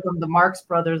Tyler. called them the Marx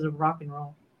Brothers of rock and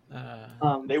roll.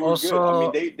 They were good.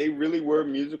 I mean, they really were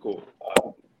musical.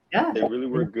 Yeah. They really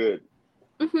were good.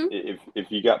 Mm-hmm. If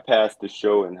you got past the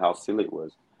show and how silly it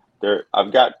was,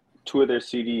 I've got 2 of their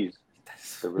CDs.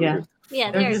 They're really Yeah. good.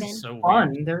 Yeah, They're very just good.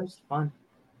 fun. They're just fun.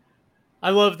 I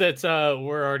love that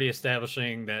we're already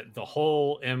establishing that the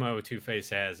whole MO Two-Face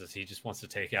has is he just wants to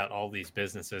take out all these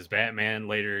businesses. Batman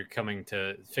later coming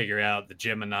to figure out the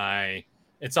Gemini.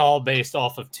 It's all based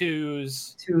off of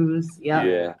twos.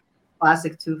 Yeah.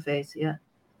 Classic Two-Face, yeah.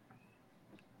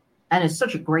 And it's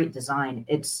such a great design.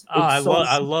 I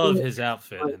love his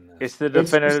outfit in this. It's the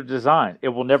definitive design. It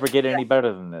will never get any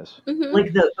better than this.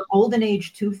 Like the Golden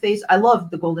Age Two-Face. I love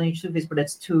the Golden Age Two-Face, but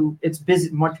it's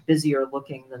busy, much busier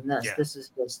looking than this. Yeah. This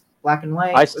is just black and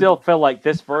white. I still feel like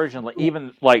this version, like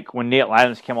even like when Neil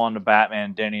Adams came on to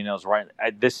Batman, Danny knows right.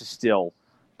 This is still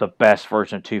the best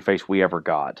version of Two-Face we ever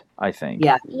got. I think.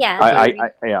 Yeah.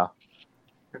 Yeah.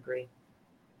 Agree.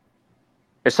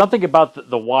 There's something about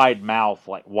the wide mouth,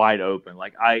 like wide open.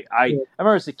 Like I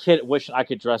remember as a kid wishing I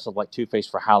could dress up like Two-Face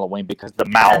for Halloween because the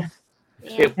mouth,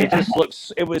 it just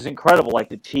looks. It was incredible. Like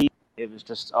the teeth, it was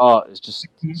just it's just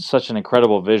such an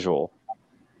incredible visual.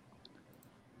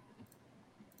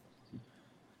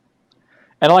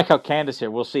 And I like how Candace here.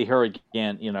 We'll see her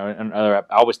again. You know, in other.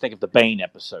 I always think of the Bane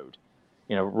episode.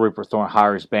 You know, Rupert Thorne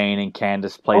hires Bane, and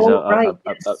Candace plays a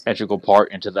integral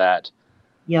part into that.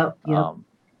 Yep.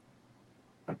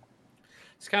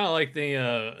 It's kind of like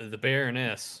the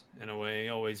Baroness in a way,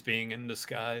 always being in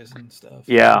disguise and stuff.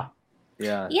 Yeah.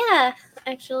 Yeah,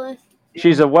 actually.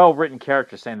 She's a well-written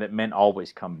character, saying that men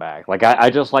always come back. Like I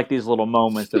just like these little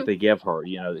moments that they give her.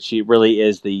 You know, that she really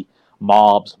is the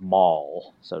mob's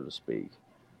mall, so to speak.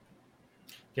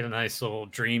 Get a nice little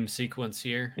dream sequence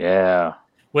here. Yeah.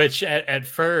 Which at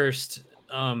first,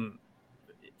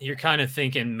 you're kind of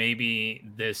thinking maybe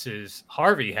this is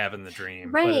Harvey having the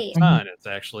dream, but it's not. It's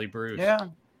actually Bruce. Yeah,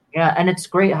 and it's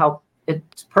great how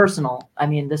it's personal. I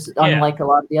mean, this is unlike a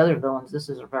lot of the other villains. This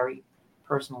is a very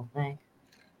personal thing.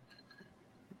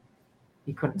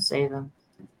 You couldn't save him.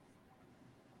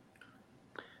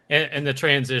 And the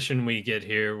transition we get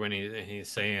here when he's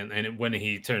saying, and when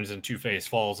he turns into Two-Face,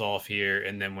 falls off here,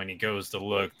 and then when he goes to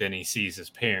look, then he sees his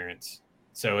parents.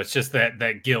 So it's just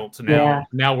that guilt now. Yeah.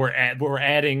 Now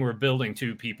we're building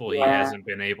two people he hasn't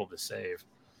been able to save.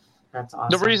 That's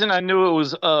awesome. The reason I knew it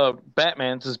was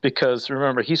Batman's is because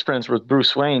remember he's friends with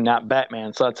Bruce Wayne, not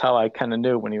Batman. So that's how I kind of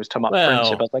knew when he was talking about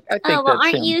friendship. I was like, I think that's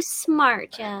aren't him. you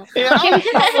smart, Jeff? Yeah,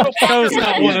 I was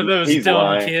not one of those He's dumb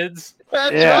lying. kids.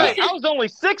 That's right. I was only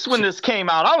 6 when this came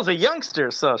out. I was a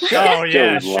youngster, so Oh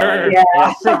yeah, sure.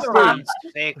 Yeah.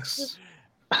 6.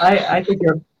 I think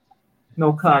you're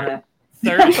no comment.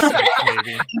 36,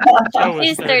 maybe. He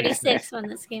was 36 when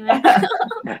this came out.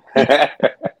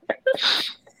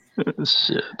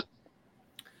 Shit.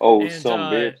 Oh, And, some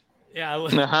bitch. Yeah,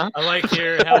 I like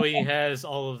here how he has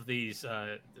all of these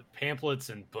pamphlets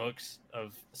and books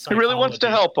of He really wants to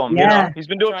psychology. help him. Yeah. You know? He's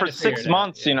been doing it Trying for to figure 6 it out,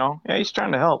 months, you know. Yeah, he's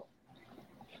trying to help.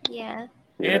 Yeah.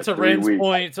 Yeah, And to 3 Ren's weeks.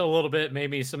 point, a little bit,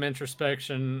 maybe some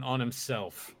introspection on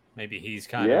himself. Maybe he's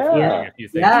kind Yeah. of doing a few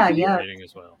things Yeah. writing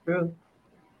as well. True.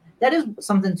 That is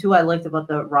something too I liked about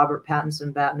the Robert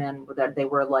Pattinson Batman, that they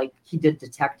were like he did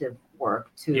detective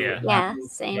work too. Yeah,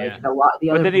 same. Like a lot. The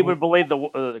But other then he would believe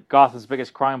the Gotham's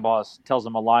biggest crime boss tells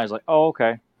him a lie. He's like, oh,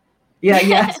 okay.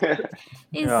 Yeah.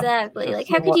 Exactly. Like,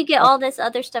 how could you get all this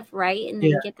other stuff right and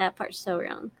then get that part so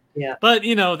wrong? Yeah. But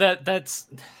you know that's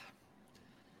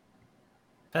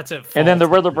it. And then the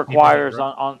Riddler requires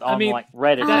on like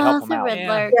Reddit to help him the out.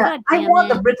 Riddler. Yeah, God I damn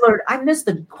want it. the Riddler. I miss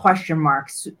the question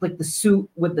marks, like the suit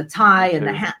with the tie and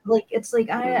the hat. Like it's like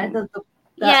Yeah,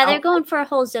 they're going for a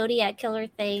whole Zodiac killer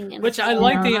thing. And Which I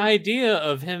like the idea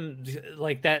of him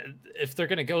like that. If they're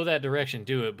gonna go that direction,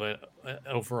 do it. But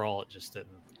overall, it just didn't.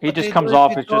 He But just they comes do it off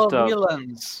with as just all a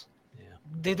villains.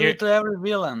 They do Here- it to every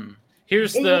villain.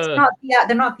 Here's It's the not,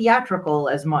 they're not theatrical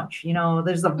as much. You know,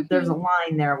 there's a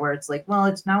line there where it's like, well,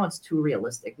 it's too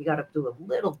realistic. You got to do a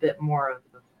little bit more of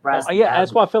the rest. yeah,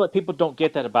 that's why I feel like people don't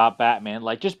get that about Batman.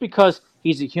 Like just because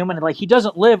he's a human, like he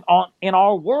doesn't live in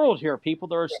our world here. People,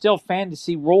 there are still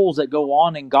fantasy rules that go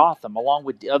on in Gotham, along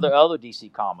with the other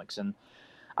DC comics, and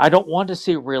I don't want to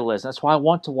see realism. That's why I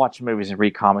want to watch movies and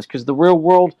read comics because the real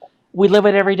world we live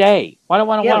it every day. Why don't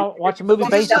I want to watch a movie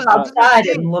based on outside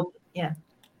and look? Yeah.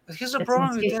 But here's the It's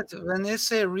problem with insane. that. When they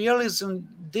say realism,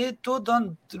 they too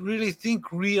don't really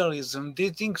think realism. They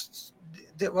think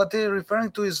what they're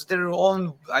referring to is their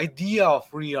own idea of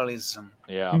realism.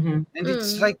 Yeah. Mhm. And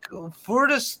it's like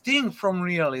furthest thing from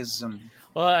realism.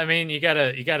 Well, I mean, you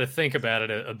gotta think about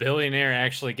it. A billionaire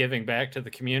actually giving back to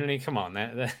the community. Come on,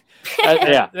 that's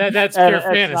pure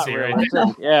fantasy, right?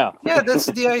 Yeah. Yeah, that's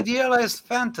the idealized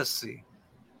fantasy.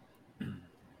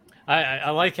 I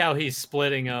like how he's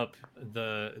splitting up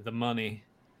the money.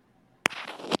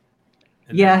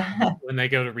 And Yeah. then when they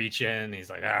go to reach in, he's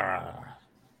like,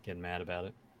 getting mad about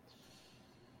it.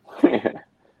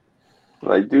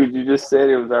 Like, dude, you just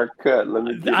said it was our cut. Let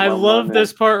me. Get I my love money.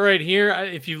 this part right here.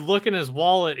 If you look in his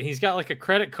wallet, he's got like a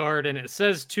credit card, and it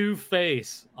says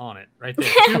Two-Face on it right there.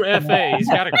 2FA. He's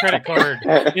got a credit card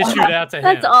issued out to him.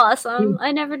 That's awesome.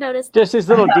 I never noticed. Just these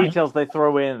little details they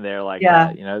throw in there, like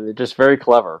that. You know, they're just very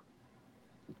clever.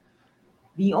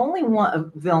 The only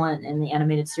one villain in the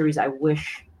animated series I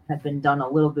wish had been done a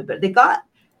little bit better. They got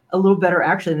a little better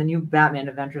actually in the new Batman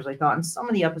Adventures, I thought, in some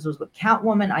of the episodes. But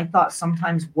Catwoman, I thought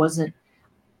sometimes wasn't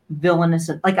villainous.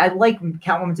 Like, I like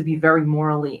Catwoman to be very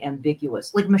morally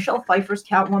ambiguous. Like Michelle Pfeiffer's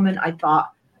Catwoman, I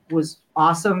thought was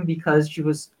awesome because she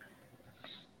was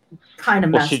kind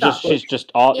of messed up. She's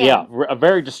just a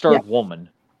very disturbed woman.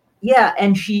 Yeah,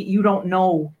 and you don't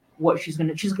know what she's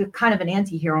kind of an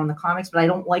anti-hero in the comics, but I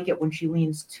don't like it when she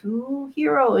leans too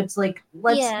hero. It's like,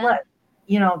 let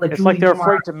it's like they're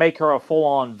afraid to make her a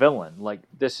full-on villain. Like,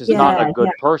 this is not a good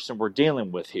person we're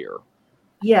dealing with here.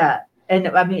 Yeah, and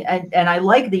I mean, and I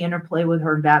like the interplay with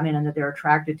her and Batman, and that they're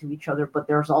attracted to each other. But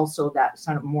there's also that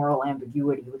kind of moral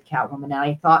ambiguity with Catwoman. And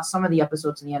I thought some of the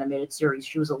episodes in the animated series,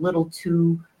 she was a little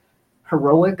too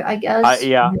heroic, I guess.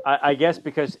 I guess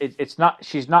because it's not.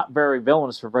 She's not very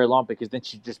villainous for very long, because then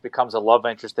she just becomes a love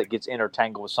interest that gets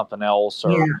intertangled with something else,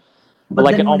 or But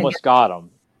like then it when Almost Got Him.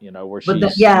 You know, where she's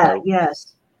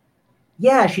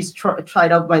she's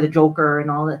tried out by the Joker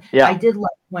and all that. Yeah. I did like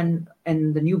when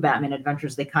in the new Batman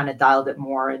Adventures they kind of dialed it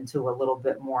more into a little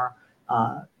bit more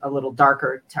a little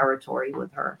darker territory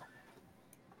with her.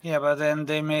 Yeah, but then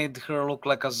they made her look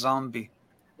like a zombie.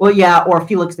 Well, yeah, or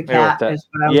Felix the Cat. Is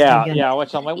what I was thinking.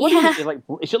 Which I'm like, what is it? Like,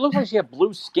 it look like she had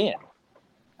blue skin.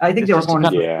 I think they were going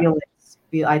to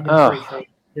Felix. I'm pretty sure.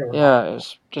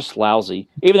 It's just lousy.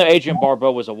 Even though Adrienne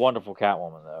Barbeau was a wonderful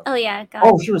Catwoman, though. Oh yeah, God.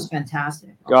 Oh, she was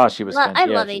fantastic. Gosh, she was. I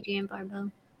love Adrienne Barbeau.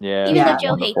 Yeah, even though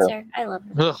Joe hates her, I love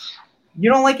her. You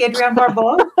don't like Adrienne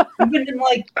Barbeau? You didn't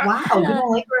like? Wow, you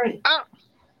don't like her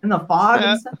in the fog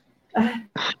and stuff. I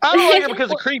don't like her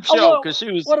because of Creep Show, because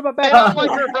she was. What about I don't like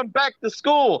her from Back to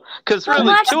School, because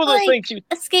really two of those things.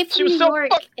 Escape from New York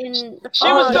in the She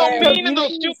was so mean in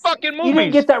those two fucking movies. You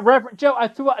didn't get that reference, Joe. I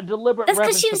threw out a deliberate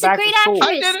reference. That's because she was to a Back great to School. actress.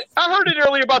 I did it. I heard it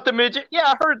earlier about the midget. Yeah,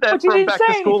 I heard that But you from didn't Back say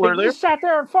to School anything. earlier. You just sat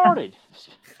there and farted.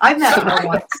 I've met her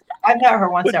once. I've met her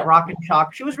once at Rock and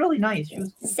Shock. She was really nice. She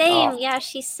was Same, yeah.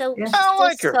 She's so Yeah. she's I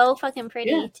like still her. so fucking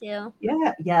pretty too.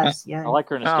 Yeah. I like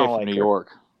her in I Escape don't from New like her. York.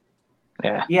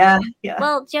 Yeah. Yeah.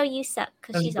 Well, Joe, you suck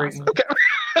because she's awesome.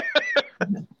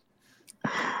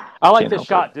 I like You this know,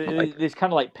 shot. but, These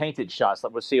kind of like painted shots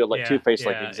that we'll see, like Yeah, Two-Face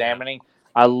like yeah, examining.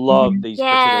 I love these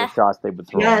particular shots they would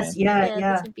throw Yes. in.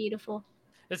 Yeah. Those are beautiful.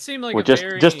 It seemed like With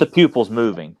a just the pupils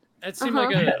moving. It seemed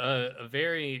like a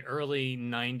very early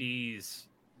 '90s.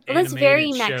 It was very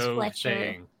animated Max show Fletcher.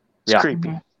 thing. It's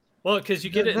creepy. Well, because you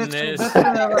get it in this.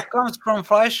 That comes from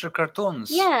Fleischer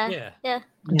cartoons. Yeah.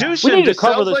 Douche, We need to do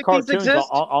cover cells those like these cartoons exist?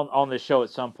 on this show at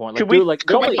some point. Like, Could we- do like could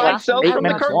they're we only find like cells 8 from the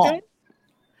minutes cartoon? long.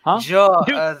 Huh? Joe,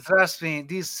 Dude. trust me,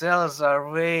 these cells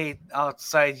are way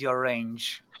outside your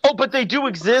range. Oh, but they do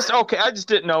exist? Okay, I just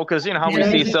didn't know, because you know how we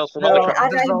Yeah, see they- cells from no, other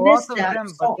cartoons. There's I a lot missed of that. them,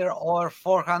 So- but they're all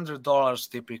 $400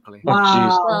 typically.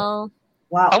 Wow. Well,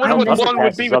 Wow. I wonder what the missed one that.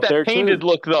 would be with up there, that painted too.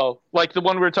 look, though. Like the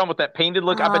one we were talking about, that painted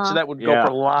look. I bet you that would go Yeah.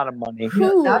 for a lot of money.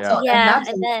 Ooh, That's a, and yeah,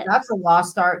 I bet. that's a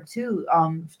lost art too.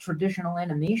 Traditional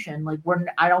animation, like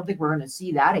I don't think we're going to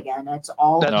see that again. It's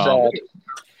all That's No. sad.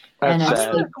 And That's it's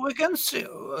sad. like- We can see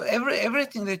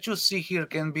everything that you see here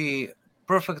can be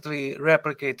perfectly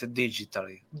replicated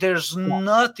digitally. There's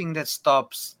nothing that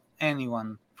stops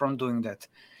anyone from doing that,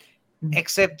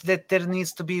 except that there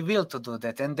needs to be will to do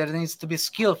that, and there needs to be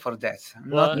skill for that,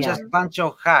 Well, not just bunch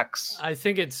of hacks. I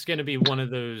think it's going to be one of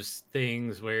those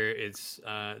things where it's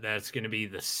that's going to be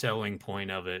the selling point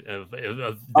of it, of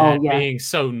Oh, that yeah. being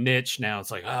so niche now.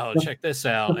 It's like, oh, check this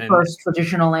out. the And first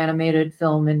traditional animated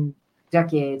film in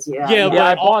decades. Yeah. Yeah, Yeah,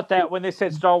 I bought that when they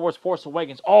said Star Wars Force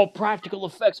Awakens. All practical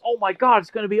effects. Oh my god, it's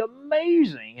going to be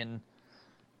amazing. And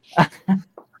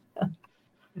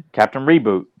Captain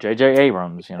Reboot, J.J.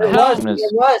 Abrams. You know, It was. and his-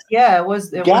 It was. Yeah. It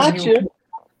was. It Gotcha. Was,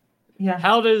 yeah.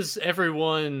 how does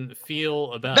everyone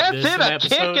feel about That's this it, a episode?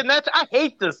 kick, and that's I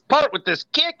hate this part with this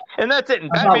kick, and that's it. And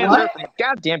About Batman's what? there for the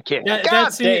goddamn kick. That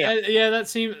God seemed, damn. that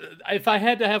seemed. If I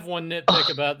had to have one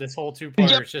nitpick about this whole two-parter,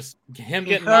 Yep. it's just him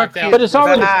getting hurt knocked you. out. But it's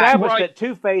already Right. established that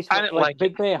Two-Face, I didn't like like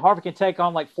Big Ben Harvey, can take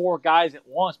on like 4 guys at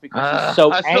once because he's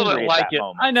so I still angry didn't at like that it.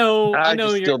 moment. I know I you're.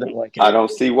 just still didn't like it. I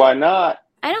don't see why not.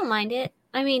 I don't mind it.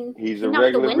 I mean, He's he a knocked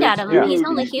the regular wind out of him. rich He's dude.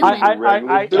 only He's-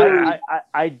 human.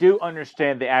 I do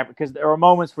understand the average, because there are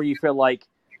moments where you feel like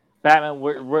Batman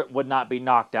would not be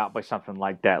knocked out by something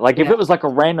like that. Like if Yeah. it was like a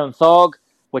random thug,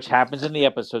 which happens in the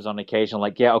episodes on occasion.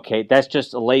 Like, yeah, okay, that's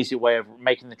just a lazy way of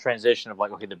making the transition of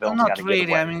like, okay, the villain's got Not to really. get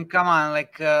away. I mean, come on.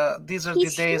 Like, these are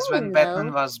He's the days human, when Batman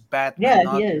though. was Batman, Yeah,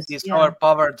 not he is, this yeah.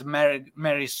 overpowered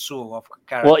Mary Sue of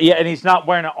character. Well, yeah, and he's not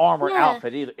wearing an armored Yeah.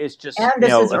 outfit either. It's just And you this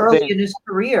know is a early thing. in his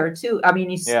career too. I mean,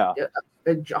 he's Yeah.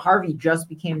 Harvey just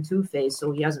became Two-Face,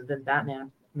 so he hasn't been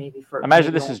Batman maybe for.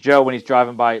 Imagine maybe this is Joe when he's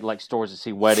driving by like stores to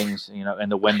see weddings, you know, in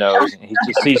the windows, and he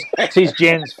just sees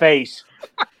Jen's face,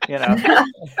 you know.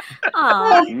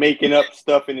 Aw. Making up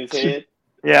stuff in his head.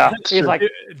 Yeah, he's like,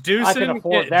 Deucin, I can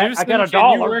afford that. I Deucin, got a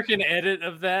can you dollar. work an edit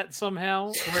of that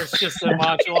somehow, where it's just a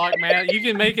Montchalok man? You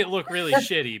can make it look really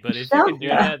shitty, but if you can do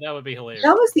that, that would be hilarious.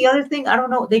 That was the other thing. I don't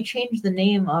know. They changed the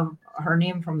name of her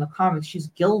name from the comics. She's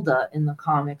Gilda in the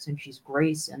comics, and she's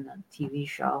Grace in the TV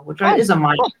show, which is a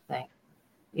minor thing.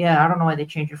 Yeah, I don't know why they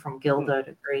changed it from Gilda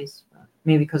to Grace.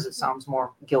 Maybe because it sounds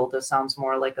more Gilda sounds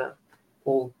more like a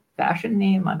old-fashioned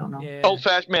name. I don't know.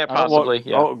 Old-fashioned man, possibly.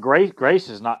 yeah. Oh, Grace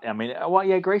is not. I mean, well,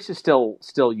 yeah, Grace is still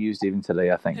used even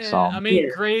today. I think. Yeah, Some. I mean,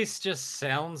 Grace just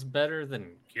sounds better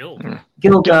than Gilda.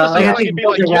 Gilda, Sounds like, I like think it'd be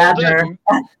like Gilda Gilda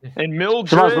Radner. and Mildred.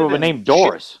 She reminds me of a and name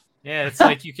Doris. Yeah, it's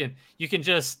like you can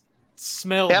just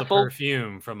smell Ethel. the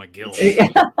perfume from a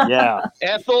Gilda. Yeah.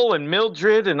 Ethel and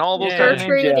Mildred and all those Yeah. kind of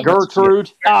names. Yeah.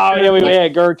 Gertrude. Oh yeah,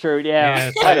 Gertrude. Yeah, Yeah.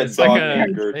 it's I had like, a it's like dog a,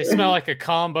 named they Gertrude. smell like a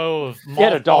combo of You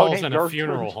had a dog mothballs named and a Gertrude?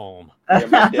 funeral home. Yeah,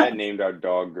 my dad named our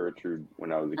dog Gertrude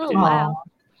when I was a Oh kid. wow.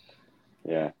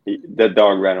 Yeah, that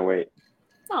dog ran away.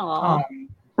 Aw. Ran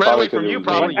Probably away from 'cause it you, was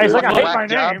probably. named He's like, I hate Whack my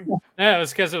job. name. Yeah, it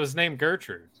was because it was named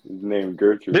Gertrude. His name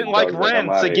Gertrude. Didn't like Dog was Ren,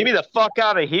 I'm so outta give me here. the fuck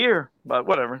out of here. But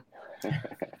whatever.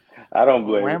 I don't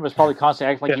blame Rand him. was probably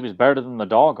constantly acting like he was better than the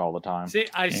dog all the time. See,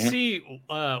 I see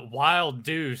Wild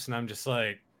Deuce, and I'm just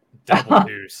like, double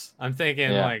Deuce. I'm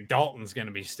thinking Yeah. like Dalton's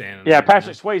gonna be standing. Yeah, there.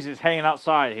 Patrick Swayze is hanging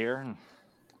outside here.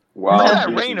 Wow, Look at that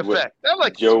this rain is what effect. That was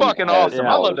like Joe fucking has awesome. Yeah.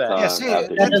 I all love the that. time Yeah, see,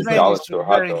 after that eating rain dollar is store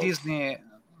hot very dogs. Disney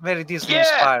Yeah.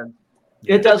 inspired.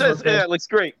 It does. It look does, good. yeah, it looks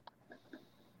great.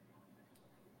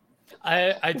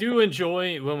 I do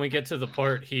enjoy when we get to the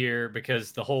part here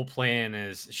because the whole plan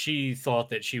is she thought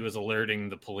that she was alerting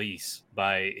the police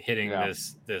by hitting Yeah.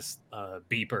 this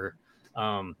beeper,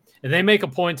 and they make a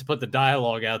point to put the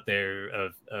dialogue out there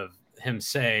of him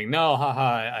saying, "No,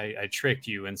 haha, I tricked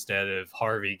you," instead of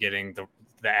Harvey getting the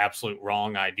absolute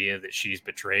wrong idea that she's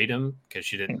betrayed him because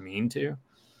she didn't mean to.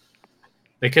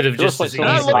 They could have just as Just like And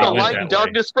I easily love the went light that and way.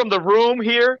 darkness from the room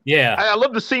here. Yeah, I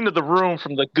love the scene of the room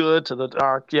from the good to the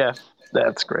dark. Yeah,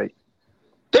 that's great.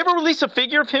 They ever release a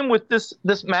figure of him with this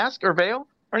mask or veil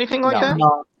or anything like No. that?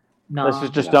 No. This is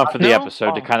just done for the No?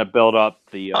 episode to Oh. kind of build up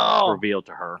the Oh. reveal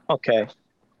to her. Okay. Yeah,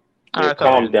 I thought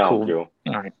calm it was down, cool. Joe.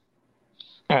 All right.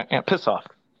 All right. Yeah, piss off.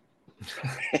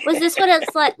 Was this what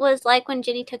it was like when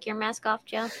Ginny took your mask off,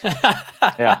 Joe?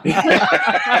 Yeah.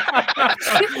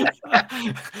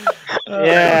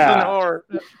 Yeah.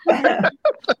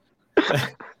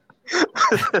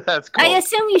 That's cool. I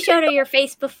assume you showed her your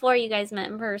face before you guys met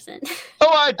in person. Oh,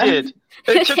 I did.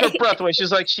 It took her breath away.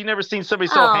 She's like, she never seen somebody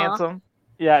so Aw. handsome.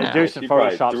 Yeah, Yeah, Jason she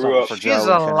probably photoshopped threw something up. for She's Joe. a and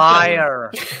sent it to him.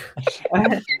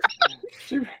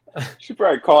 liar. She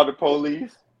probably called the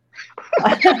police.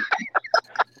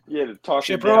 Yeah, to talk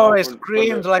She her down probably from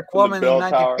screamed the- like from the woman in bell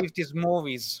tower. 1950s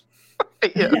movies.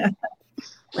 Yeah.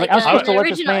 Like, I'm supposed to in the let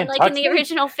this original, man like touch in the me?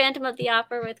 original Phantom of the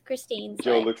Opera with Christine.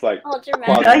 Joe looks like all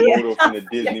dramatic. Quasimodo from the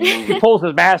Disney He movie. pulls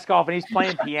his mask off and he's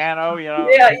playing piano, you know.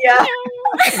 Yeah, yeah.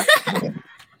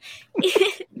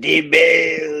 The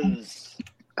bells.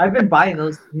 I've been buying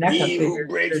those NECA He who figures.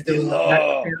 breaks They're the doing law.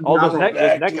 NECA Oh, those novels. neck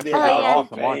Back to figures the are yeah.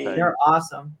 awesome, aren't they? They're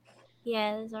awesome.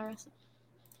 Yeah, those are awesome.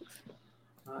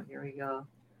 Oh, here we go.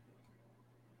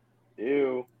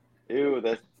 Ew.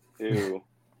 That's ew.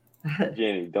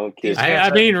 Jenny, don't kiss me.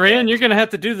 I mean, Rand, you're gonna have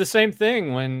to do the same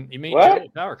thing when you meet What? Joe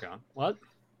at PowerCon. What?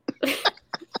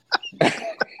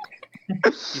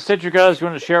 You said you guys were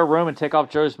going to share a room and take off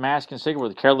Joe's mask and cigarette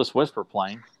with a Careless Whisper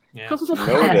playing. Yeah. No,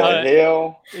 the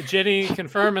hell? Jenny,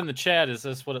 confirm in the chat. Is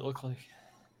this what it looked like?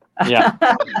 Yeah.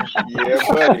 Yeah,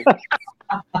 buddy.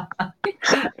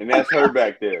 And that's her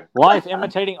back there. Life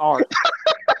imitating art.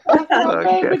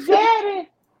 Okay.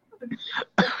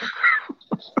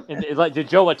 And, like, did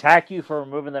Joe attack you for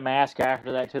removing the mask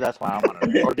after that too? That's why I'm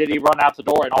wondering. Or did he run out the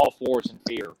door in all fours in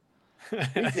fear?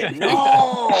 He said,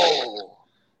 no.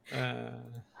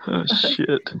 Oh,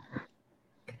 shit.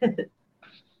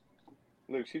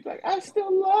 Look, she's like, I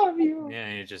still love you.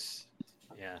 Yeah, you just,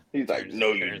 yeah. He's like,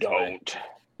 no, you don't.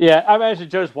 Yeah, I imagine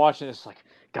Joe's watching this like,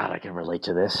 God, I can relate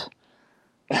to this.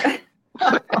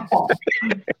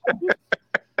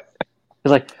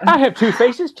 He's like, I have two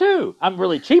faces too. I'm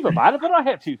really cheap about it, but I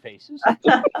have two faces.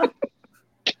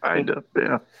 Kind of,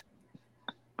 yeah.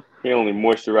 He only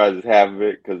moisturizes half of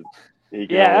it because he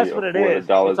can Yeah, only that's what it afford is.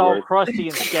 $1 It's all worth. crusty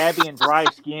and scabby and dry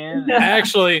skin.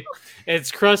 Actually,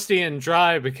 it's crusty and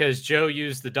dry because Joe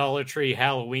used the Dollar Tree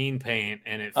Halloween paint,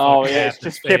 and it. Oh fucking yeah, half it's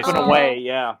his just face chipping off. away.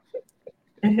 Yeah.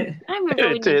 I remember when you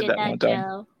It did did that that, one time.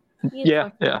 Joe.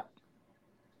 Yeah.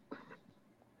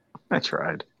 I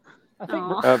tried. I think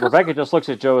Aw. Rebecca just looks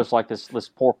at Joe as like this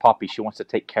poor puppy she wants to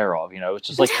take care of. It's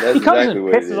just like That's he comes exactly and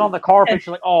what it pisses is. on the carpet. She's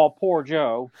like, "Oh, poor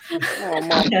Joe." Oh,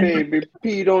 my baby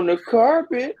peed on the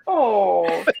carpet.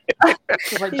 Oh.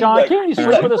 She's like, "John, can't you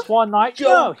sleep with us one night?" Joe.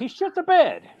 No, he shit the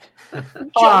bed. Joe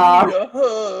need a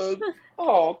hug.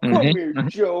 Oh, come Mhm. here,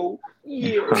 Joe.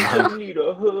 Yeah, Joe need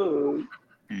a hug.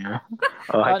 Yeah.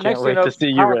 Oh, I can't Next wait thing to see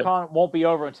you you. know, Red. PowerCon won't be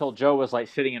over until Joe was like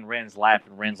sitting in Ren's lap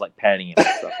and Ren's like patting him and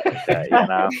stuff like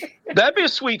that. That'd be a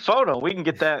sweet photo. We can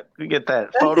get that. We get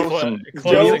that photo. What, Some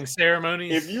closing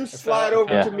ceremonies. If you slide over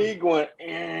to me going,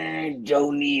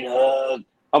 Joe need a hug,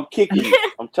 I'm kicking you.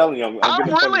 I'm telling you. I'm I'm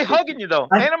gonna really fucking hugging you though,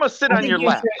 and I'm gonna sit on your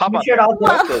lap. How You about should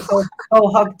that? all go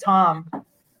hug Tom.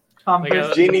 Tom Like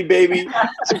Briscoe. Genie, baby,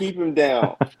 keep him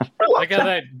down. Like how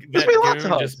that Gives me lots of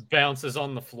goon hugs. just bounces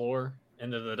on the floor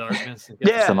into the darkness.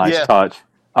 It's a nice touch.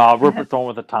 Rupert Thorne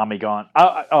with a Tommy gun.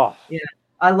 Yeah,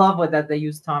 I love that they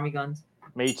use Tommy guns.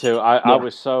 Me too. I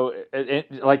was so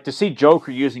like to see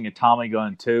Joker using a Tommy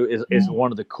gun too is one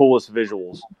of the coolest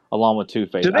visuals, along with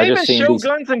Two-Face. Do I they just even seen show these.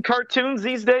 guns in cartoons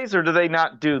these days, or do they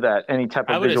not do that? Any type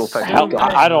I of would visual effects? assume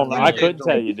I don't know. I they couldn't do.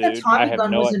 tell you, The dude. I Tommy have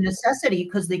gun no. was a necessity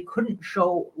because they couldn't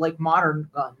show like modern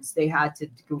guns. They had to.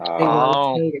 They were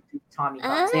Oh. okay to do Tommy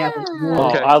guns. They had to do Oh,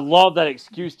 Okay. I love that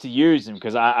excuse to use them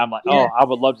because I'm like, Yeah. I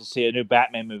would love to see a new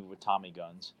Batman movie with Tommy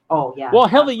guns. Oh yeah. Well,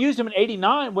 hell, they used them in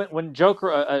 '89 when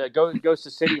Joker goes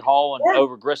to City Hall and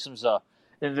over Grissom's.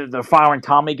 They're firing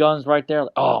Tommy guns right there.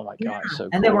 Oh my god, it's so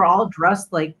and cool. they were all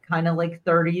dressed like kind of like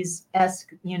 30s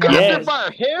esque, you know. Grabbed Yes. her by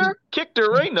her hair, kicked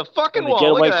her right in the fucking And the wall.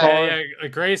 getaway Look at that. car. Yeah,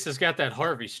 Grace has got that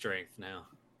Harvey strength now.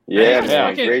 Yeah, He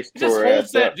man. fucking- Grace he just tore holds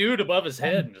ass that up. dude above his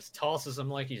head and just tosses him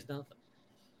like he's nothing.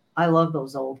 I love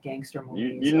those old gangster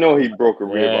movies. You know he broke a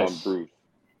rib Yes. on Bruce.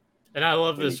 And I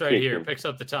love When this he right kicked here. him. Picks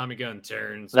up the Tommy gun,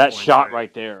 turns. That points shot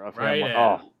right there. Of him, Right like, at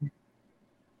oh, him.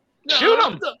 Shoot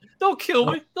him! Don't kill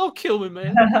me! Don't kill me,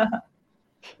 man!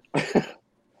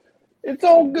 It's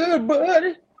all good,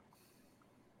 bud.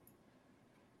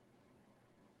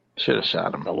 Should have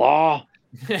shot him. the law.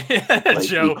 Joe,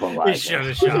 he equalizer. should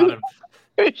have shot him.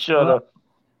 He should have.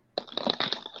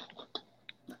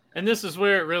 And this is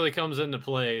where it really comes into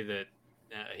play that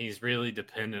he's really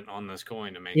dependent on this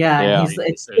coin to make. Yeah, Yeah. and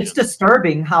it's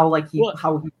disturbing how Well-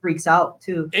 how he freaks out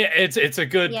too. It's a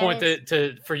good point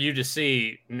Yes. for you to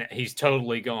see. He's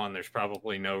totally gone. There's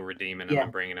probably no redeeming him Yeah.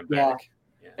 and bringing him Yeah. back.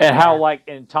 And how, like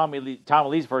in Tommy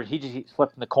Lee's version, he just keeps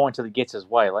flipping the coin till he gets his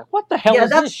way. Like, what the hell Yeah, is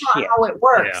that's this not shit? how it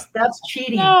works. Yeah. That's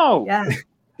cheating. No. Yeah.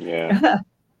 Yeah.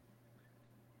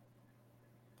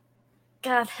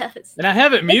 God, that was. And I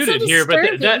have it It's so muted here, but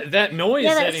disturbing. that noise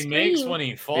Yeah, that that he makes scream. when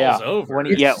he falls Yeah, over. when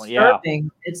he- It's yeah. disturbing.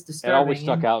 It's It disturbing. always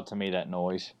stuck yeah. out to me, that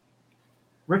noise.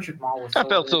 Richard Mall was. I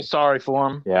felt so good. sorry for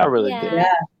him. Yeah. I really Yeah. did. Yeah,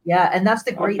 yeah, and that's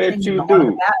the I great bet thing you with a lot of do.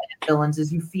 the Batman villains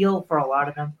is you feel for a lot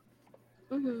of them.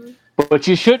 Mm-hmm. But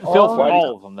you shouldn't feel Oh, for why-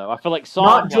 all of them, though. I feel like some.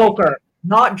 Not like- Joker.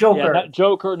 Not Yeah, Joker. not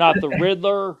Joker, not the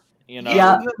Riddler. You know.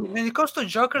 Yeah. When it comes to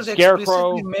Joker, they Scarecrow.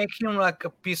 explicitly make him like a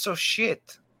piece of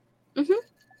shit.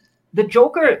 The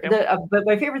Joker. Yeah. But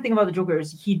my favorite thing about the Joker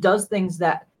is he does things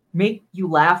that make you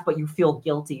laugh, but you feel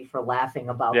guilty for laughing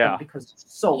about Yeah. them because it's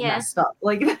so Yeah. messed up.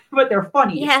 Like, but they're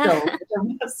funny Yeah. still. They're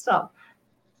messed up.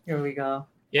 Here we go.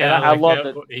 Yeah, And I love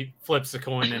that that- he flips the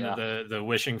coin Yeah. into the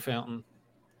wishing fountain.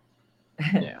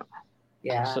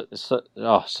 Yeah. So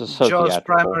Joe's theatrical.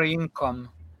 primary income.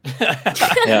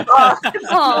 Yeah. Oh,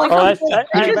 Oh, that's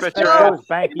Hey, just but Joe's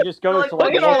bank. He just goes to Look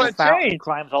like at all the that fountain, change.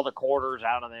 climbs all the quarters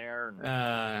out of there.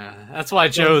 And, That's why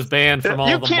Joe's banned from all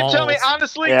You the can't malls. tell me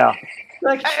honestly. yeah.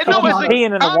 like, Hey, come no, on. it's Peeing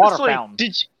in the water honestly, fountain.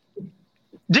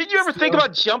 did you ever think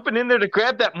about jumping in there to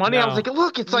grab that money? I was No. like,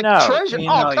 look, it's like No. treasure. You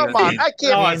Oh, know come you on. did. I No,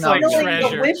 can't. it's like Knowing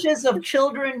treasure. the wishes of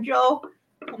children, Joe.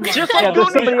 Come on. Just Yeah, like there's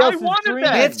Goonies, somebody I else's wanted dream.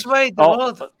 that. That's why the Oh,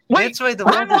 world. wait, That's why the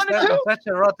I world is wanted to. such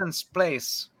a rotten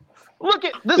place. Look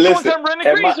at this. Listen, One time Ren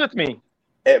at agrees my- with me.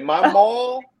 At my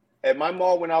mall,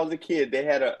 when I was a kid, they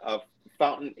had a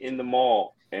fountain in the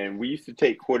mall, and we used to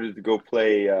take quarters to go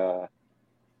play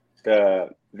the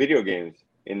video games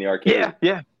in the arcade. Yeah,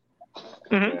 yeah.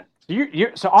 Mhm.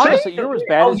 So honestly, you're as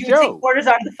bad as you Joe. take quarters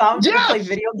out of the fountain Yes. to play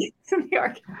video games in the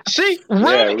arcade. See,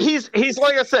 right? He's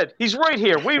like I said, he's right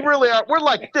here. We really are. We're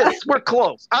like this. We're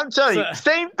close. I'm telling you,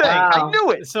 same thing. I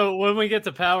knew it. So when we get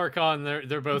to PowerCon,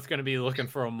 they're both going to be looking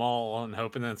for a mall and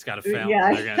hoping that it's got a fountain.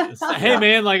 Yeah. They're gonna say, hey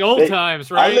man, like old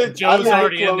times, right? Joe's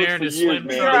already in there in his swim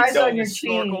Your eyes trunks. on your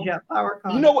change at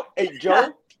PowerCon. You know what? Hey,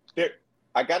 Joe,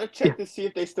 I got to check to see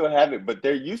if they still have it, but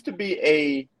there used to be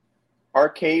a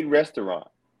arcade restaurant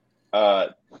down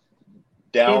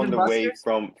David the way Buster's?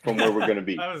 from where we're going to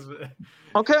be.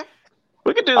 Okay,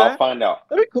 we could do I'll that. find out.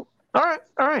 That'd be cool. All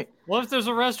right. Well, if there's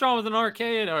a restaurant with an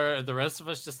arcade, are the rest of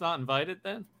us just not invited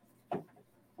then?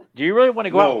 Do you really want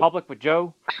to go out in No. public with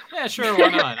Joe? Yeah, sure. Why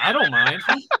not? I don't mind.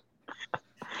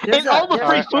 And all the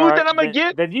free food that I'm gonna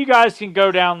get. Then you guys can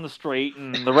go down the street,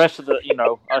 and the rest of the,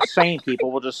 us sane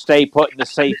people will just stay put in the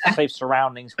safe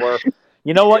surroundings. Where,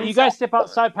 you know what, you guys step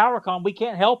outside PowerCon, we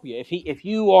can't help you. If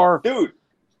you are, Dude,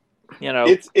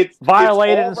 it's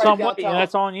violated all in some way, right downtown.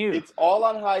 that's on you. It's all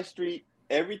on High Street.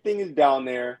 Everything is down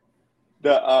there.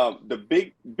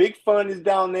 The big fun is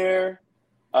down there.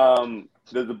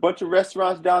 There's a bunch of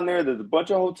restaurants down there. There's a bunch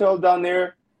of hotels down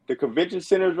there. The convention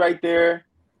center's right there.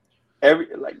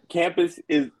 Campus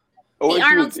is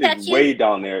Arnold is statue? way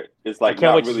down there. It's like I can't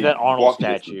not wait to see really that Arnold walking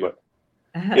statue. distance,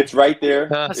 but it's right there.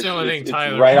 That's It's, the only thing it's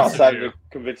Tyler right wants to outside do. the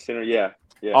convention center. Yeah.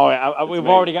 Oh, yeah, we've amazing.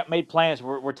 already made plans.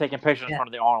 We're taking pictures in front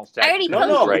of the Arnold statue. I already No,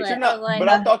 posted but it. you're not. Like, But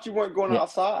I thought you weren't going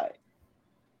outside.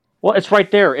 Well, it's right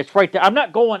there. It's right there. I'm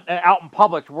not going out in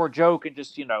public where Joe can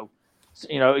just,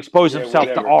 expose Yeah, himself to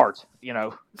whatever. art. I'm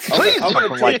going to Something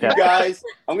like take you that. guys.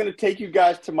 I'm going to take you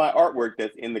guys to my artwork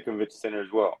that's in the convention center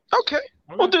as well. Okay,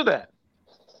 we'll do that.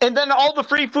 And then all the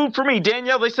free food for me,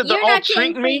 Danielle. They said You're they're all not getting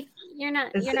treating me. You're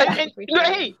not. You're And, not. and, getting free food.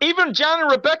 hey, even John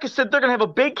and Rebecca said they're gonna have a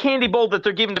big candy bowl that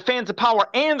they're giving to fans of Power,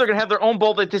 and they're gonna have their own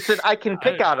bowl that they said I can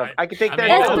pick out of. I can take that.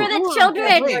 That's home. for the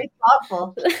children. Very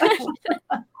thoughtful.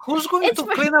 Who's going to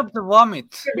clean up the vomit?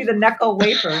 Could be the Necco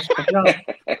wafers. for Joe.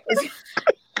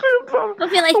 We'll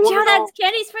be like, Joe, that's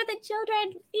candies for the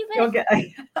children. You'll Even. get,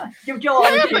 give Joe all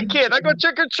I the am a candy. kid. I go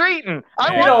trick or treating.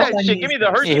 I Yeah. want that shit. Give me the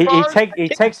Hershey bars. He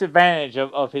takes advantage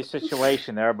of his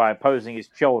situation there by opposing his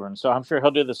children. So I'm sure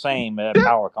he'll do the same at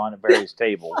PowerCon at various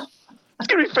tables. It's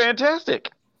gonna be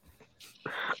fantastic.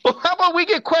 Well, how about we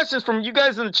get questions from you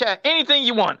guys in the chat? Anything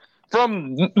you want,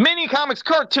 from mini comics,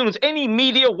 cartoons, any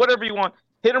media, whatever you want.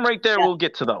 Hit them right there. We'll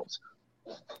get to those.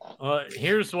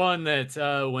 Here's one that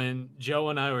when Joe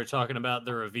and I were talking about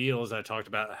the reveals, I talked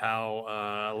about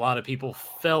how a lot of people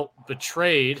felt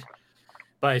betrayed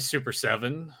by Super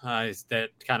 7. That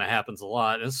kind of happens a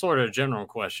lot. It's sort of a general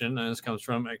question, and this comes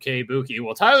from K Buki.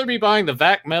 Will Tyler be buying the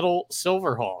Vac Metal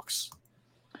Silverhawks?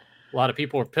 A lot of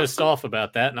people are pissed off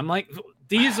about that, and I'm like,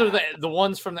 these are the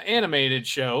ones from the animated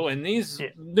show, and these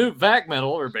new Vac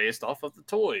Metal are based off of the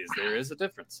toys. There is a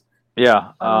difference.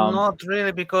 Yeah. Not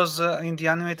really, because in the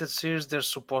animated series they're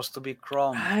supposed to be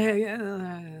chrome.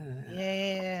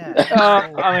 Yeah.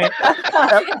 I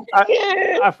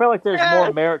mean, I feel like there's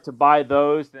more merit to buy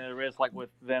those than there is like with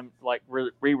them like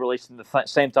re-releasing the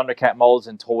same Thundercat molds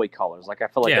in toy colors. Like I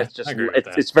feel like that's just I agree with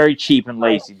that. it's very cheap and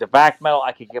lazy. The Vac Metal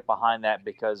I could get behind that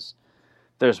because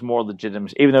there's more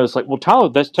legitimacy. Even though it's like, well, Tyler,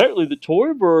 that's technically the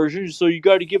toy version, so you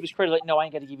got to give us credit. Like, no, I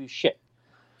ain't got to give you shit.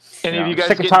 Any of you I'm guys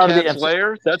sick and get tired of the- Cat's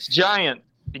Lair? That's giant.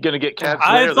 You're gonna get Cat's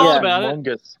I Lair. thought That's about it.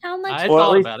 humongous. How much? I Well,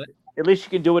 thought at about it. At least you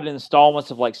can do it in installments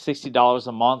of like $60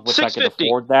 a month, which I can $650.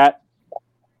 afford that.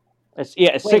 It's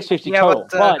Wait, $650 yeah, total.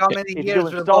 but, how if- many if you years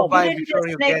do will go by You're gonna before get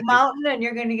you Snake get it? Mountain and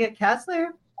you're gonna get Cat's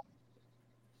Lair?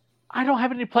 I don't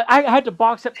have any play. I had to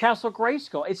box up Castle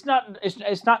Grayskull. It's not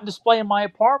in display in my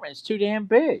apartment. It's too damn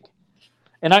big.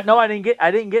 And I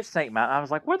didn't get Snake Mountain. I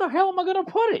was like, where the hell am I going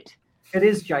to put it? It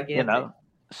is gigantic. You know.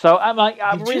 So I'm like,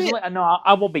 Did you- reasonably, no,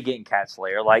 I won't be getting Cat's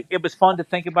Lair. Like it was fun to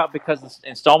think about because the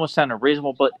installments sounded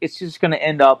reasonable, but it's just going to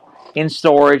end up in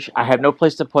storage. I have no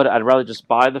place to put it. I'd rather just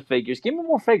buy the figures. Give me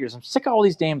more figures. I'm sick of all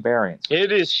these damn variants.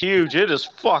 It is huge. It is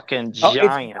fucking Oh,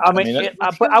 giant.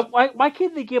 Why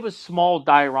can't they give us small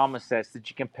diorama sets that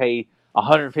you can pay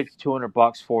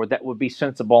 $150-$200 for? That would be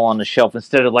sensible on the shelf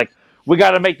instead of like we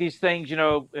got to make these things,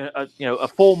 a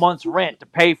full month's rent to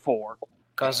pay for.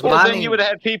 Because Well, money, then you would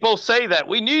have people say that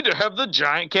we need to have the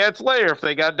giant Cat's Lair if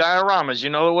they got dioramas. You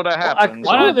know what would have happened.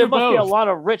 why not there do must be a both? lot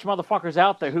of rich motherfuckers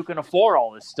out there who can afford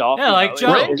all this stuff. Yeah, like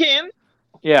Joe. Ren can.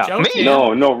 Yeah. Joe Me? can.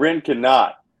 No, Ren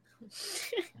cannot.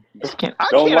 I can't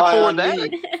Don't lie afford on that.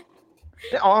 me.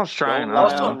 Oh, I was trying. Don't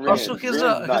lie I on know. Ren. Also, here's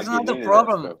Ren's not getting another any of that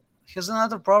problem. stuff. Here's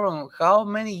another problem. How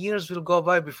many years will go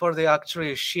by before they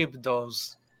actually ship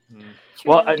those?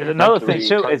 Well, another thing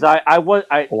too is I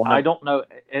don't know.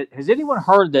 Has anyone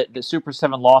heard that Super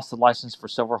 7 lost the license for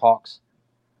Silverhawks?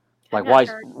 Like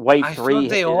Wave I 3 thought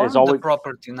they own is always the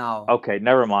property now. Okay,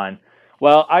 never mind.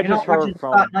 Well, I You're just not heard watching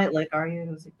from. Scott Knight, like, are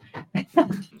you?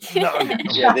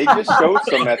 Yeah, they just showed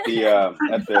some at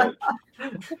the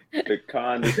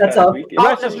con this That's past a weekend.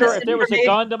 Rest assured, if there was a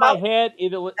gun to my head,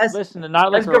 either listen to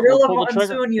Nightlife As or Gorilla pull the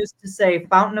trigger. Monsoon used to say,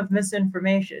 "Fountain of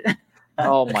misinformation."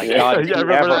 Oh my Yeah. God! Yeah, I He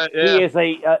remember ever- that, yeah. He is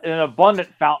an abundant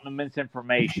fountain of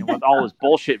misinformation with all his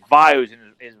bullshit bios and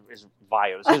his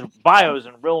bios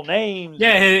and real names.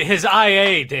 Yeah, his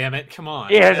IA. Damn it! Come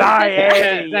on. Yeah, his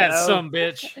IA. you That know? some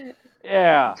bitch.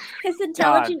 Yeah. It's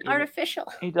intelligent God, artificial.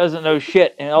 He doesn't know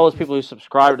shit, and all those people who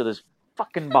subscribe to this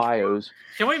fucking bios.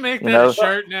 Can we make You that know? a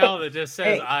shirt now that just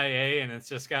says IA and it's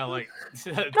just got like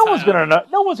No one's gonna know.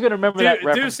 No one's gonna remember that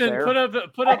reference Deucin, there.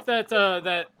 put up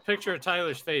that picture of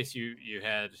Tyler's face you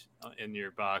had in your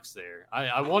box there.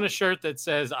 I want a shirt that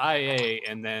says IA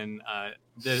and then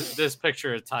this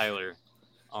picture of Tyler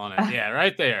on it. Yeah,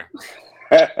 right there.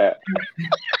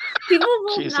 People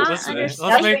will Jesus. not Let's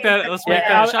understand. make that. Let's make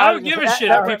Yeah, that. I I don't give a shit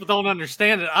if people don't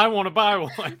understand it. I want to buy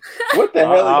one. What the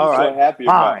hell All are you right, so happy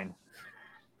about? fine.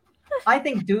 I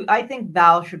think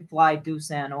Val should fly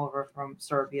Dusan over from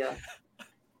Serbia.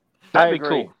 That'd be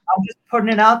agree. cool. I'm just putting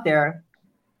it out there.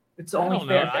 It's only don't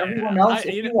fair know. if everyone else.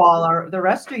 If you you all are, the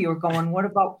rest of you are going. What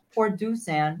about poor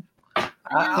Dusan?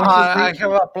 I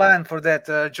have a plan for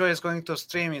that. Joy is going to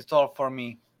stream it all for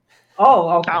me. Oh,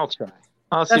 okay. I'll try.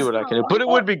 I'll see what I can do. But it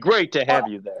would be great to have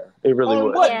you there. It really On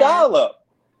would. what dial-up?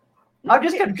 I'm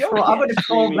just gonna troll. I'm gonna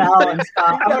troll Val and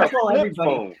Scott. I'm gonna troll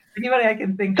everybody. Anybody I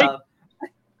can think of.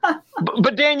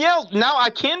 But Danielle, now I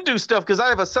can do stuff because I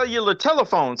have a cellular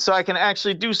telephone, so I can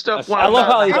actually do stuff. When I I'm love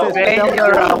not how he at says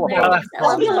home.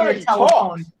 Cellular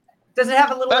telephone. Does it have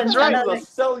a little That's right. antenna? It's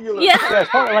a cellular. Yeah. Yeah, it's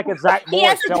probably like a Zach He Morris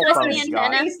has to cell twist phone the guy.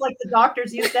 antenna. It's like the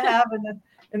doctors used to have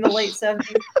in the late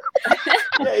 70s.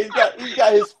 Yeah, he's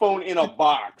got his phone in a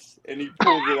box and he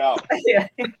pulls it out. Yeah.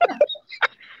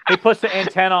 He puts the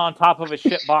antenna on top of a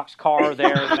shitbox car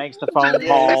there and makes the phone Yeah, it's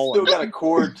call. still got a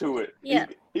cord to it. Yeah.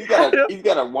 He's got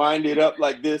to wind it up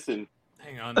like this and.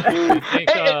 Hang on. I think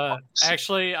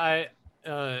actually I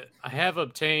have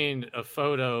obtained a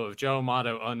photo of Joe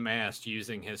Amato unmasked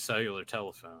using his cellular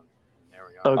telephone. There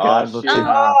we go. Oh God! Look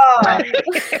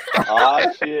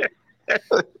Oh shit!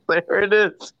 There it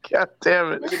is. God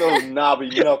damn it! Look at those knobby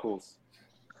knuckles.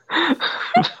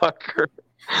 Fucker.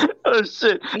 Oh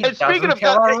shit! He And speaking doesn't of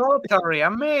have that, a rotary.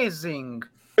 Amazing.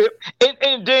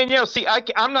 and Danielle, see,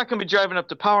 I'm not going to be driving up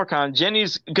to PowerCon.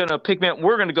 Jenny's going to pick me up.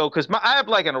 We're going to go because I have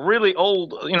like a really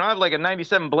old, I have like a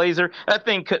 '97 Blazer. That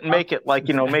thing couldn't make it like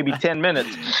maybe 10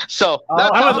 minutes. So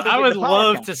I would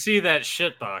love to see that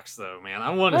shitbox though, man. I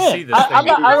want to see this thing. I'm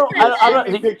not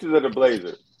Take pictures of the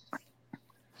Blazer.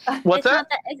 What's that?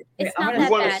 It's not We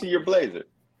that want to bad. see your Blazer.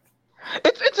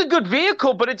 It's a good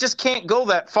vehicle, but it just can't go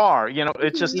that far.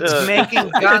 It's just It's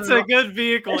making It's a good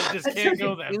vehicle. It just can't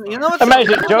go that far. You know what's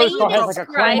Imagine The way Joe's you car has like a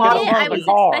crank described on it, I the was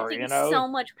car, expecting so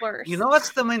much worse. You know what's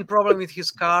the main problem with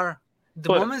his car? The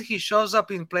What? moment he shows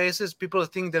up in places, people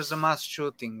think there's a mass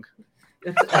shooting.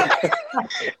 And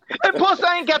plus,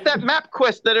 I ain't got that map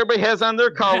quest that everybody has on their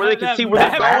car where they can see where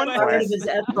they're Map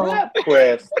going.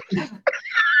 quest. Quest.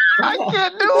 I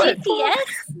can't do it.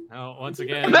 GPS? Oh, once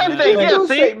again, That thing, Did yeah, you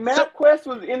say see? MapQuest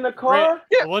was in the car?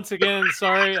 once again,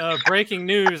 sorry. Breaking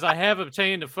news: I have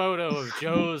obtained a photo of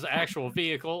Joe's actual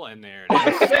vehicle, and there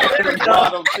it is.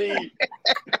 Model T.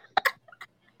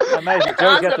 I imagine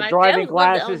Joe's Awesome. got the I driving feel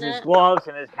loved glasses, on his it. gloves,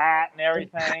 and his hat and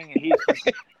everything, and he's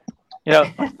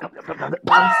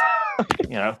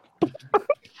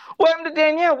What happened to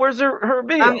Danielle? Where's her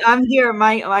video? I'm here.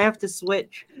 I have to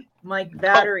switch. My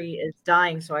battery is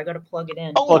dying, so I got to plug it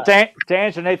in. Well, to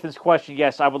answer Nathan's question,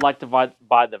 yes, I would like to buy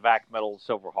the VAC Metal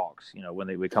Silverhawks, when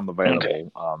they become available. Okay.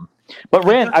 But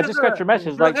Ren, Joe I has just got a- your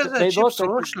message. Joe Like has a they cheap look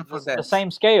solution for the that. same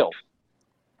scale.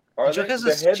 Are Joe they- has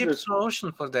the a heads cheap are-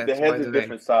 solution for that. The by heads the are way.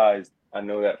 different size. I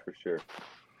know that for sure.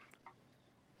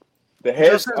 The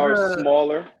heads Just as are a-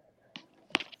 smaller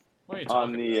What are you on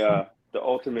talking the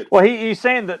ultimate. Well, he's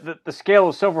saying that the scale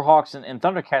of Silverhawks and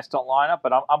Thundercats don't line up,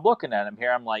 but I'm looking at him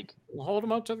here. I'm like, Well, hold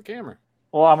them up to the camera.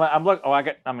 well, I'm looking.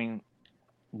 Oh,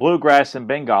 Bluegrass and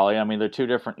Bengali. They're two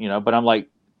different, But I'm like,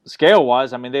 scale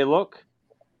wise, they look,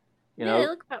 Yeah, they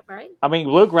look about right.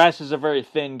 Bluegrass is a very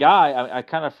thin guy. I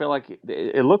kind of feel like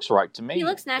it looks right to me. He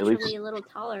looks at least. naturally a little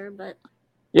taller, but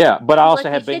Yeah, but I also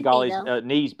Like he have should be, Bengali's though.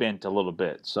 knees bent a little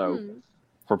bit, so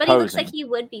for but posing. he looks like he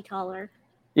would be taller.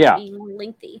 Yeah. Be more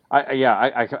lengthy.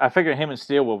 I figure him and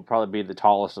Steele will probably be the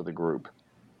tallest of the group.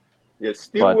 Yeah,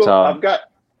 Steel But, will. uh, I've got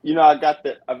I've got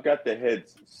the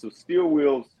heads. So Steel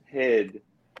Wheel's head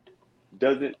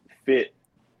doesn't fit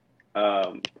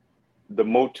the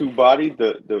Motu body,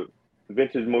 the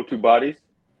vintage Motu bodies,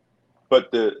 but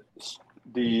the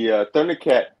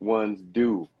Thundercat ones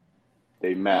do.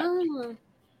 They match. Oh,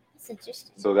 that's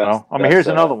interesting. So that's. Here's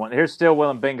another one. Here's Steel Wheel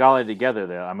and Bengali together.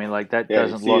 There, I mean, like that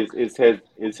doesn't look. His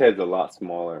head's a lot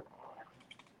smaller.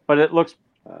 But it looks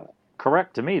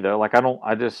correct to me, though. Like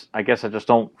I guess I just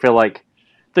don't feel like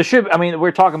there should. I mean,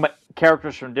 we're talking about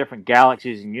characters from different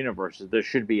galaxies and universes. There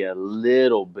should be a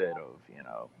little bit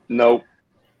of, Nope.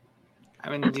 I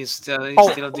mean, these still.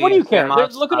 What do you care?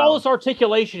 Look at all this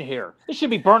articulation here. This should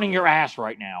be burning your ass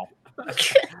right now.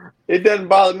 It doesn't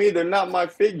bother me. They're not my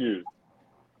figures.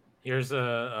 Here's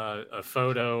a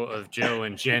photo of Joe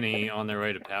and Jenny on their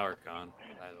way to PowerCon.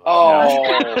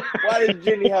 Oh, why did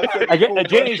Jenny have such a cool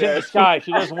Jenny's in mustache? disguise.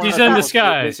 She doesn't want. She's in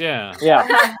disguise. Yeah.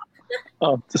 Yeah.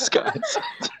 Oh, disguise.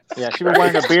 Yeah, she was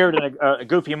wearing a beard and a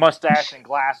goofy mustache and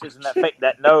glasses and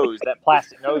that nose, that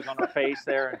plastic nose on her face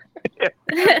there.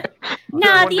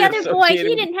 No, the other boy,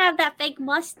 he didn't have that fake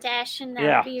mustache and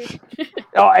that beard.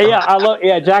 Oh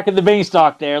yeah, Jack and the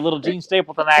Beanstalk there, little Gene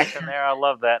Stapleton action there. I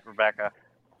love that, Rebecca.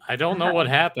 I don't know what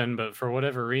happened, but for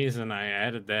whatever reason, I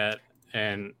added that,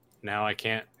 and now I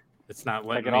can't. It's not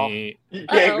letting me. You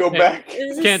can't go back.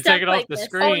 Can't take it off the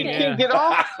screen. You can't get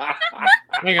off.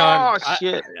 Hang on. Oh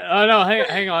shit! No,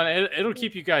 hang on. It'll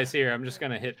keep you guys here. I'm just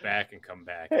gonna hit back and come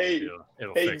back. Hey,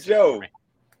 it'll hey, fix Joe. it for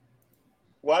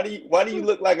me. Why do you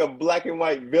look like a black and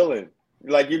white villain?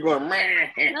 Like you're going.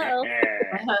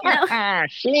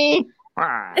 See?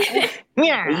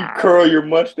 And you curl your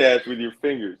mustache with your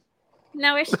fingers.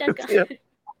 Now we're stuck on. Yeah,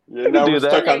 now we're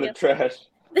stuck There on you the go. trash.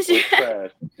 This The is-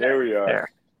 trash. There we are. There.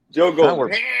 Joe goes.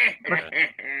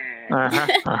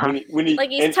 When he, like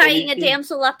he's tying a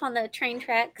damsel up on the train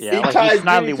tracks. Yeah, he like ties he's Snidely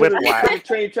Jenny to the Whiplash.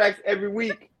 train tracks every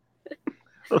week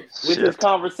with Shit. his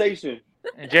conversation.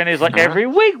 And Jenny's like, every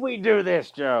week we do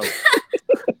this, Joe.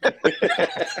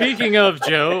 Speaking of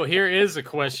Joe, here is a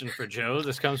question for Joe.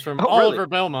 This comes from Oh, really? Oliver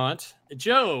Belmont.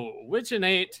 Joe, which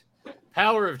innate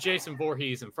power of Jason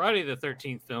Voorhees in Friday the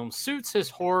 13th film suits his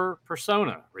horror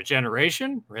persona?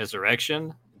 Regeneration,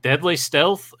 resurrection, deadly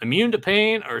stealth, immune to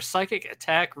pain, or psychic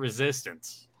attack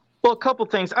resistance? Well, a couple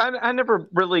things. I never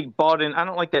really bought in. I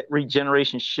don't like that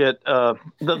regeneration shit.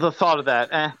 The thought of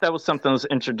that. That was something that was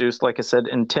introduced, like I said,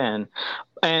 in 10.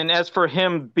 And as for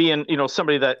him being,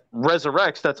 somebody that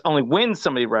resurrects, that's only when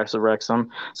somebody resurrects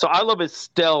them. So I love his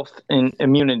stealth and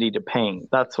immunity to pain.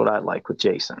 That's what I like with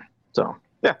Jason. So,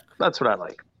 yeah, that's what I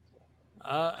like.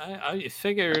 I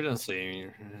figured, let's see.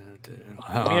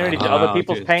 Immunity to other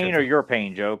people's pain or your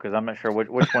pain, Joe? Because I'm not sure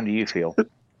which one do you feel.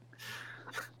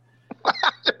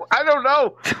 I don't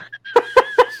know.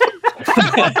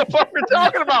 What the fuck we're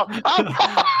talking about?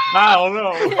 I don't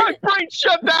know. My brain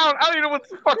shut down. I don't even know what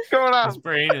the fuck's going on. His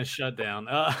brain is shut down.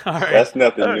 All right. That's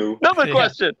nothing new. Another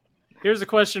question. Here's a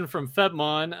question from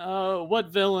Febmon. What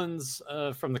villains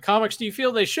from the comics do you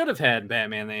feel they should have had in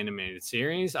Batman the Animated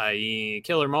Series, i.e.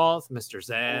 Killer Moth, Mr.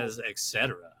 Zsasz,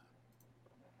 etc.?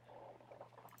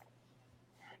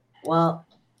 Well,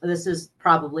 this is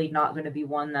probably not going to be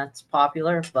one that's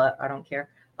popular, but I don't care.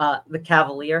 The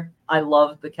Cavalier. I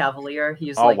love the Cavalier.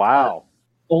 He's like wow.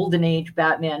 golden age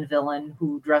Batman villain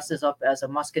who dresses up as a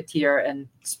musketeer and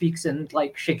speaks in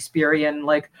like Shakespearean,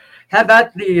 like, have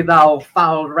at thee, thou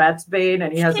foul ratsbane,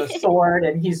 and he has a sword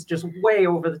and he's just way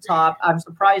over the top. I'm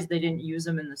surprised they didn't use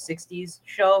him in the 60s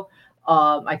show.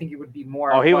 I think it would be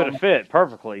more. Oh, he would have fit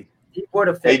perfectly. He would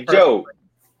have fit. Hey, Joe.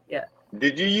 Yeah.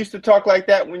 Did you used to talk like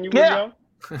that when you were young?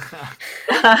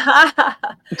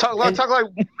 Talk like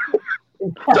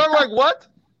what?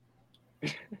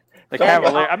 The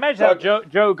Cavalier. Imagine how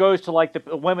Joe goes to like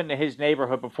the women in his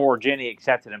neighborhood before Jenny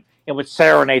accepted him and would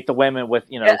serenade the women with,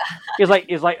 he's like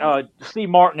Steve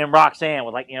Martin and Roxanne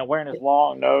with wearing his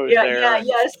long nose there.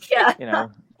 Yeah.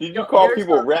 Did you call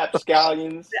people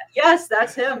rapscallions? Yes,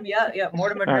 that's him. Yeah.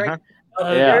 Mortimer Drake.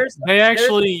 They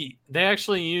actually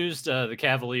used the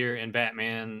Cavalier in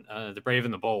Batman, the Brave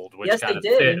and the Bold, which kind of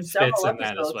fits in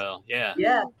that as well. Yeah.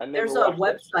 Yeah. There's a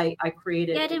website I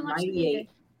created I didn't in watch it '98.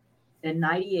 In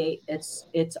 '98, it's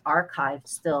archived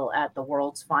still at the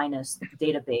World's Finest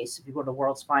database. If you go to the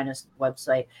World's Finest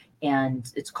website,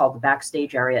 and it's called the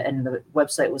Backstage Area, and the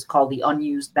website was called the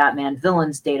Unused Batman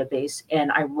Villains Database.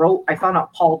 And I found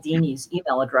out Paul Dini's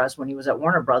email address when he was at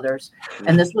Warner Brothers,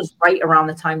 and this was right around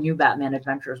the time New Batman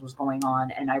Adventures was going on.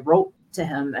 And I wrote to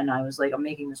him, and I was like, "I'm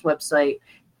making this website.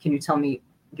 Can you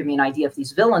give me an idea if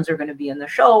these villains are going to be in the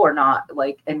show or not?"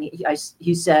 And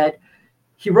he said.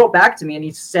 He wrote back to me and he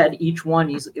said each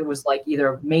one it was like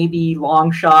either maybe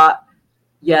long shot,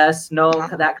 yes, no, that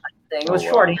kind of thing. It was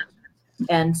short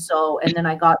answers. And then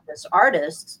I got this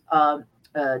artist,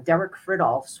 Derek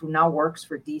Fridolfs, who now works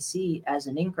for DC as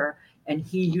an inker, and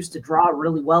he used to draw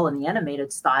really well in the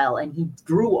animated style, and he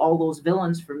drew all those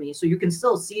villains for me. So you can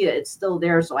still see it; it's still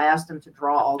there. So I asked him to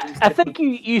draw all these. I think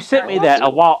you sent me that a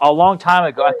long time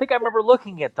ago. I think I remember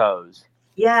looking at those.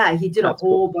 Yeah, he did a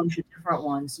whole bunch of different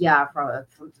ones. Yeah, for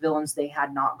villains they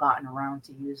had not gotten around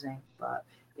to using, but.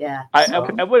 Yeah,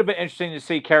 it would have been interesting to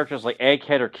see characters like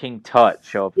Egghead or King Tut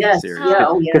show up in the series.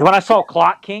 Because when I saw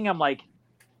Clock King, I'm like,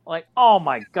 oh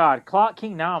my god, Clock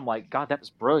King. Now I'm like, God, that was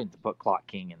brilliant to put Clock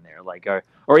King in there, like,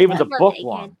 or even the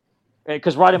Bookworm,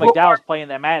 because Roddy McDowell's playing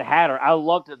that Mad Hatter. I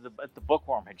loved it if the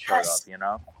Bookworm had showed up. You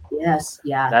know? Yes,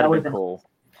 yeah, that'd have been cool.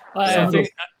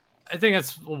 I think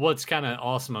that's what's kind of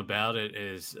awesome about it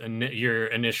is your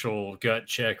initial gut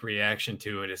check reaction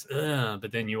to it is,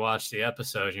 but then you watch the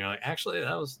episode and you're like, actually,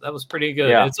 that was pretty good.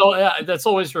 Yeah. That's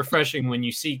always refreshing when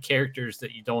you see characters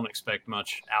that you don't expect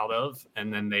much out of,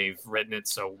 and then they've written it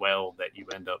so well that you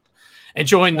end up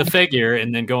enjoying the figure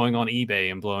and then going on eBay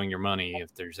and blowing your money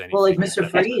if there's anything. Well, like Mr.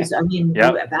 Freeze, I mean,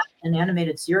 back in an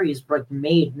animated series,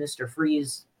 made Mr.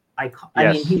 Freeze. I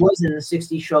mean, he was in the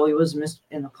 '60s show, he was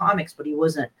in the comics, but he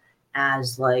wasn't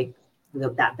as like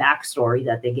that backstory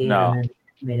that they gave him in the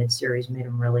animated series made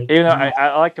him really. Even though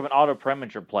I liked him when Otto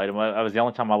Preminger played him. I was the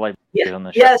only time I liked him on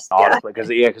the show. Yes, because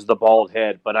the bald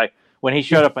head. But when he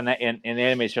showed up in the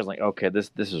animated show, I was like, okay,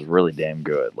 this is really damn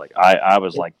good. Like I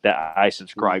was like that. I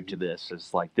subscribed to this.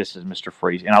 It's like this is Mr.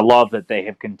 Freeze, and I love that they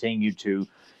have continued to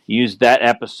use that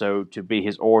episode to be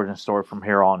his origin story from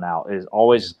here on out. It is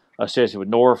always associated with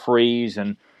Nora Freeze,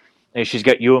 and she's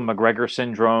got Ewan McGregor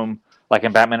syndrome. Like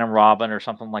in Batman and Robin or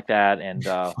something like that, and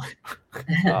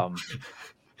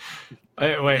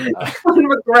wait,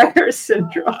 McGregor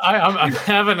syndrome. I'm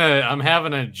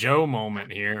having a Joe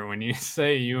moment here when you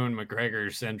say Ewan McGregor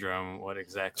syndrome. What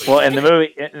exactly? Well, in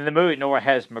the movie, Nora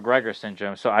has McGregor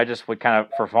syndrome, so I just would kind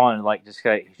of for fun like just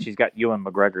say she's got Ewan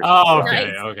McGregor syndrome. Oh,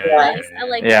 okay. Nice. I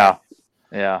like that.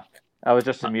 Yeah. I was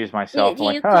just amused myself. Do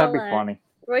you that'd be call, funny.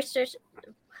 Royster,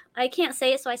 I can't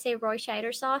say it, so I say Roy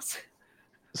Scheider sauce.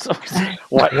 So,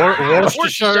 what?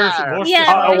 Worcestershire sauce.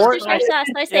 Yeah, Worcestershire sauce.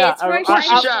 I say it's Roy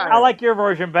Scheider. I like your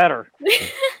version better.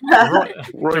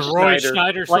 Roy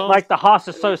Schneider sauce. Like the Haas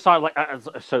is so sorry,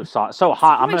 so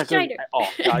hot. I'm Roy gonna go. Schneider. Oh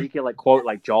God, you can like quote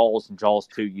like Jaws and Jaws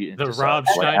 2. The Rob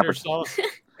Schneider sauce.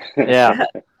 Yeah.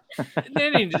 And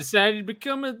then he decided to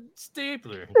become a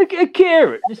stapler. A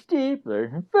carrot, a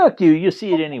stapler. Fuck you. You'll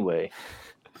see it anyway.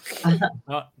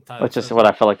 That's just what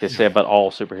I feel like they say about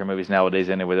all superhero movies nowadays.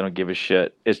 Anyway, they don't give a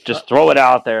shit. It's just throw it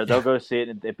out there. They'll go see it.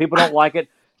 And if people don't like it,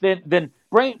 then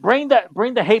bring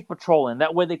the hate patrol in.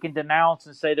 That way they can denounce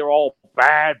and say they're all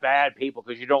bad people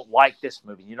because you don't like this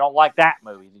movie. You don't like that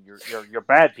movie. You're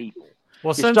bad people.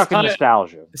 Well, you're stuck in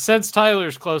nostalgia. Since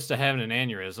Tyler's close to having an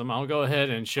aneurysm, I'll go ahead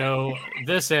and show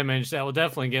this image. That will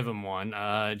definitely give him one.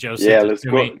 Joe. Yeah, let's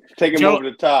go. Take him over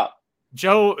the top.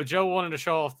 Joe wanted to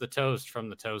show off the toast from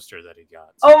the toaster that he got.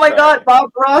 So my God, Bob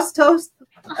Ross toast.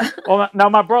 Well, now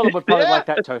my brother would probably like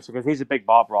that toaster because he's a big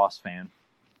Bob Ross fan.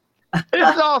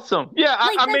 It's awesome. Yeah,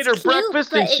 I made her cute,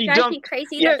 breakfast and she dumped. Me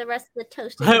crazy that the rest of the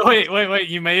toast. Wait!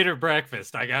 You made her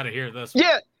breakfast. I got to hear this one.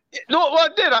 Yeah. No, well,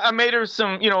 I did. I made her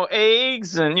some,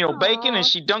 eggs and bacon, and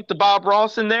she dunked the Bob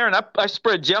Ross in there, and I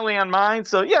spread jelly on mine.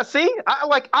 So yeah, see,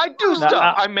 I do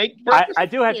stuff. I make breakfast. I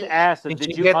do have to ask: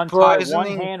 did you untie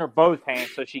one hand or both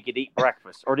hands so she could eat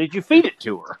breakfast, or did you feed it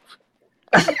to her?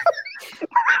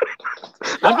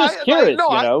 I'm just curious,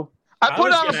 I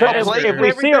put on a plate. If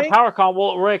we see her PowerCon,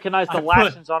 we'll recognize the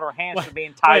lashings on her hands for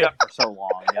being tied up for so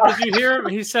long. Did you hear him?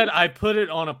 He said, "I put it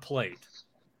on a plate."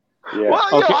 Yeah.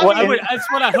 Well,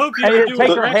 that's what I hope you would do.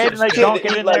 Take her head and like dunk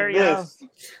it in like there. This.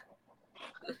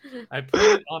 I put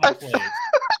it on a plate.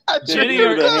 Jenny,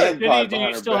 do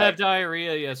you still have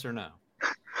diarrhea? Yes or no?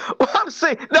 Well, I'm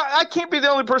saying, no, I can't be the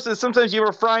only person that sometimes you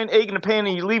ever fry an egg in a pan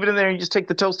and you leave it in there and you just take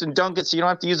the toast and dunk it so you don't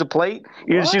have to use a plate.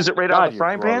 You just use it right out of the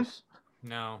frying pan.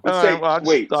 No. Say what?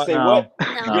 No.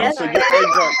 No. So your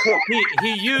eggs aren't cooked.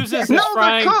 He uses his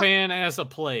frying pan as a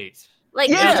plate. Like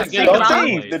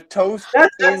the toast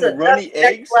in runny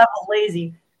eggs. Next level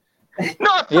lazy.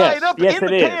 No, I fry it up in the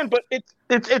pan, but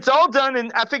it's all done, and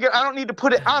I figure I don't need to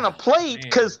put it on a plate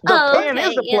because the pan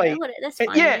is a plate. That's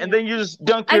fine. And then you just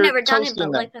dunk your toast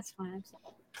in there. That's fine.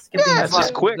 Yeah, it's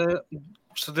just quick.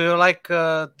 So do you like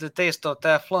the taste of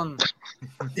Teflon?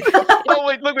 Oh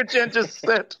wait, look what Jen just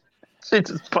said. She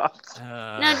just popped.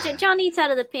 No, John eats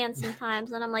out of the pan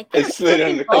sometimes, and I'm like, it slid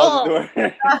in the closet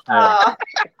door.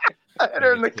 I had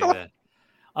her in the closet.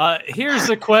 Here's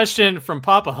a question from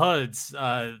Papa Huds.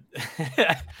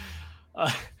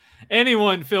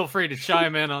 Anyone feel free to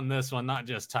chime in on this one, not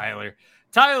just Tyler.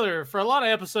 Tyler, for a lot of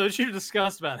episodes, you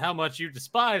discussed about how much you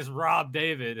despise Rob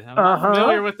David. I'm not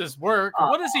familiar with his work.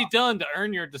 What has he done to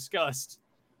earn your disgust?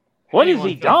 What has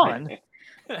he done?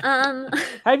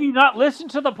 Have you not listened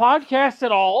to the podcast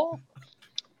at all?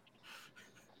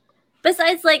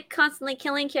 Besides, like, constantly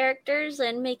killing characters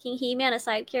and making He-Man a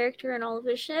side character and all of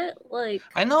his shit, like...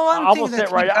 I know one thing that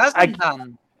he hasn't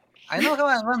done. I know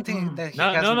one thing that he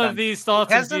hasn't done. None of these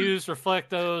thoughts and views reflect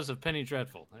those of Penny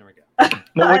Dreadful. There we go.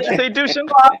 What'd you say, Dushin?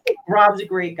 Rob's a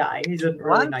great guy. He's a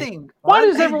really nice guy. Why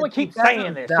does everyone keep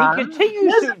saying this? He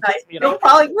continues to, He'll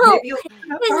probably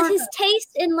his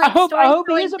taste in, like, I hope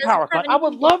he is a power cut. I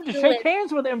would love to shake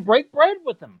hands with him and break bread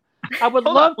with him. I would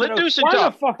love to know why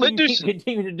the fuck you keep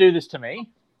continuing to do this to me.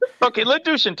 Okay, let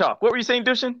Dushin talk. What were you saying,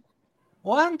 Dushin?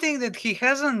 One thing that he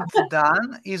hasn't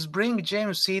done is bring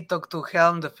James Seatok to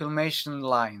helm the Filmation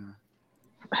line.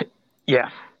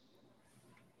 Yeah.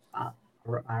 I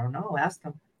don't know. Ask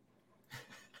him.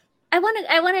 I want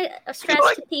to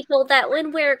stress to people that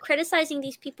when we're criticizing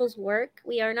these people's work,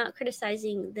 we are not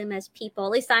criticizing them as people.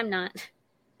 At least I'm not.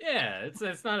 Yeah,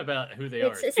 it's not about who they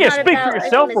are. It's not speak about for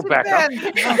yourself, Rebecca.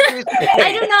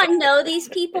 I do not know these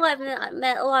people. I've not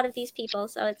met a lot of these people,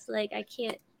 so it's like I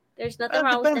can't. There's nothing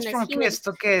wrong with them as Depends from humans. case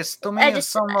to case. To me,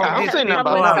 some of these people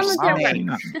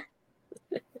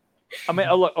I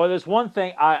mean, look, there's one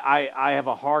thing I have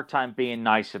a hard time being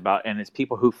nice about, and it's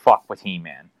people who fuck with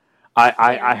He-Man.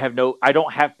 I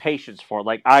don't have patience for it.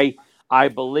 Like I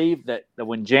believe that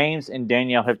when James and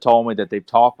Danielle have told me that they've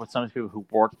talked with some people who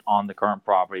worked on the current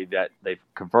property, that they've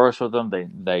conversed with them,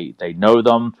 they know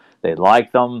them, they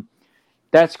like them.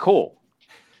 That's cool.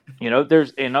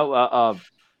 There's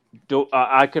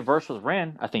I converse with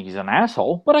Ren. I think he's an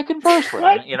asshole, but I converse with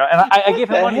him. And I give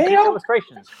him money to get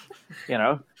illustrations.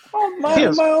 I'm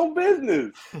minding my own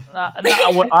business.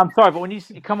 I'm sorry, but when you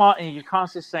come on and you're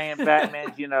constantly saying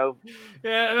Batman's, Yeah,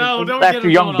 no, don't back get to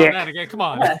him young going on Dick. that again. Come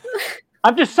on.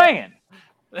 I'm just saying,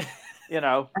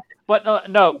 but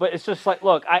no, but it's just like,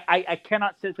 look, I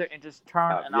cannot sit there and just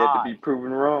turn an Yet to eye. be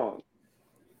proven wrong.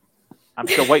 I'm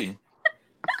still waiting.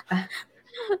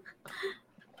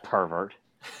 Pervert.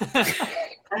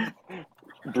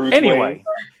 Bruce Anyway,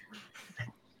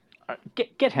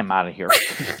 get him out of here.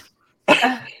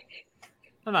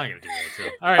 I'm not going to do that. So.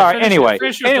 All right. Anyway,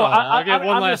 I'll get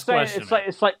one I'm last just saying, question.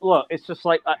 It's like, look, it's just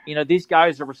like these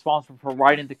guys are responsible for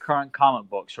writing the current comic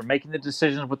books, for making the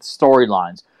decisions with the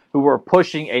storylines, who are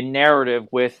pushing a narrative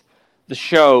with the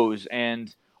shows,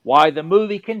 and why the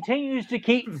movie continues to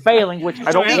keep failing. Which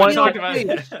I don't want to talk about.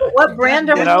 What brand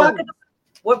are we talking about?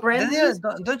 What brand? Daniel,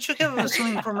 don't you have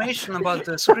some information about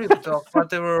the script of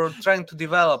what they were trying to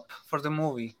develop for the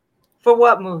movie? For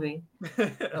what movie?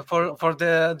 For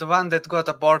the one that got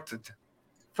aborted.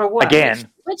 For what? Again.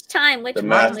 Which time? Which The one?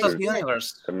 Masters Masters. of the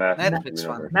Universe. The Masters of the Netflix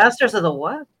one. Universe. Masters of the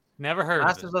what? Never heard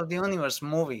Masters of it. of the Universe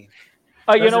movie.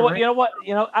 You know what?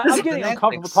 I'm getting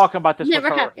uncomfortable talking about this Never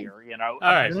with her happened. here. All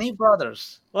right. The Lee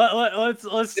brothers.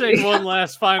 Let's take one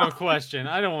last final question.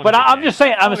 I don't want. But I'm just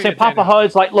saying, I'm saying, Papa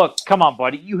Hud's like, look, come on,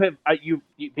 buddy. You have you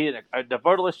being a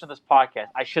devoted listener to this podcast.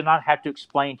 I should not have to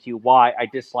explain to you why I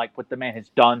dislike what the man has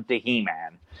done to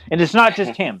He-Man, and it's not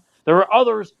just him. There are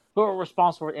others who are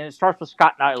responsible, and it starts with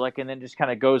Scott Nylick, and then just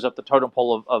kind of goes up the totem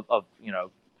pole of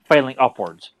failing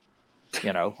upwards.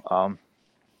 Go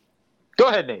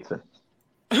ahead, Nathan.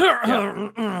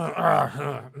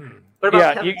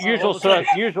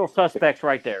 Usual suspects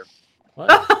right there. What?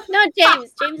 No,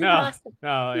 James. James is No, awesome.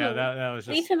 no, yeah, that was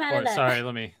just. Leave him out of that. Sorry,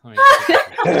 let me. What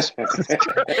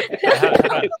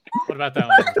about that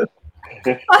one?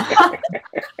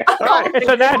 It's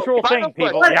a natural thing,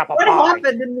 people. What happened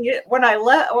when I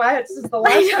left? Since the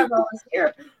last time I was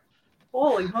here.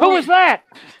 Holy moly. Who was that?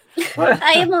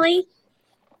 Hi, Emily.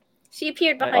 She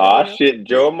appeared behind Ah, you. shit,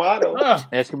 Joe Amato.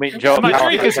 It's gonna be Joe. My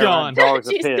drink is gone.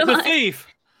 She's The gone. thief.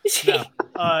 No.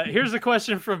 Here's a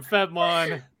question from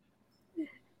Febmon.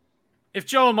 If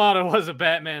Joe Amato was a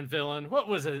Batman villain, what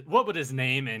would his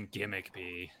name and gimmick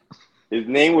be? His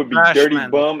name would be Trash Dirty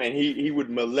Man. Bum, and he would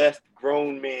molest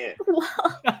grown men.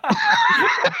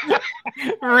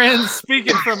 Ren,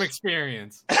 speaking from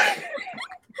experience.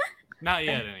 Not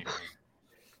yet, anyway.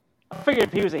 I figured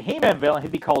if he was a He-Man villain,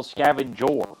 he'd be called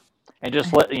Scavengor, and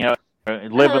just live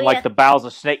in like the bowels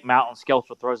of Snake Mountain.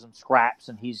 Skeletor throws him scraps,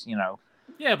 and he's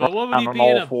Yeah, but what would he on be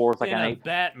all in fours like in an a ape.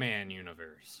 Batman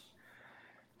universe?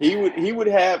 He would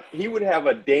have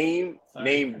a dame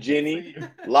named Jenny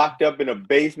locked up in a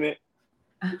basement.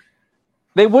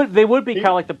 They would be kind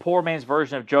of like the poor man's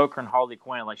version of Joker and Harley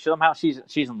Quinn. Like somehow she's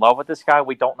in love with this guy.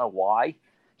 We don't know why.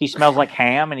 He smells like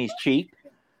ham and he's cheap.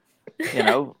 You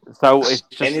know, so it's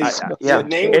just And his yeah,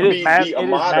 name it would is be mad. the It is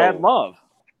Amato. mad love,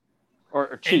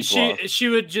 or cheap And love. she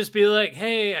would just be like,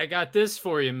 "Hey, I got this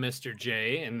for you, Mr.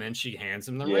 J," and then she hands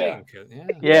him the Yeah. ring.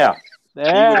 Yeah, He would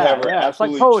have her yeah. It's like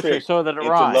absolutely poetry, tricked so that it into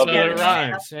rhymes. So loving that her. it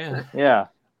rhymes. Yeah. Yeah.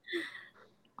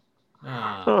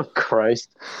 Oh Christ!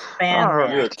 Fan. All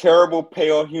right. You're a terrible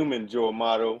pale human, Joe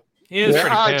Amato. He is pretty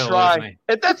I pale, try. isn't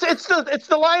he? It's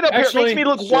the light up here. It Actually- makes me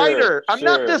look Sure, whiter. I'm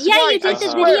not sure. this Yeah, white. you did I the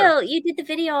swear. video. You did the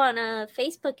video on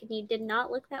Facebook, and you did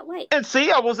not look that white. And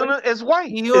see, I wasn't as white.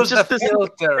 He It's used a just this.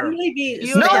 filter. Maybe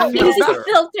Use No, a Use a filter.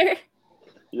 filter.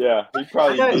 Yeah, he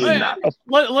probably did.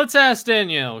 Let's ask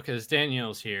Danielle, because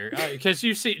Danielle's here. Because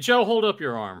you see, Joe, hold up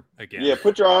your arm again. Yeah,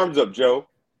 put your arms up, Joe.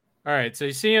 All right, so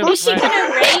you see him. Is she right-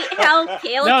 gonna rate how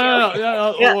pale No, Joe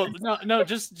no, is? well, no.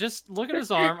 Just look at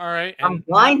his arm. All right. I'm And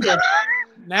blinded.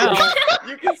 now,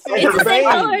 You can see It's the his same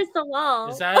veins. color as the wall.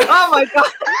 is that? Oh my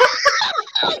god!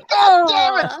 Oh,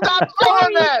 Damn it! Stop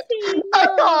doing that!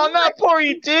 Oh, not poor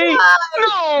ET.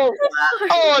 No!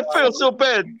 Oh, I feel so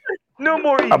bad. No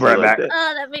more ET. I'll be right like back. that.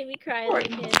 Oh, that made me cry like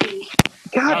it.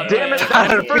 God damn it!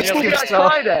 That's the first movie I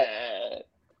cried at.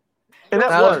 And that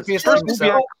Tyler was pissed first movie I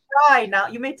himself. Cry now.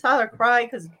 You made Tyler cry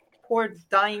because poor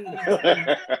dying.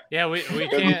 Yeah, we Because we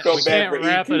can't felt bad for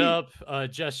wrap ET. it up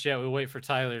just yet. We wait for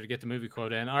Tyler to get the movie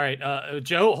quote in. All right,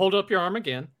 Joe, hold up your arm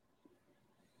again.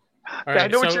 All I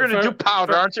know what so you're gonna for- do,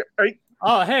 powder, aren't you? Are you-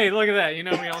 Oh, hey, look at that! You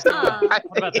know me all the time. Oh.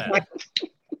 What about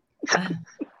that?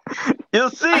 You'll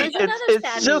see. There's another It's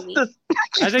sad just movie. the.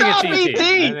 I think Stop, it's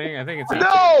ET. ET. I think it's ET.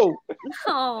 No,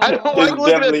 Oh, I don't It's like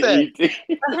looking at definitely that.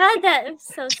 ET. God, that is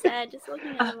so sad. Just looking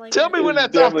at him like Tell that. me when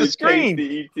It's that's off the definitely screen.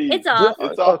 tasty ET. It's off.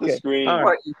 It's off the Okay. screen. All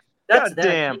right. That's God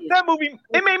damn. geez. That movie,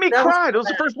 it made me That was cry. It was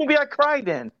the first movie I cried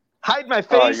in. Hide my Oh,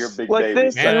 face you're a big like baby.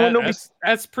 this. I don't Man, know.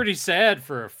 that's pretty sad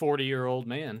for a 40-year-old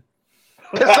man.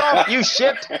 Piss off, you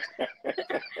shit.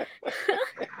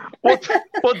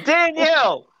 Well,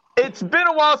 Danielle, it's been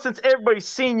a while since everybody's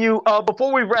seen you.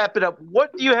 Before we wrap it up,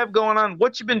 what do you have going on?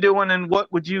 What you been doing, and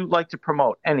what would you like to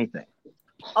promote? Anything?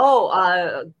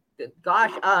 Oh,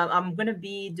 gosh, I'm going to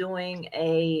be doing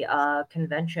a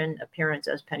convention appearance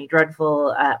as Penny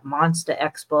Dreadful at Monster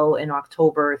Expo in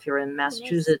October. If you're in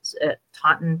Massachusetts at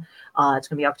Taunton, it's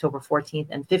going to be October 14th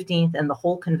and 15th, and the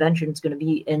whole convention is going to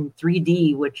be in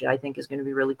 3D, which I think is going to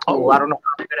be really cool. I don't know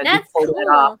how they're going to That's pull it cool.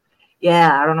 off.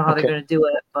 Yeah, I don't know how Okay. they're going to do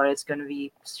it, but it's going to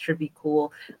be should be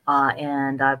cool.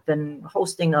 And I've been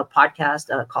hosting a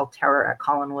podcast called Terror at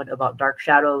Collinwood about Dark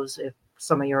Shadows. If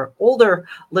some of your older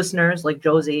listeners, like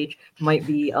Joe's age, might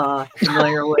be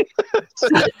familiar with.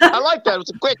 I like that. It was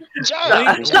a quick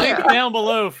jab. Link down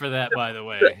below for that, by the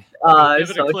way. Give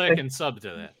it So a click and sub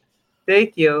to that.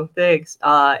 Thank you. Thanks.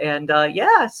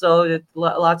 Yeah, so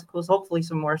lots of cool. Hopefully,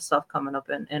 some more stuff coming up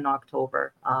in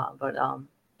October.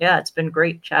 Yeah, it's been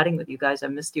great chatting with you guys. I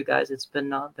missed you guys. It's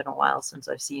been a while since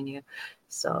I've seen you,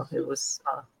 so it was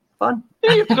fun.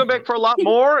 Yeah, you can come back for a lot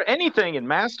more. Anything in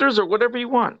Masters or whatever you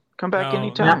want. Come back No,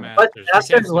 anytime. no But Masters. We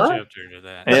Masters can't what? switch up to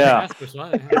that. Yeah. Masters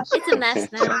what? Yeah. It's a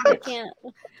mess now. I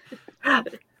can't.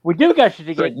 We do get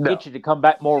you to Like, no. get you to come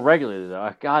back more regularly,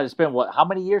 though. God, it's been what? How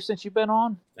many years since you've been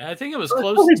on? I think it was It's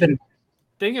close. probably To, been-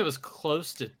 I think it was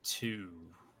close to 2.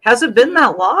 Has it been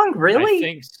that long? Really? I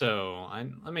think so.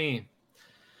 Let me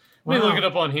look it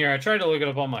up on here. I tried to look it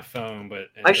up on my phone, but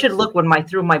I should look when I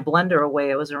threw my blender away.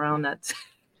 It was around that.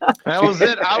 That was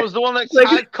it. I was the one that Like-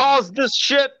 I caused this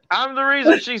shit. I'm the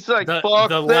reason she's like, fuck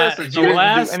the this. la- and the she didn't do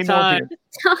last any more time-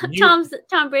 beer.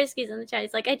 Tom Brisky's in the chat.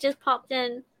 He's like, I just popped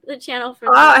in the channel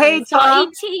for. Hey, and saw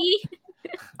Tom. ET.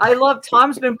 I love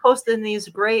Tom's been posting these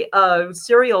great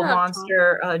cereal Oh, Tom.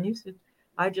 monster news.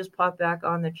 I just popped back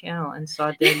on the channel and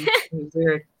saw Dave.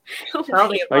 Weird. Tell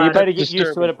me Well, you about better it. get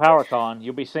used to it at PowerCon.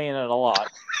 You'll be seeing it a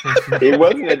lot. It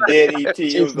wasn't a dead ET.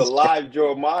 It was a live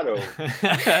Joe Amato.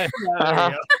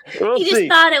 Uh-huh. We'll He just see.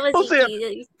 thought it was We'll see. ET.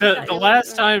 He The, thought the it was last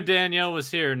right. time Danielle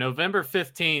was here, November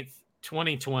 15th,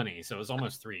 2020. So it was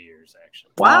almost 3 years,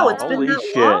 actually. Wow, it's Holy been that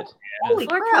shit. long. Holy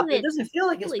Before crap! COVID. It doesn't feel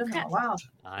like it's Holy been crap. that long.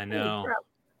 I Holy know. crap.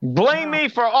 Blame me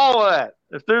for all of that.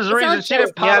 If there's a It's reason all she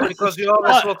didn't Yeah, pop because you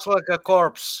always looks like a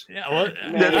corpse. Yeah, well,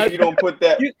 Man, if you don't put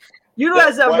that, You That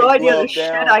guys have no white idea the glove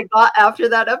shit down. I got after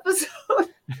that episode.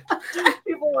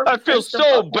 People were I feel pissed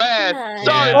so about bad. Yeah.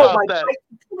 Sorry Yeah. Oh about my that.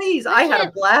 God. Please, I had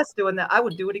a blast doing that. I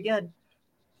would do it again.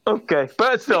 Okay,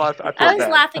 but still, I feel I was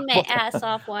bad. laughing my ass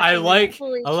off watching. I that. like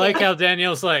Holy I like shit. how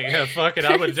Danielle's like, yeah, fuck it,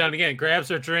 I would have done it again. Grabs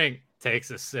her drink, takes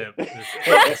a sip.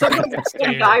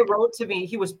 Some guy wrote to me.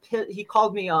 He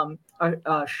called me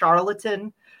a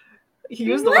charlatan. He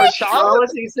used the word What?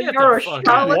 charlatan. He said, Get "You're a the fuck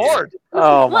charlatan." Lord.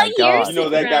 Oh my What year god. is you know it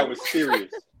that guy from? was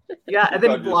serious. Yeah, and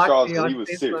then he Thought you blocked me Charles, on he was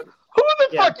Facebook. serious. Who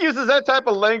the fuck uses that type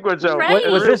of language? Though? Right.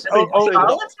 Was this?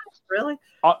 Really?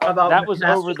 That was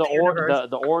Masters over of the Universe.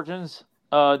 the origins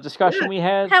discussion we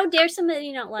had. How dare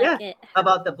somebody not like it?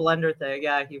 About the blender thing.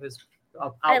 Yeah, he was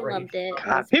I outraged. loved it.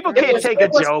 God, people can't take a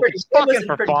joke. It's fucking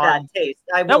for fun. Bad taste.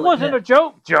 That wasn't a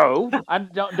joke, Joe. I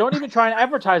don't even try and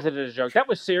advertise it as a joke. That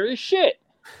was serious shit.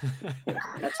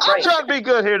 I'm trying to be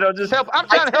good here, though. Just help. I'm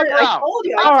trying to help you out.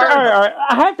 All right.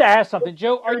 I have to ask something,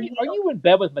 Joe. Are you in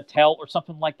bed with Mattel or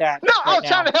something like that? No, I was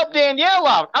trying to help Danielle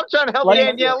out. I'm trying to help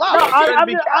Danielle out.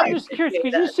 No, I'm just curious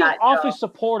because you seem awfully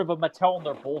supportive of Mattel and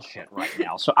their bullshit right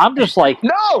now. So I'm just like,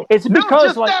 no, it's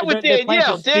because just that with they're planning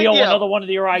Danielle. to steal another one of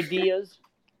your ideas.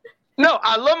 No,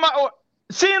 I love my.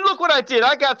 See, and look what I did.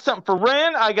 I got something for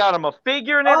Ren. I got him a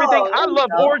figure and everything. I love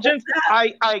Origins.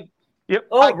 Yep,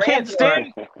 I can't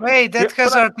stand. Wait, that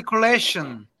has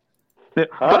articulation. But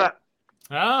but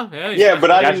I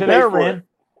didn't pay for it.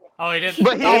 Oh, he didn't.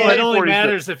 But he it paid only for it.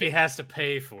 matters if he has to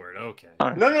pay for it. Okay.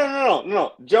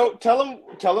 No. Joe, tell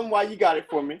him why you got it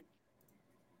for me.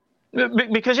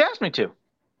 Because you asked me to.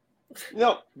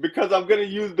 No, because I'm gonna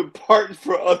use the parts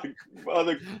for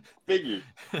other figures.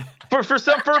 For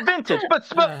a vintage. But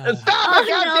stop it,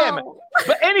 goddammit. it.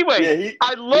 But anyway,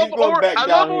 I love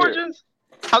Origins.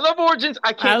 I love Origins.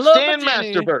 I can't stand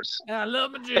Masterverse. I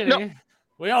love my Jenny.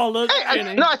 We all love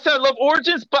Jenny. I said I love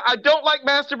Origins, but I don't like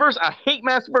Masterverse. I hate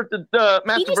Masterverse to death.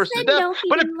 He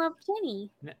didn't love Jenny.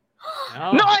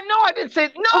 No, I know I didn't say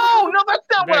no, that's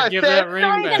not what I said. No,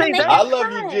 I didn't say that. I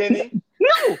love you, Jenny.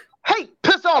 No, hey,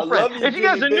 piss off, Fred. you, if you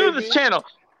guys Jenny, are new to baby. this channel,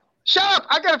 shut up.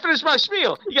 I gotta finish my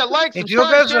spiel. You got likes, If you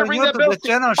guys are new to the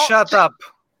channel, shut up.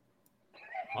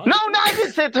 No, I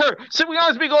didn't say it to her. So we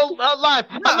always be go live.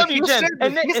 I love you, Jen.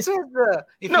 If you're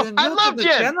new I love to the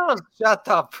Jen. channel, shut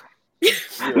up.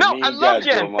 No, I love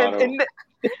Jen. And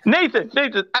Nathan,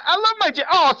 I love my Jen.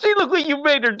 Oh, see, look what you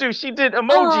made her do. She did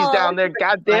emojis down there.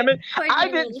 God damn it! I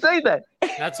didn't say that.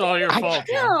 That's all your fault.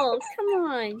 No, come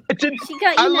on. She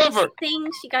got I you love nice her. things.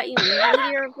 She got you a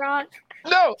meteor rock.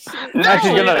 No, Now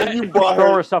she's gonna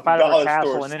throw herself out of her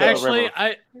castle and into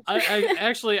the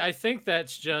Actually, I think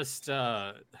that's just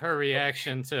her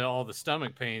reaction to all the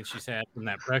stomach pain she's had from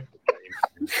that breakfast.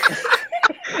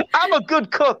 I'm a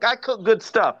good cook. I cook good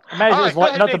stuff. Imagine All there's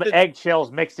right, nothing but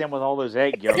eggshells mixed in with all those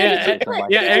egg yolks.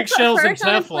 Eggshells and Hers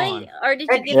on a Teflon. plate, or did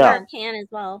you give her a pan as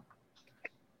well?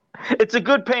 It's a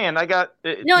good pan. I got.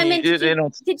 No, I meant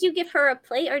did you give her a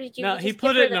plate, or did you? No, just he give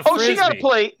put her it in the- a frisbee. Oh, she got a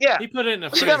plate. Yeah, He put it in a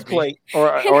she frisbee. got a plate.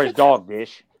 or his dog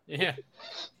dish. Yeah.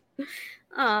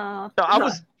 Oh. No, I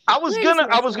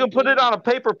was gonna put it on a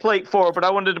paper plate for her, but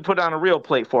I wanted to put it on a real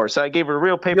plate for her, so I gave her a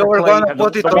real paper You were plate. going to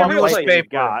put it on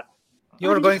newspaper. You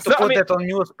were going to No, I put mean- it on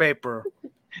newspaper.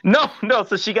 No.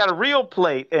 So she got a real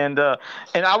plate, and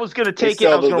I was gonna take it.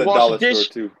 I sell was those gonna at wash Dollar the dish.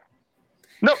 Store, too.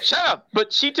 No, shut up.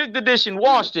 But she took the dish and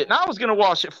washed it, and I was gonna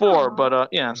wash it for her, but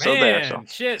yeah. So there. So.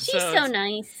 Shit. She's so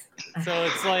nice. So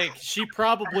it's like she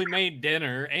probably made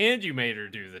dinner and you made her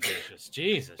do the dishes.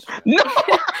 Jesus. No,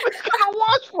 I was gonna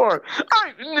wash for her. All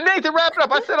right, Nathan, wrap it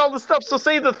up. I said all the stuff, so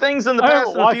say the things in the past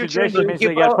and the Watch future. the dishes.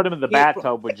 You got to put him in the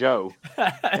bathtub with Joe.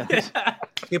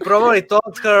 He probably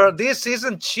told her, this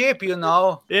isn't cheap, you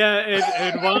know. Yeah,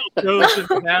 and while she goes in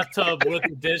the bathtub with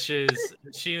the dishes,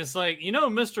 she was like,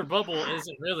 Mr. Bubble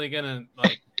isn't really gonna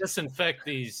disinfect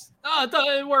these. Oh,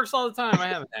 it works all the time. I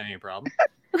haven't had any problem.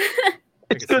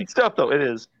 It's good stuff, though. It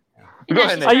is. Go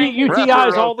ahead, I Nathan. eat Wrap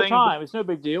UTIs her all the thing. time. It's no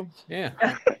big deal. Yeah.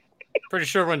 Pretty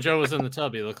sure when Joe was in the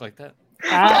tub, he looked like that.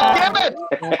 Damn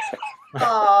it!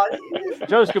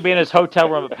 Joe's gonna be in his hotel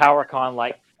room at PowerCon,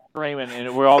 like screaming,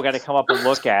 and we're all gonna come up and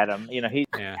look at him. He.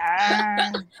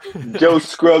 Joe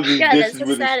scrubs his Yeah, that's dishes the with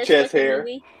his saddest chest looking hair.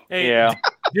 movie. Hey, Yeah.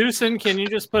 Deucin, can you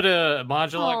just put a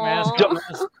Modulok mask on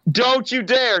this? Don't you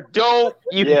dare! Don't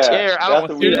you Yeah, dare! I don't that's want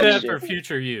the to Do see weird that. that for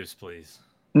future use, please.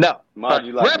 No.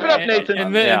 Modulok Wrap it up, mask. Nathan.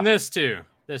 And this too.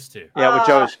 This too. Yeah, with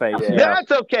Joe's face. Yeah.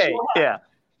 That's okay. Yeah.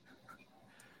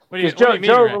 What do you, Because what do you mean,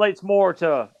 Joe Rick? relates more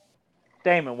to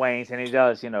Damon Wayans than he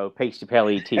does, Pasty Pale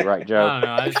E.T., right, Joe? I don't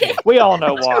know. I just We all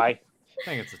know why.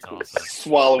 think it's a toss-up.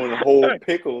 Swallowing whole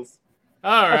pickles.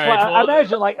 All That's right. why I well,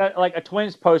 imagine like a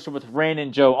twins poster with Ren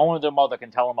and Joe. Only their mother can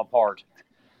tell them apart.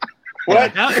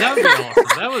 What? that would be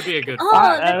awesome. That would be a good. Oh,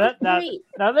 that'd be great.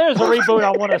 Now there's a reboot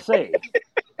I want to see.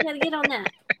 I gotta get on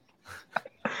that.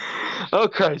 Oh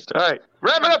Christ! All right,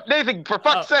 wrap it up, Nathan. For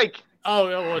fuck's sake. Oh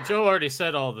well, Joe already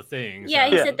said all the things. Yeah,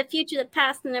 he said the future, the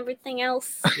past, and everything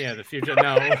else. Yeah, the future.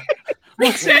 No,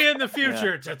 we'll see you in the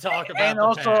future to talk about. And the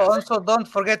also don't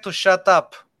forget to shut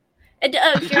up.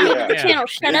 If you're new to the channel,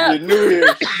 shut up. If you're new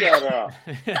here, shut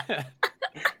up.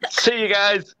 See you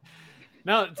guys.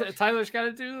 No, Tyler's got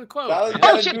to do the quote. Tyler's Oh,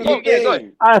 gotta shit. do Yeah, the go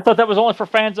thing. I thought that was only for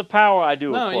fans of Power. I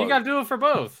do. No, a you quote. got to do it for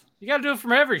both. You got to do it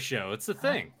from every show. It's the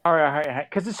thing. All right,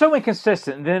 because it's so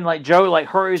inconsistent. And then like Joe like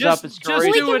hurries up and Just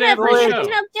scurries. do it every We show.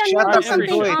 can have Shut Danielle up do and something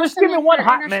do it. awesome Just give me with one her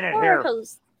hot inner minute horror here.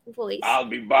 host voice. I'll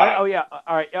be back. Oh yeah,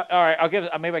 all right. I'll give.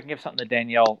 Maybe I can give something to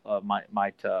Danielle.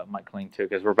 Might cling to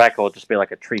because Rebecca will just be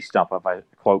like a tree stump if I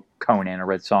quote Conan or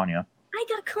Red Sonja. I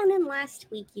got Conan last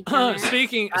week, you dumbass.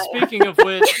 Speaking of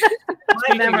which,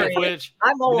 My memory.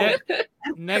 I'm old.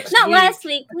 next Not week, last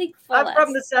week. Week before I'm last.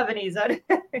 from the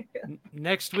 70s.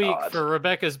 next week for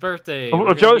Rebecca's birthday. Oh, we're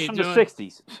gonna Joe's be from doing- the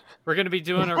 '60s. We're going to be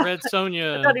doing a Red I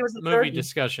thought he was Sonja the movie 30s.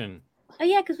 discussion. Oh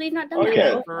yeah, because we've not done Oh that.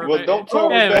 yeah. before. Well, don't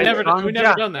tell Yeah, Rebecca. we've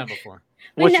never done that before.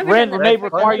 We've Which never done that may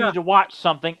before. require you to watch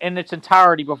something in its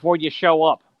entirety before you show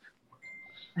up.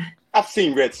 I've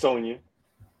seen Red Sonja.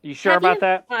 You sure Have about you?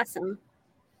 that? Awesome.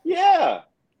 Yeah.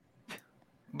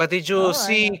 But did you Oh,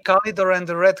 see Kalidor and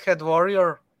the Redhead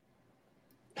Warrior?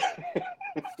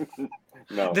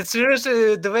 No. The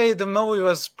seriously, the way the movie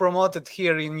was promoted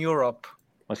here in Europe.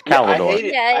 Was Yeah, I Calidor?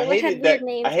 hated, Yeah, I it had hated weird that.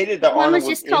 names. I hated that One Arnold was was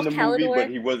just in called the movie, Calidor. but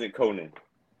he wasn't Conan.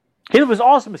 He was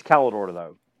awesome as Calidor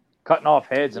though, cutting off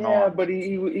heads and Yeah, all. but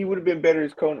he would have been better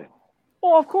as Conan.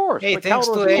 Well, of course. Hey, but thanks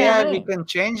Calidor's to a cool AI, we name. can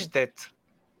change that.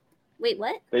 Wait,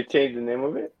 what? They changed the name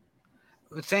of it.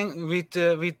 With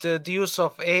the use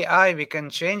of AI, we can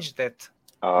change that.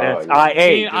 Oh, That's yeah.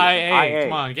 IA. IA.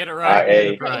 Come on, get it right. IA. Get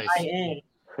it right.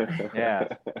 Yeah.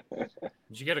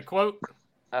 Did you get a quote?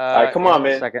 All right, come on, one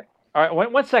man. second. All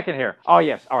right, one second here. Oh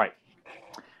yes. All right.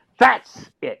 That's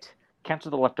it.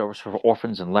 Cancel the leftovers for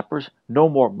orphans and lepers. No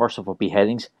more merciful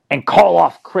beheadings, and call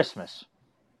off Christmas.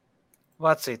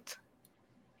 What's it?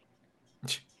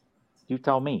 You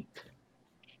tell me.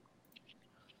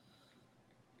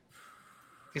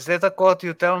 Is that a quote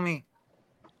you tell me?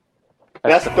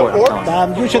 That's the quote I'm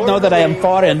telling you. You should know that I am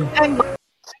foreign. And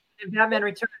Batman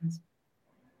Returns.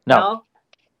 No.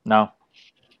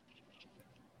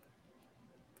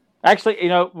 Actually,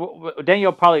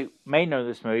 Danielle probably may know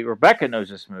this movie. Rebecca knows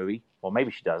this movie. Well,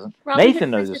 maybe she doesn't. Robin Hood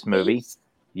Nathan knows Prince this of movie. Thieves?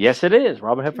 Yes, it is.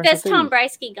 Robin Hood Prince Because of Tom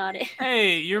Thieves. Brysky got it.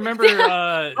 Hey, you remember?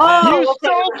 You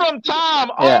stole from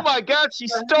Tom. Yeah. Oh my God, she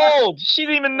stole. She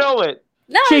didn't even know it.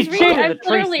 No, I was She reading. cheated, I'm the tree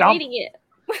literally stump. reading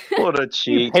it. What a You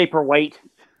cheat. paperweight.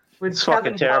 With It's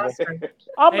fucking Kevin terrible. Costner.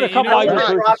 I'm Hey, going to you come know by your what?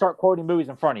 booth and start quoting movies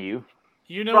in front of you.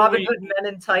 You know, Robin Hood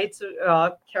Men in Tights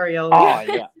karaoke. Oh,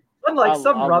 yeah. Unlike I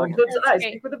some love Robin it. Hoods, That's I great.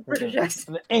 speak with a British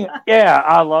accent. Yeah,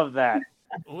 I love that.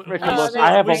 Richard, Oh, look, that's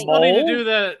I have we a still need to mole. do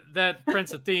that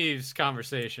Prince of Thieves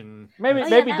conversation. Maybe Oh, yeah,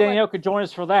 maybe that Danielle could join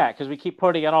us for that because we keep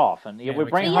putting it off, and if Yeah, we we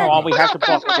bring can. her on, we Look have how to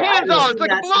talk fast my about hands it. are. It's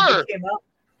like a That since blur. it came out.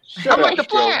 Shut I'm like up, the Joe.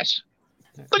 Flash.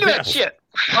 Look at that shit.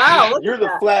 Wow, look You're at the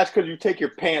that. Flash because you take your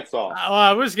pants off. Well,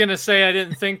 I was gonna say I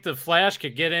didn't think the Flash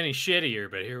could get any shittier,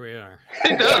 but here we are.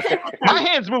 It does. My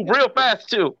hands move real fast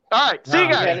too. All right, see you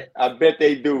Wow. guys. I bet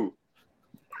they do.